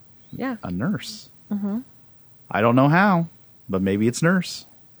field. Yeah. A nurse. Mm-hmm. I don't know how, but maybe it's nurse.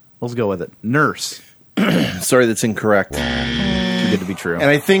 Let's go with it. Nurse. Sorry, that's incorrect. Too good to be true. And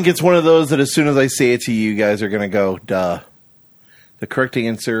I think it's one of those that as soon as I say it to you, you guys are going to go, duh. The correct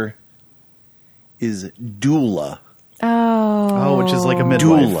answer is doula. Oh, which is like a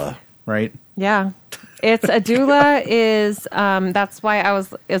midwife. Doula. Right? Yeah. It's a doula is, that's why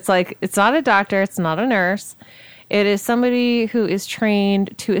it's like, it's not a doctor. It's not a nurse. It is somebody who is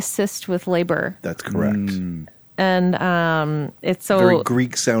trained to assist with labor. That's correct. And it's so... Very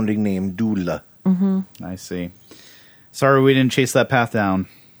Greek-sounding name, doula. Mm-hmm. I see. Sorry we didn't chase that path down.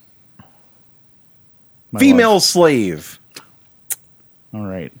 Female slave. All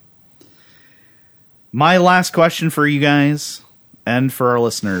right. My last question for you guys and for our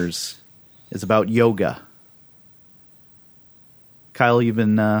listeners is about yoga. Kyle, you've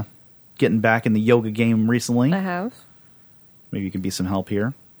been getting back in the yoga game recently. I have. Maybe you can be some help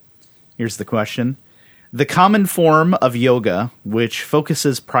here. Here's the question. The common form of yoga, which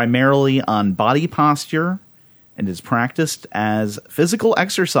focuses primarily on body posture and is practiced as physical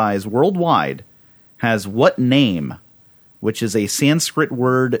exercise worldwide, has what name, which is a Sanskrit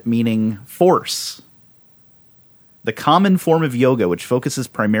word meaning force? The common form of yoga, which focuses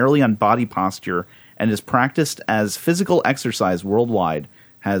primarily on body posture and is practiced as physical exercise worldwide,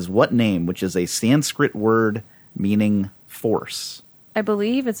 has what name, which is a Sanskrit word meaning force? I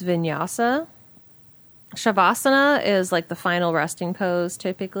believe it's vinyasa. Shavasana is like the final resting pose,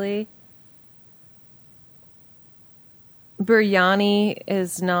 typically. Biryani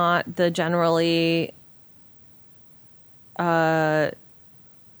is not the generally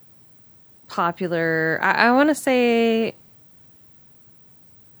popular. I want to say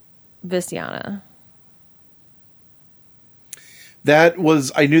Visyana.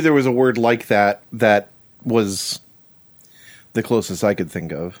 I knew there was a word like that was the closest I could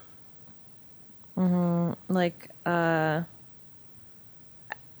think of. Mm-hmm. Like, as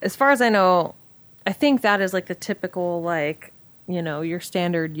far as I know, I think that is like the typical, like, your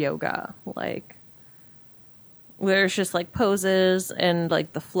standard yoga. Like, where it's just like poses and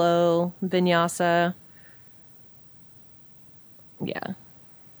like the flow, vinyasa. Yeah.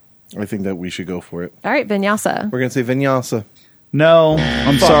 I think that we should go for it. All right, vinyasa. We're going to say vinyasa. No,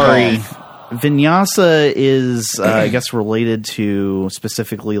 I'm sorry. Off. Vinyasa is, I guess, related to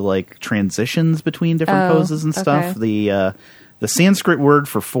specifically like transitions between different poses and stuff. Okay. The Sanskrit word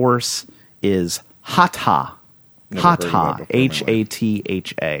for force is hatha. Hatha. Hatha.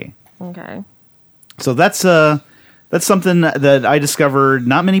 Okay. So that's a That's something that I discovered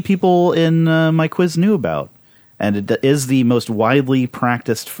not many people in my quiz knew about. And it is the most widely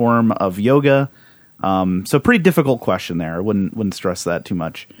practiced form of yoga. So pretty difficult question there. I wouldn't stress that too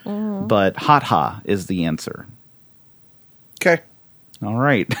much. But hatha is the answer. Okay. All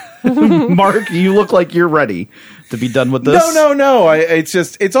right. Mark, you look like you're ready to be done with this. No.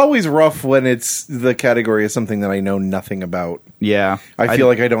 It's always rough when it's the category of something that I know nothing about. Yeah. I feel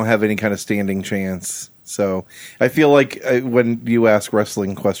like I don't have any kind of standing chance. So I feel like when you ask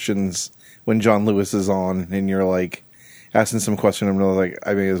wrestling questions, when John Lewis is on and you're like asking some question, I'm like,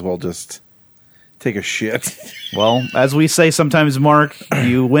 I may as well just take a shit. Well, as we say sometimes, Mark,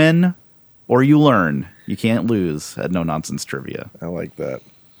 you win or you learn. You can't lose at No Nonsense Trivia. I like that.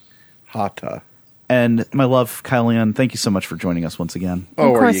 Hata. And my love, Kyle Leon, thank you so much for joining us once again. Oh,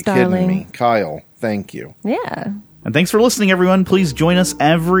 course, are you kidding darling. me? Kyle, thank you. Yeah. And thanks for listening, everyone. Please join us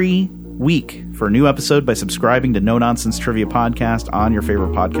every week for a new episode by subscribing to No Nonsense Trivia Podcast on your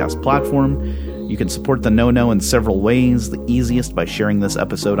favorite podcast platform. You can support the KnowNo in several ways, the easiest by sharing this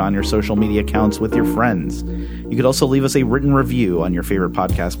episode on your social media accounts with your friends. You could also leave us a written review on your favorite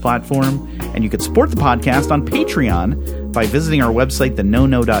podcast platform, and you could support the podcast on Patreon by visiting our website,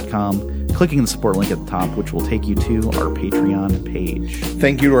 theknowno.com, clicking the support link at the top, which will take you to our Patreon page.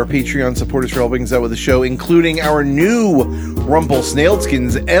 Thank you to our Patreon supporters for helping us out with the show, including our new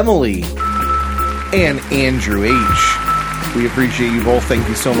Rumpelsnailskins, Emily and Andrew H. We appreciate you both. Thank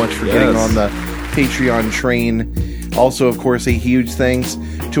you so much for getting on the Patreon train. Also, of course, a huge thanks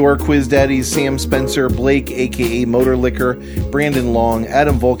to our quiz daddies, Sam Spencer, Blake, a.k.a. Motor Liquor, Brandon Long,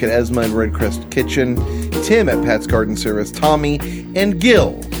 Adam Volk at Esma and Red Crest Kitchen, Tim at Pat's Garden Service, Tommy, and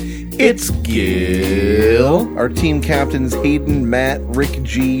Gil. It's Gil. Our team captains, Hayden, Matt, Rick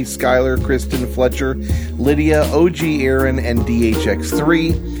G, Skylar, Kristen, Fletcher, Lydia, OG Aaron, and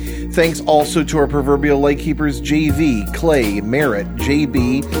DHX3. Thanks also to our proverbial lightkeepers, JV, Clay, Merritt,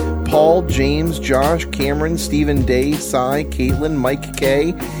 JB, Paul, James, Josh, Cameron, Stephen Day, Cy, Caitlin, Mike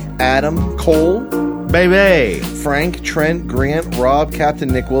K, Adam, Cole, Baby, Frank, Trent, Grant, Rob, Captain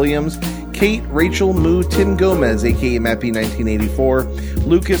Nick Williams, Kate, Rachel, Moo, Tim Gomez, a.k.a. Mappy1984,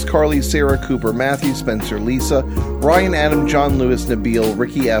 Lucas, Carly, Sarah, Cooper, Matthew, Spencer, Lisa, Ryan, Adam, John Lewis, Nabil,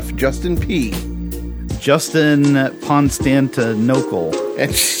 Ricky F, Justin P, Justin Constantinople,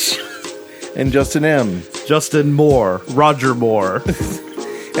 and Justin M, Justin Moore, Roger Moore.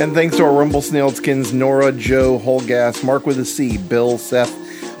 And thanks to our Rumblesnailskins, Nora, Joe, Holgas, Mark with a C, Bill, Seth,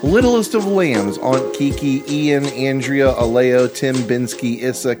 Littlest of Lambs, Aunt Kiki, Ian, Andrea, Aleo, Tim, Binsky,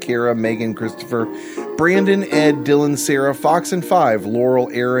 Issa, Kara, Megan, Christopher, Brandon, Ed, Dylan, Sarah, Fox and Five, Laurel,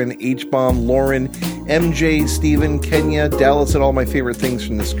 Aaron, H-Bomb, Lauren, MJ, Steven, Kenya, Dallas at All My Favorite Things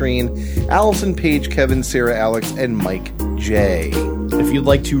from the Screen, Allison, Paige, Kevin, Sarah, Alex, and Mike J. If you'd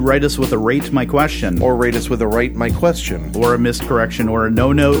like to write us with a Rate My Question, Or rate us with a Write My Question, or a missed correction, or a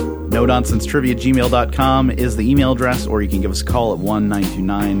no-note, nononsensetrivia@gmail.com is the email address, or you can give us a call at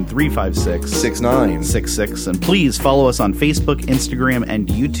 1-929-356-6966. 69. And please follow us on Facebook, Instagram, and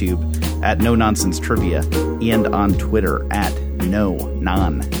YouTube at No Nonsense Trivia, and on Twitter at No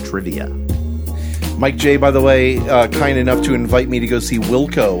Non Trivia. Mike J, by the way, kind enough to invite me to go see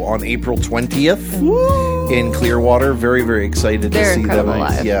Wilco on April 20th in Clearwater. Very, very excited They're to see them. incredible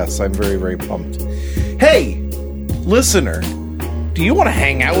live. Yes, I'm very, very pumped. Hey, listener, do you want to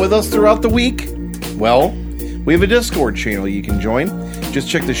hang out with us throughout the week? Well, we have a Discord channel you can join. Just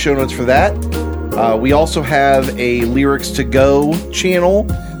check the show notes for that. We also have a Lyrics to Go channel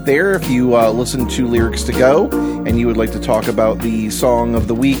there if you listen to Lyrics to Go and you would like to talk about the song of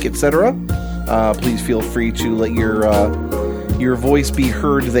the week, etc. Please feel free to let your voice be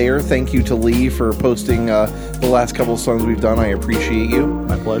heard there. Thank you to Lee for posting the last couple of songs we've done. I appreciate you.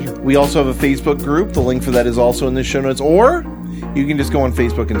 My pleasure. We also have a Facebook group. The link for that is also in the show notes. Or you can just go on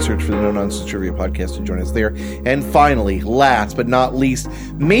Facebook and search for the No Nonsense Trivia Podcast to join us there. And finally, last but not least,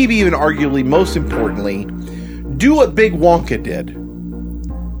 maybe even arguably most importantly, do what Big Wonka did.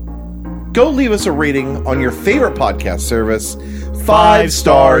 Go leave us a rating on your favorite podcast service. 5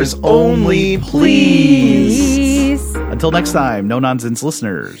 stars only, please. Until next time, No Nonsense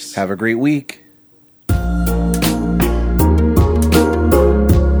listeners. Have a great week.